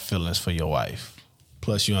lot of feelings for your wife.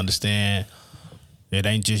 Plus, you understand it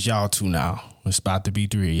ain't just y'all two now. It's about to be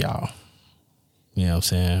 3 of y'all. You know what I'm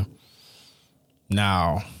saying?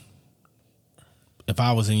 Now, if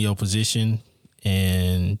I was in your position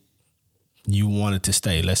and you wanted to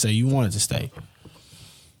stay, let's say you wanted to stay,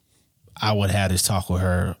 I would have this talk with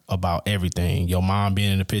her about everything. Your mom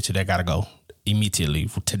being in the picture, that gotta go immediately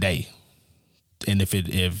today. And if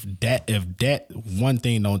that one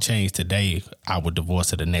thing don't change today, I would divorce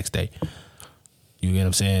her the next day. You get what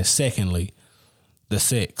I'm saying? Secondly, the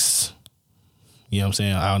sex. You know what I'm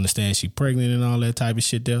saying? I understand she pregnant and all that type of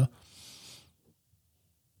shit there.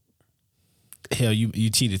 Hell, you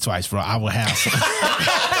cheated twice, bro. I would have some.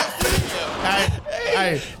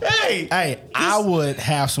 Hey, I would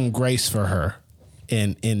have some grace for her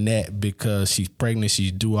in that because she's pregnant.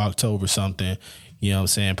 She's due October something. You know what I'm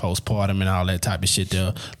saying? Postpartum and all that type of shit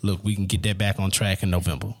there. Look, we can get that back on track in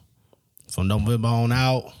November. From November on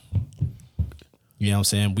out, you know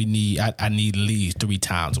what I'm saying? I need at least 3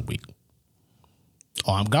 times a week.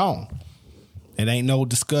 Or I'm gone. It ain't no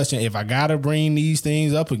discussion. If I gotta bring these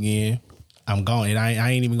things up again, I'm gone. And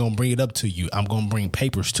I ain't even gonna bring it up to you. I'm gonna bring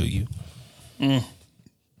papers to you.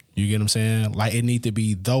 You get what I'm saying? Like, it need to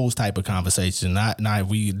be those type of conversations. Not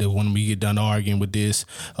when we get done arguing with this,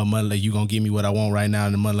 a month later, you gonna give me what I want right now,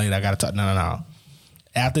 and a month later I gotta talk. No.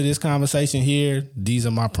 After this conversation here, these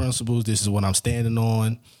are my principles. This is what I'm standing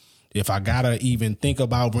on. If I gotta even think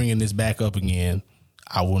about bringing this back up again,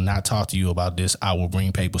 I will not talk to you about this. I will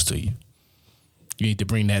bring papers to you. You need to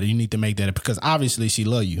bring that. You need to make that, because obviously she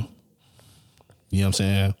love you. You know what I'm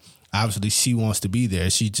saying? Obviously she wants to be there.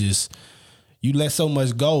 She just, you let so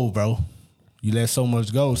much go, bro. You let so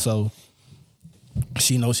much go, so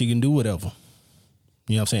she knows she can do whatever.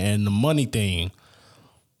 You know what I'm saying? And the money thing,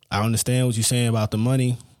 I understand what you're saying about the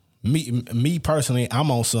money. Me personally,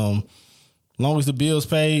 I'm on some, long as the bills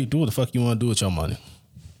paid, do what the fuck you want to do with your money.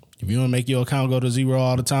 If you want to make your account go to zero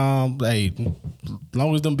all the time, hey,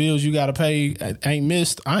 long as them bills you got to pay ain't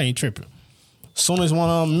missed, I ain't tripping. As soon as one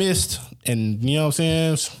of them missed, and you know what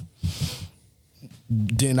I'm saying,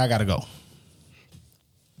 then I got to go.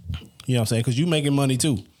 You know what I'm saying? Because you making money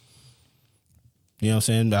too. You know what I'm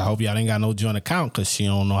saying? I hope y'all ain't got no joint account because she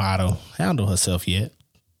don't know how to handle herself yet.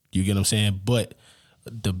 You get what I'm saying? But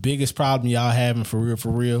the biggest problem y'all having for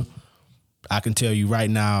real, I can tell you right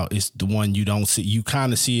now, it's the one you don't see. You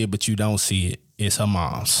kind of see it, but you don't see it. It's her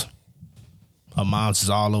mom's. Her mom's is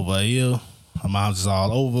all over her ear. Her mom's is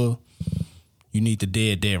all over. You need to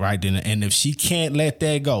dead that right then. And if she can't let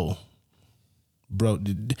that go, bro,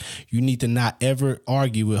 you need to not ever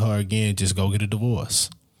argue with her again. Just go get a divorce.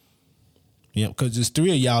 Yeah, because there's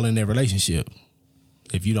 3 of y'all in that relationship.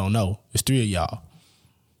 If you don't know, it's 3 of y'all.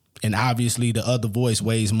 And obviously the other voice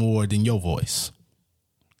weighs more than your voice.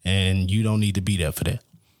 And you don't need to be there for that.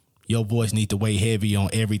 Your voice needs to weigh heavy on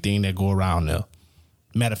everything that go around there.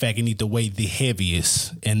 Matter of fact, it needs to weigh the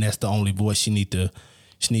heaviest. And that's the only voice she need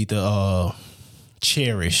to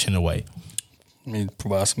cherish in a way. Let me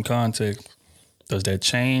provide some context. Does that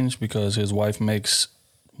change because his wife makes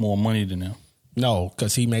more money than him? No,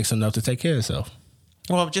 because he makes enough to take care of himself.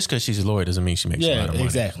 Well, just because she's a lawyer doesn't mean she makes a lot of money.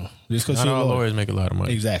 Exactly. Just because not all lawyers make a lot of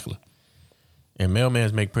money. Exactly. And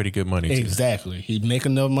mailmans make pretty good money too. Exactly. He make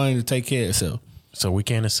enough money to take care of himself. So we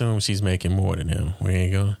can't assume she's making more than him.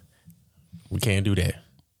 We can't do that.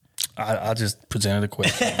 I just presented a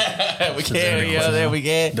question. We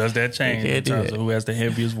can't. Does that change in terms of who has the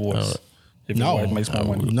heaviest voice? If his wife makes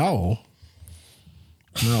more money?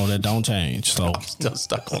 No, that don't change. So I'm still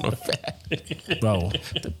stuck on the fact, bro.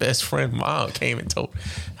 The best friend mom came and told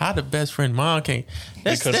how the best friend mom came.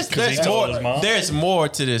 There's more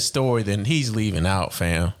to this story than he's leaving out,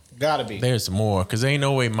 fam. Gotta be. There's more because ain't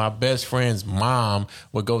no way my best friend's mom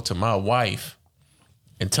would go to my wife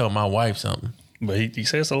and tell my wife something. But he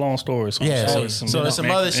says it's a long story. So yeah, so there's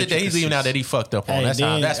some other shit that he's leaving out that he fucked up on.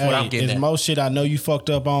 That's what I'm getting at. Most shit I know you fucked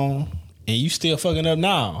up on. And you still fucking up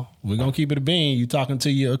now. We're gonna keep it a bean. You talking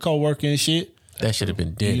to your coworker and shit. That should have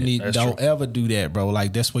been dead. Don't ever do that, bro.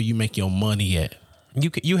 Like that's where you make your money at.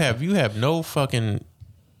 You have no fucking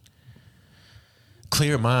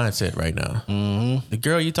clear mindset right now. Mm-hmm. The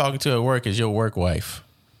girl you talking to at work is your work wife.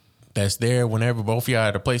 That's there whenever both of y'all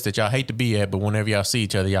at a place that y'all hate to be at, but whenever y'all see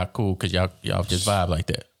each other, y'all cool because y'all just vibe like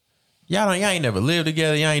that. Y'all ain't never lived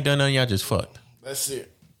together. Y'all ain't done nothing. Y'all just fucked. That's it.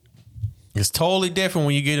 It's totally different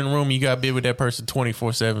when you get in the room and you got to be with that person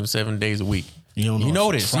 24/7, 7 days a week. You know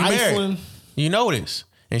this. You married. You know this.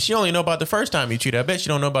 And she only know about the first time you cheat. I bet she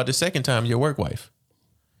don't know about the second time your work wife.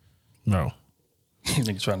 No. You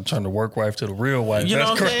think trying to turn the work wife to the real wife. You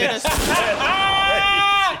know what I'm saying?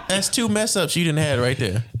 That's 2 mess ups you done had right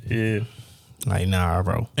there. Yeah. Like, nah,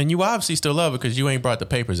 bro. And you obviously still love her because you ain't brought the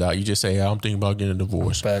papers out. You just say, I'm thinking about getting a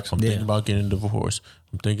divorce. I'm thinking about getting a divorce.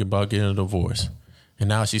 I'm thinking about getting a divorce. And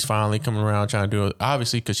now she's finally coming around trying to do it,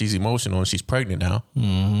 obviously, because she's emotional and she's pregnant now.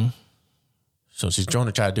 Mm-hmm. So she's trying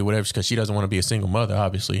to try to do whatever because she doesn't want to be a single mother,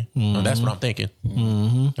 obviously. Mm-hmm. That's what I'm thinking.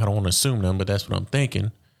 Mm-hmm. I don't want to assume them, but that's what I'm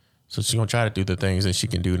thinking. So she's going to try to do the things that she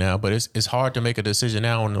can do now. But it's hard to make a decision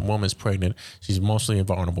now when the woman's pregnant. She's emotionally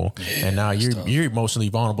vulnerable. Yeah, and now you're emotionally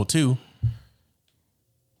vulnerable too.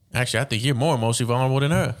 Actually, I think you're more emotionally vulnerable than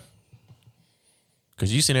her.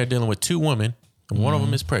 Because you're sitting there dealing with 2 women, and one of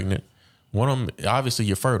them is pregnant. One of them, obviously,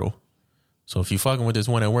 you're fertile. So if you're fucking with this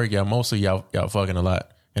one at work, y'all fucking a lot.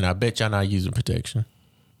 And I bet y'all not using protection.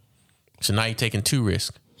 So now you're taking 2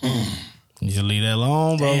 risks. You should leave that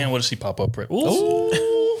alone, bro. Damn, what if she pop up? Ooh.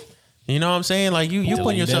 You know what I'm saying? Like you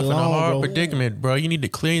putting yourself in a hard predicament, bro. You need to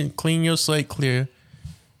clean your slate clear.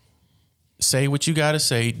 Say what you gotta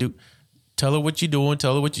say. Tell her what you're doing.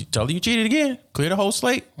 Tell her you cheated again. Clear the whole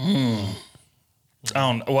slate. I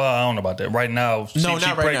don't know about that. Right now,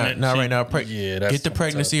 not right now. Not right now. Yeah, that's get the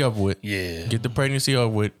pregnancy over with. Yeah. Get the pregnancy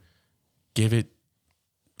over with. Give it,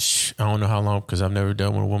 I don't know how long because I've never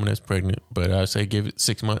dealt with a woman that's pregnant, but I'd say give it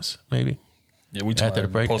 6 months, maybe. Yeah, we after the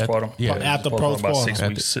break, postpartum. After postpartum, about 6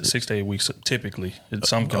 weeks, 6 to 8 weeks typically.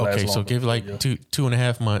 Some can last longer. So give it like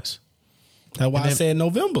 2.5 months. That's why I said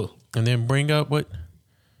November. And then bring up what?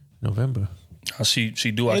 November. She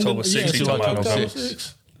do October 6th. She talking about November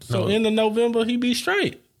 6th. So in the November he be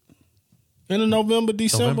straight. In the November,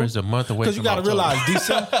 December. November is a month away. Because you got to realize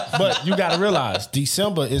December, but you got to realize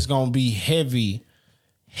December is gonna be heavy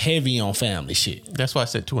on family shit. That's why I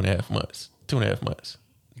said 2.5 months. 2.5have months.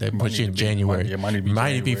 That puts you in January.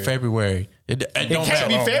 Might be February. It don't can't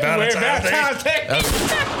be February. Valentine's Day.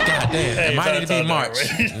 God damn. It might need to be March.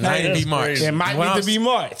 It might need to be March. It might need to be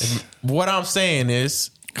March. What I'm saying is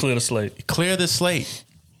clear the slate. Clear the slate.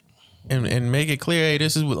 And make it clear, hey,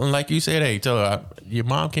 this is like you said, hey, tell her your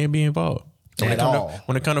mom can't be involved. When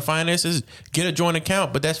it comes to finances, get a joint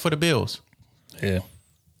account, but that's for the bills. Yeah.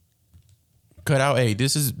 Cut out, hey,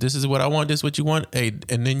 this is what I want, this is what you want. Hey,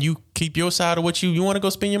 and then you keep your side of what you want to go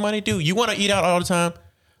spend your money, do. You want to eat out all the time?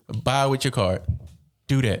 Buy with your card.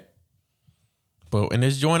 Do that. But in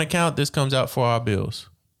this joint account, this comes out for our bills.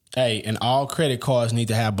 Hey, and all credit cards need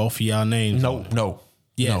to have both of y'all names. No.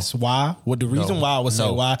 Yes. Why? Well, the reason why I would say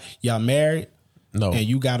why y'all married. No. And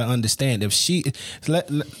you got to understand if she let's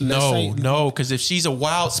say because if she's a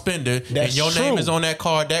wild spender and your name is on that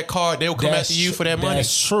card, they'll come after you for that money.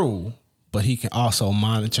 That's true. But he can also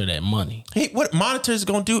monitor that money. What monitor's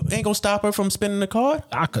gonna do? Ain't gonna stop her from spending the card.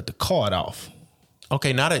 I cut the card off.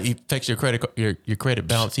 Okay, now that it affects your credit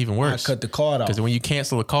balance even worse. I cut the card off because when you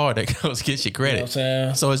cancel a card, that goes against your credit. You know what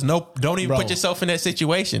I'm saying? So it's don't even put yourself in that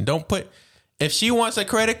situation. Don't put if she wants a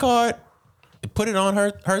credit card, put it on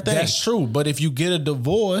her thing. That's true. But if you get a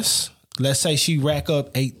divorce, let's say she rack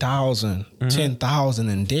up 8,000, 10,000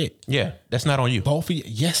 in debt. Yeah, that's not on you. Both of you.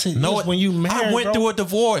 Yes, it is. When you married, I went through a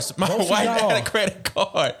divorce. My Both wife of y'all. had a credit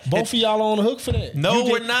card. Both of y'all on the hook for that. No,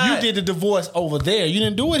 we're not. You did the divorce over there. You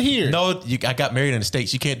didn't do it here. No, I got married in the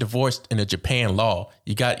States. You can't divorce in the Japan law.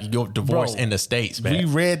 You divorce in the States, man. We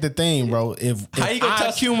read the thing, bro. If how you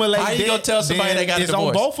gonna tell somebody that got a it's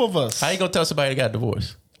divorce? on both of us. How you gonna tell somebody that got a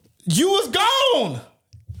divorce? You was gone.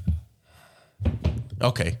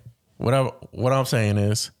 Okay. What I'm saying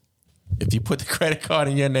is, if you put the credit card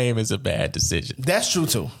in your name, it's a bad decision. That's true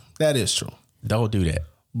too. That is true. Don't do that.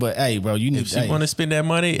 But hey, bro, you need. If she want to spend that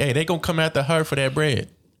money, hey, they gonna come after her for that bread,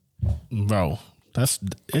 bro.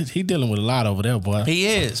 He dealing with a lot over there, boy. He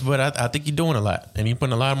is, but I think he's doing a lot, and he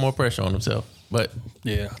putting a lot more pressure on himself. But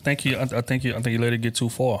yeah, I think you let it get too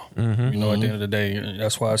far. Mm-hmm. You know, at the end of the day,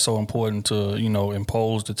 that's why it's so important to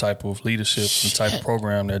impose the type of leadership, the type of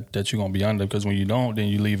program that you're gonna be under. Because when you don't, then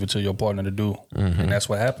you leave it to your partner to do, and that's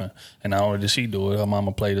what happened. And not only did she do it, her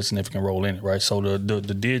mama played a significant role in it, right? So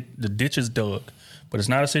the ditch is dug, but it's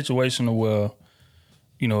not a situation where,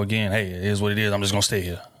 again, hey, it is what it is. I'm just gonna stay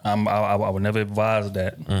here. I would never advise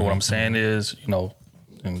that. Mm-hmm. But what I'm saying is,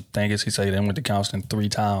 and the thing is, he said they went to counseling 3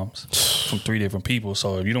 times from 3 different people.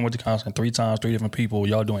 So if you don't went to counseling 3 times, 3 different people,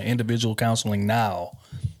 y'all doing individual counseling now,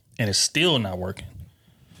 and it's still not working.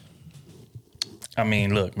 I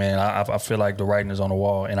mean, look, man, I feel like the writing is on the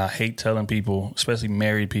wall, and I hate telling people, especially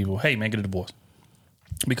married people, hey, man, get a divorce.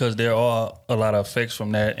 Because there are a lot of effects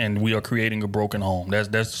from that, and we are creating a broken home. That's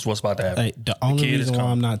just what's about to happen. Hey, the only reason why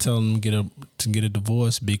I'm not telling them to get a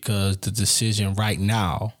divorce because the decision right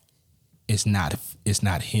now is not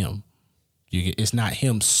him. It's not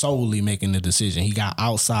him solely making the decision. He got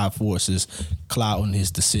outside forces clouding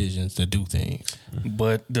his decisions to do things.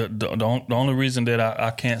 But the only reason that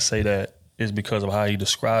I can't say that is because of how he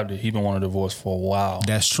described it. He been wanting a divorce for a while.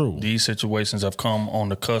 That's true. These situations have come on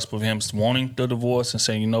the cusp of him wanting the divorce and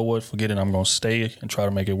saying, you know what, forget it, I'm going to stay and try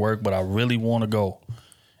to make it work, but I really want to go.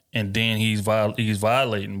 And then he's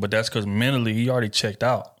violating, but that's because mentally he already checked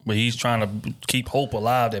out. But he's trying to keep hope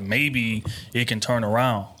alive that maybe it can turn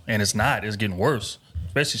around. And it's not. It's getting worse.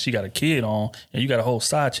 Especially she got a kid on and you got a whole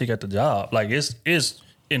side chick at the job. Like it's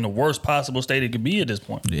in the worst possible state it could be at this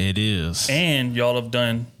point. It is. And y'all have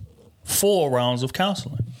done 4 rounds of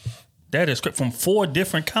counseling. That is from 5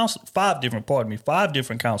 different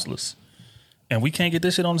counselors. And we can't get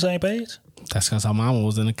this shit on the same page? That's because her mama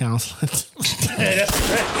was in the counseling.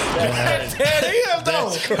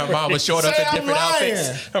 Her mom was showing up in different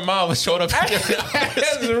outfits. Her mom was showing up in different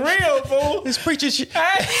outfits. That's real, fool. This preacher shit.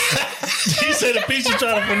 He said the preacher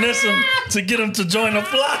trying to finesse him to get him to join the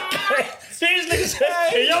flock. These niggas say,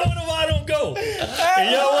 hey, y'all wonder why I don't go.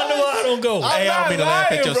 Hey, y'all wonder why I don't go. Hey, I don't mean to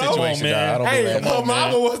laugh at your situation, man. Hey, her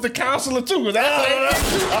mama was the counselor too.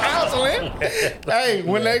 That's counseling. Hey,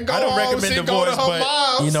 when they go I don't home, recommend she divorce, go to her but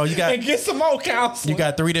mom's you got and get some more counseling. You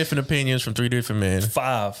got 3 different opinions from 3 different men.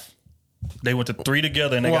 5. They went to 3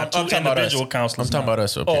 together and they got 2 individual counselors. I'm talking about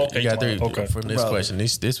us. Okay. Okay, You got 3 from this question.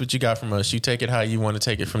 This what you got from us. You take it how you want to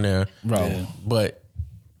take it from there, bro. Yeah. But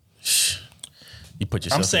you put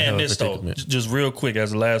yourself. I'm saying this though, just real quick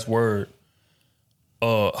as the last word.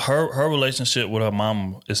 Her relationship with her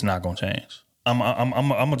mama is not gonna change. I'm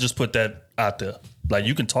gonna just put that out there. Like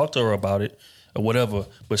you can talk to her about it or whatever,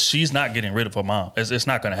 but she's not getting rid of her mom. It's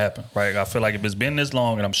not gonna happen, right? I feel like if it's been this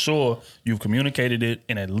long, and I'm sure you've communicated it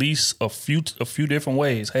in at least a few different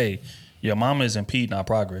ways. Hey, your mama is impeding our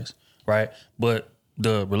progress, right? But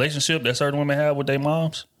the relationship that certain women have with their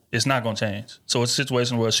moms, it's not going to change. So it's a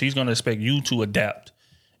situation where she's going to expect you to adapt.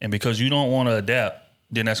 And because you don't want to adapt,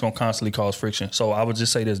 then that's going to constantly cause friction. So I would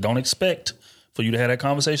just say this. Don't expect for you to have that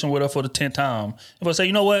conversation with her for the 10th time. If I say,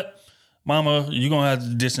 you know what, mama, you're going to have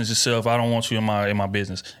to distance yourself. I don't want you in my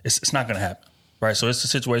business. It's not going to happen. Right? So it's a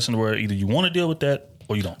situation where either you want to deal with that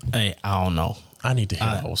or you don't. Hey, I don't know. I need to hear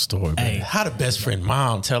the whole story, man. Hey, how the best friend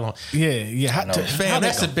mom tell him? Yeah. Fam,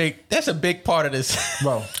 that's a big part of this,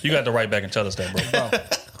 bro. You got to write back and tell us that,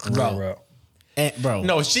 bro. Bro.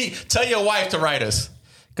 No, tell your wife to write us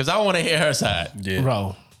because I want to hear her side. Yeah.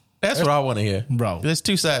 Bro, That's what I want to hear, bro. There's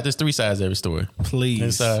two sides. There's three sides to every story.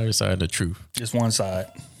 Please, every side of the truth. Just one side.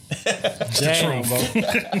 Damn, bro.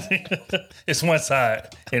 It's one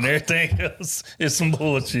side, and everything else is some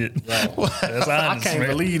bullshit. That's honest, I can't man.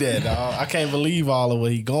 believe that, dog. I can't believe all of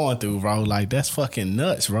what he going through, bro. Like that's fucking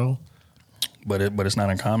nuts, bro. But it's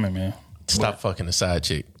not uncommon, man. Stop fucking the side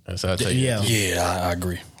chick. That's how I tell you. Yeah, I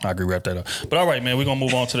agree. Wrap that up. But all right, man, we're gonna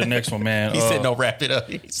move on to the next one, man. He said no, wrap it up.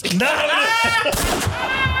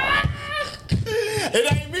 It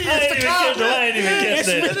ain't me, it's the condom. I ain't even catch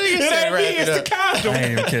that. It ain't me, it's the condom. I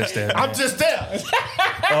ain't even catch that. Man. I'm just there.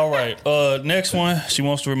 All right. Next one. She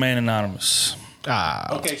wants to remain anonymous.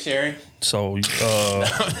 Okay, Sherry. So,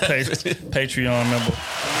 Patreon member.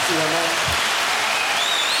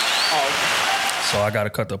 So I got to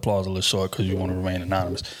cut the applause a little short because you want to remain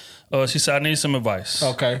anonymous. She said, I need some advice.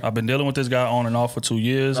 Okay. I've been dealing with this guy on and off for 2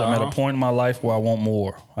 years. I'm at a point in my life where I want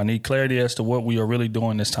more. I need clarity as to what we are really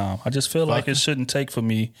doing this time. I just feel like it shouldn't take for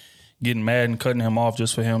me getting mad and cutting him off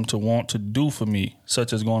just for him to want to do for me,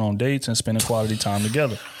 such as going on dates and spending quality time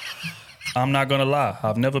together. I'm not going to lie.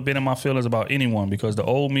 I've never been in my feelings about anyone because the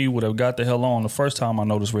old me would have got the hell on the first time I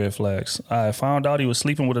noticed red flags. I found out he was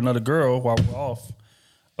sleeping with another girl while we were off.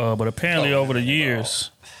 But apparently over the years,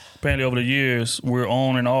 we're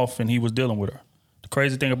on and off and he was dealing with her. The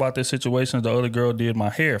crazy thing about this situation is the other girl did my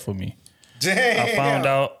hair for me. Damn. I found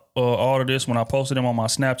out all of this when I posted him on my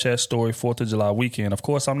Snapchat story 4th of July weekend. Of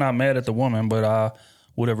course, I'm not mad at the woman, but I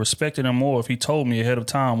would have respected him more if he told me ahead of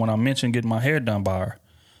time when I mentioned getting my hair done by her.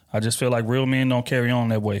 I just feel like real men don't carry on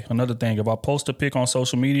that way. Another thing, if I post a pic on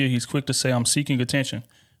social media, he's quick to say I'm seeking attention,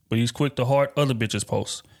 but he's quick to heart other bitches'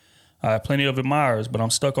 posts. I have plenty of admirers, but I'm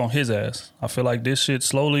stuck on his ass. I feel like this shit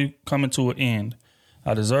slowly coming to an end.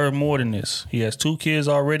 I deserve more than this. He has 2 kids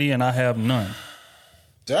already and I have none.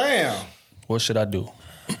 Damn. What should I do?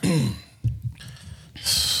 Been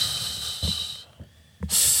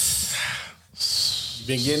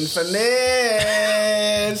getting finessed.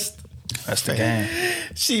 That's the game.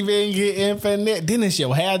 She been getting finessed. Then it's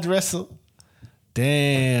your hairdresser.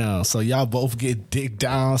 Damn. So y'all both get dick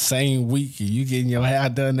down same week and you getting your hair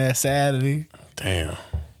done that Saturday. Damn.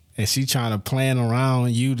 And she trying to plan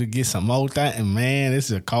around you to get some more thing. And man,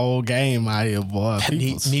 this is a cold game out here, boy.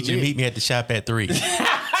 Need you to meet me at the shop at 3.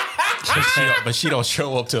 but she don't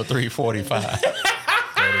show up till 3:45.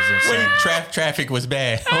 That is insane. Traffic was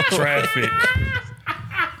bad. Traffic.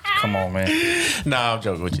 Come on, man. Nah, I'm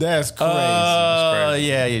joking with you. That's crazy.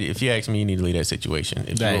 Yeah, if you ask me, you need to leave that situation.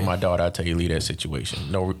 If you were my daughter, I'd tell you leave that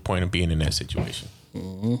situation. No point of being in that situation.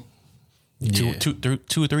 Mm-hmm. Yeah.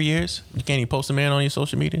 2 or 3 years? You can't even post a man on your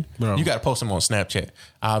social media? Bro. You got to post him on Snapchat.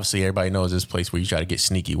 Obviously, everybody knows this place where you try to get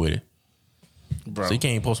sneaky with it. Bro. So you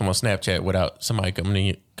can't even post him on Snapchat without somebody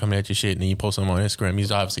coming at your shit and then you post him on Instagram.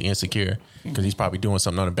 He's obviously insecure because he's probably doing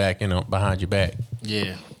something on the back end behind your back.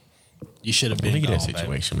 Yeah. You should have been Leave gone, that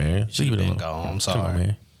situation, baby. man. You should have been gone. I'm sorry.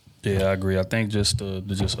 Man. Yeah, I agree. I think just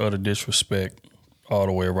utter disrespect all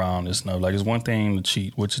the way around is no. Like, it's one thing to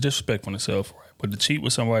cheat, which is disrespectful in itself, right? But to cheat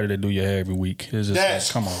with somebody that do your hair every week is just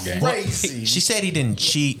That's come on, gang. crazy. She said he didn't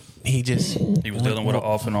cheat. He was dealing with her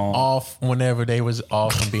off and on. Off whenever they was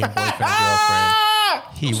off from being boyfriend and girlfriend.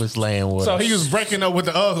 He was laying with So her. he was breaking up with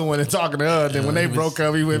the other one and talking to her. Then when they broke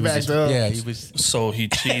up, he went back to her. Yeah, he was. So he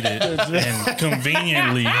cheated and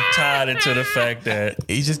conveniently tied it to the fact that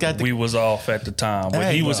he just got we was off at the time, but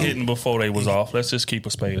Hey, he was bro. hitting before they was off. Let's just keep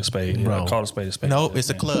a spade a spade. You know, Bro. call a spade a spade. Nope,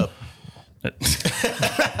 it's a club. And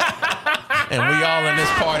we all in this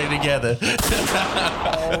party together.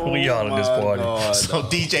 We all in this party. So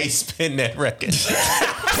DJ spin that record.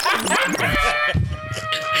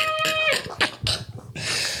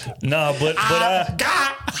 Nah, but I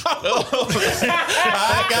got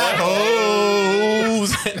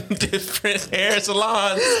hoes in different hair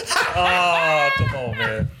salons. Oh, come on,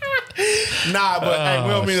 man. Nah, but hey, we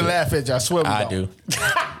don't mean to laugh at you. I swear we I don't. do.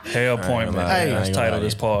 Hair appointment. Hey, That's the title of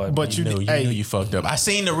this pod. But You knew you fucked up. I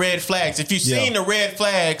seen the red flags. If you seen the red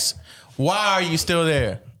flags, why are you still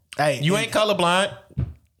there? Hey, You ain't colorblind.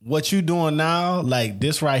 what you doing now, like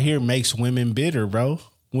this right here makes women bitter, bro.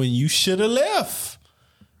 When you should have left.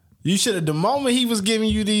 You should have, the moment he was giving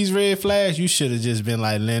you these red flags, you should have just been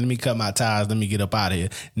like, let me cut my ties, let me get up out of here.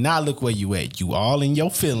 Now look where you at. You all in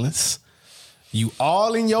your feelings. You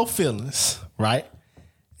all in your feelings, right?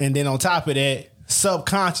 And then on top of that,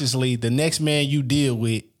 subconsciously, the next man you deal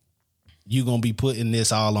with, you gonna be putting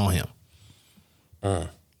this all on him.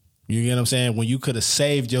 You get what I'm saying? When you could have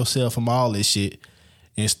saved yourself from all this shit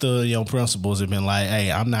and stood on your principles and been like,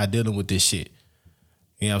 hey, I'm not dealing with this shit.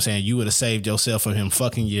 You know what I'm saying? You would have saved yourself from him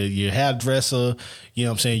fucking your hairdresser. You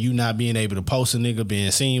know what I'm saying? You not being able to post a nigga,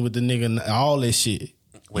 being seen with the nigga, all this shit.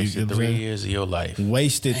 Wasted 3 years of your life.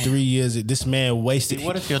 Wasted 3 years. This man wasted.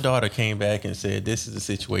 What if your daughter came back and said, "This is the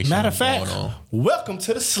situation"? Matter of fact, going on. welcome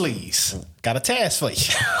to the sleaze. Got a task for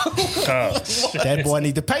you. That boy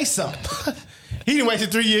need to pay something. He done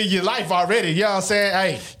wasted 3 years of your life already. You know what I'm saying?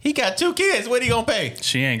 Hey, he got 2 kids. What he gonna pay?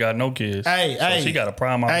 She ain't got no kids. Hey, She got a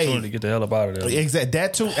prime opportunity to get the hell up out of there. Exactly.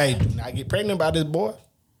 That too. Hey, do not get pregnant by this boy.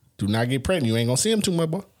 Do not get pregnant. You ain't gonna see him too much,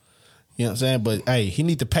 boy. You know what I'm saying? But hey, he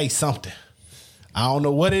need to pay something. I don't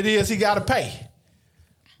know what it is he got to pay,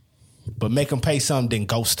 but make him pay something, then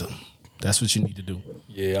ghost him. That's what you need to do.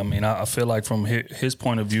 Yeah, I mean, I feel like from his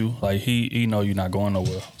point of view, like he know you're not going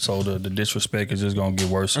nowhere. So the disrespect is just gonna get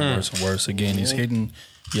worse and worse and worse. Again, he's hitting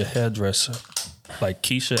your hairdresser, like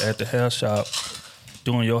Keisha at the hair shop,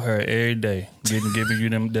 doing your hair every day, giving you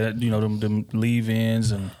them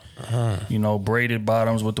leave-ins and braided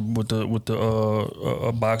bottoms with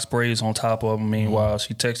the box braids on top of them. Meanwhile,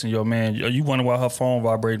 she texting your man. You wonder why her phone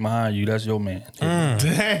vibrating behind you? That's your man.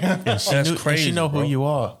 Damn, that's crazy. She know who you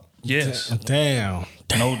are. Yes. Damn.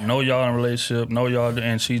 No, y'all in a relationship. No, y'all,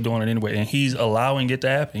 and she's doing it anyway. And he's allowing it to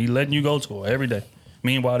happen. He's letting you go to her every day.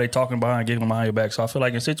 Meanwhile, they talking behind, getting behind your back. So I feel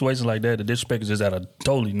like in situations like that, the disrespect is just at a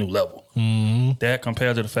totally new level. Mm-hmm. That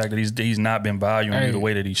compared to the fact that he's not been valuing you the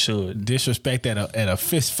way that he should. Disrespect at a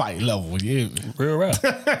fist fight level. Yeah. Real rap.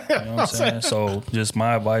 You know what I'm saying? So just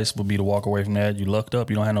my advice would be to walk away from that. You lucked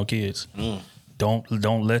up. You don't have no kids.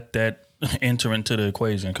 Don't let that enter into the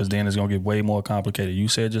equation, because then it's going to get way more complicated. You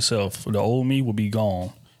said yourself, the old me will be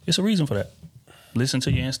gone. It's a reason for that. Listen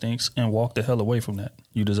to your instincts and walk the hell away from that.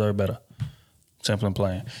 You deserve better. Simple and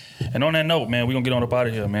plain. And on that note, man, we're going to get on up out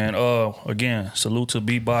of here, man. Again, salute to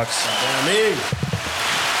Beatbox.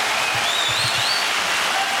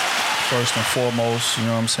 First and foremost, you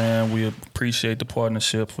know what I'm saying? We appreciate the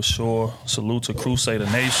partnership for sure. Salute to Crusader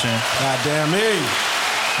Nation. Goddamn me.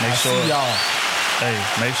 Make sure see y'all. Hey,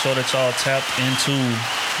 make sure that y'all tapped into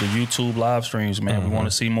the YouTube live streams, man. We want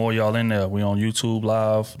to see more of y'all in there. We on YouTube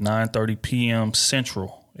Live, 9:30 p.m.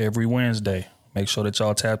 Central every Wednesday. Make sure that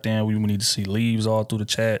y'all tapped in. We need to see leaves all through the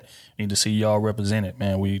chat. We need to see y'all represented,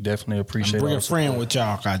 man. We definitely appreciate it. Bring a friend with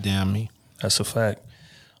y'all, goddamn me. That's a fact.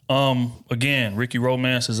 Again, Ricky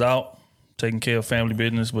Romance is out, taking care of family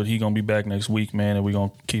business, but he gonna be back next week, man, and we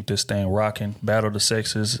gonna keep this thing rocking. Battle of the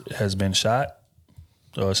Sexes has been shot.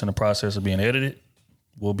 It's in the process of being edited.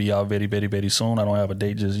 We'll be out very, very, very soon. I don't have a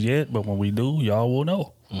date just yet, but when we do, y'all will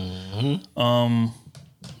know. I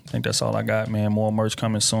think that's all I got, man. More merch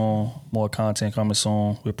coming soon. More content coming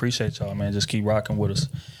soon. We appreciate y'all, man. Just keep rocking with us.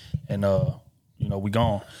 And, we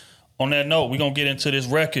gone. On that note, we going to get into this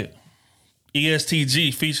record.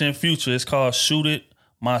 ESTG featuring Future. It's called Shoot It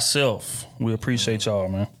Myself. We appreciate y'all,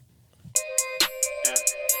 man.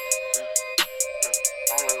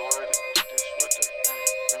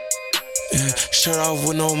 Shirt off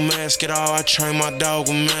with no mask at all. I train my dog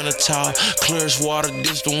with Manitow. Clear as water,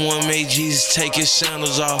 this the one made Jesus take his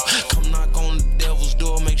sandals off. Come knock on the devil's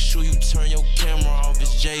door, make sure you turn your camera off.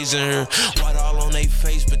 It's Jay's in here. White all on they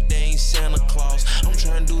face, but they ain't Santa Claus. I'm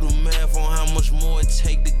trying to do the math on how much more it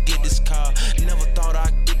take to get this car. Never thought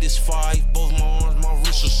I'd get this far. I both my arms, my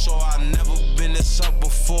wrists are sore. I never been this up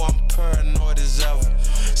before. I'm paranoid as ever.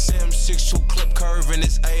 Sam 6'2" clip curve and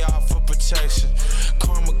it's AR for protection.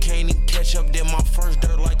 Karma can't even catch up. Did my first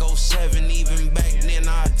dirt like 07. Even back then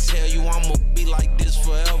I tell you I'ma be like this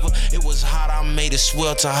forever. It was hot, I made it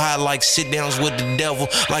swelter hot like sit downs with the devil.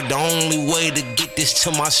 Like the only way to get this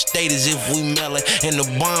to my state is if we mail it. And the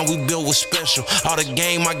bond we built was special. All the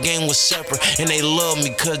game, my game was separate. And they love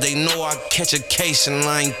me cause they know I catch a case and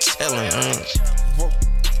I ain't telling.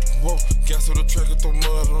 Whoa, gas on the track and throw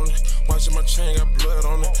mud on it. Watching my chain, got blood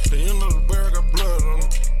on it. The end of the barrel got blood on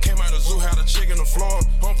it. Came out the zoo, had a chick in the floor.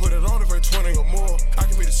 Don't put it on if it's 20 or more. I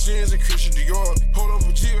can be the sins and Christian Dior. Hold up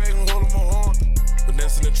with G-Wagon, hold up my arm.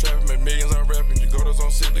 Finessing the traffic, make millions, I'm rapping. You go to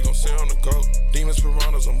on set, they gon' sit on the go. Demons,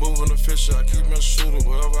 piranhas, I'm moving the fisher. I keep my shooter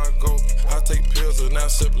wherever I go. I take pills and now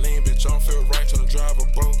sip lean, bitch. I don't feel right till I drive a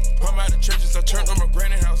boat. I'm out of churches, I turned on my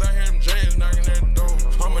granny house. I hear them J's knocking at the door.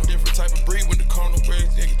 I'm a different type of breed when it comes to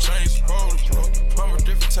ways, nigga, change supposed to blow. I'm a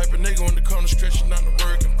different type of nigga when it comes to stretching out the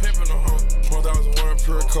work and pimping a hoe. 1001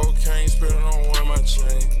 pure cocaine, spitting on one my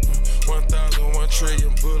chain. 1001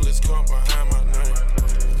 trillion bullets come behind my name.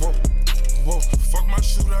 Whoa, fuck my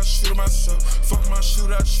shooter, I shoot myself. Fuck my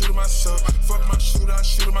shooter, I shoot myself. Fuck my shooter, I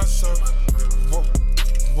shoot myself.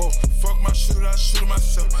 Whoa, fuck my shooter, I shoot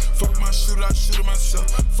myself. Fuck my shooter, I shoot myself.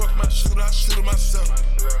 Fuck my shooter, I shoot myself.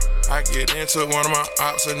 I get into one of my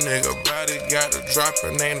ops, a nigga body got to drop,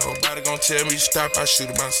 and ain't nobody gon' tell me stop. I shoot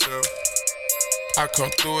myself. I come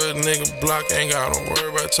through a nigga block, ain't gotta worry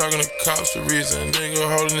about talking to cops. The reason nigga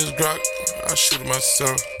holding this Glock, I shoot it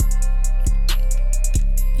myself.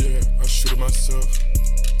 Yeah, I shoot it myself.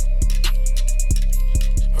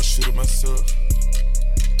 I shoot it myself.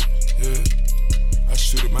 Yeah, I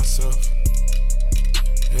shoot it myself.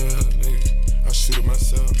 Yeah, nigga, I shoot it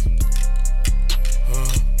myself.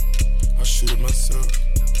 I shoot it myself.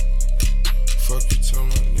 Fuck you, tell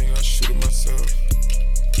my nigga, I shoot it myself.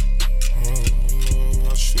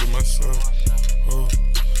 I shoot it myself.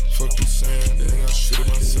 Fuck you saying, nigga, I shoot it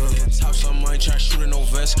myself. Top something, I ain't tryna shoot it no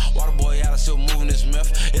vest. Water boy out, I still moving this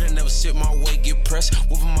meth. It'll never sit my way, get pressed.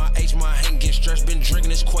 Whooping my H, my hand get stretched. Been drinking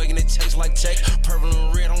this quake and it tastes like tech. Purple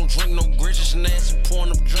and red, I don't drink no grits. It's nasty,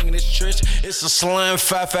 pouring up, drinking this church. It's a slime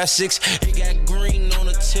 556. It got green on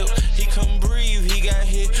the tip. He come breathe, he got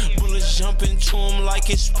hit. Bullets jump into him like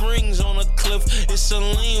it springs on a cliff. It's a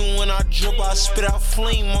lean when I drip, I spit out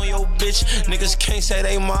flame on your bitch. Niggas can't say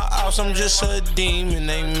they my ops, I'm just a demon,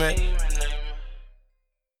 they met.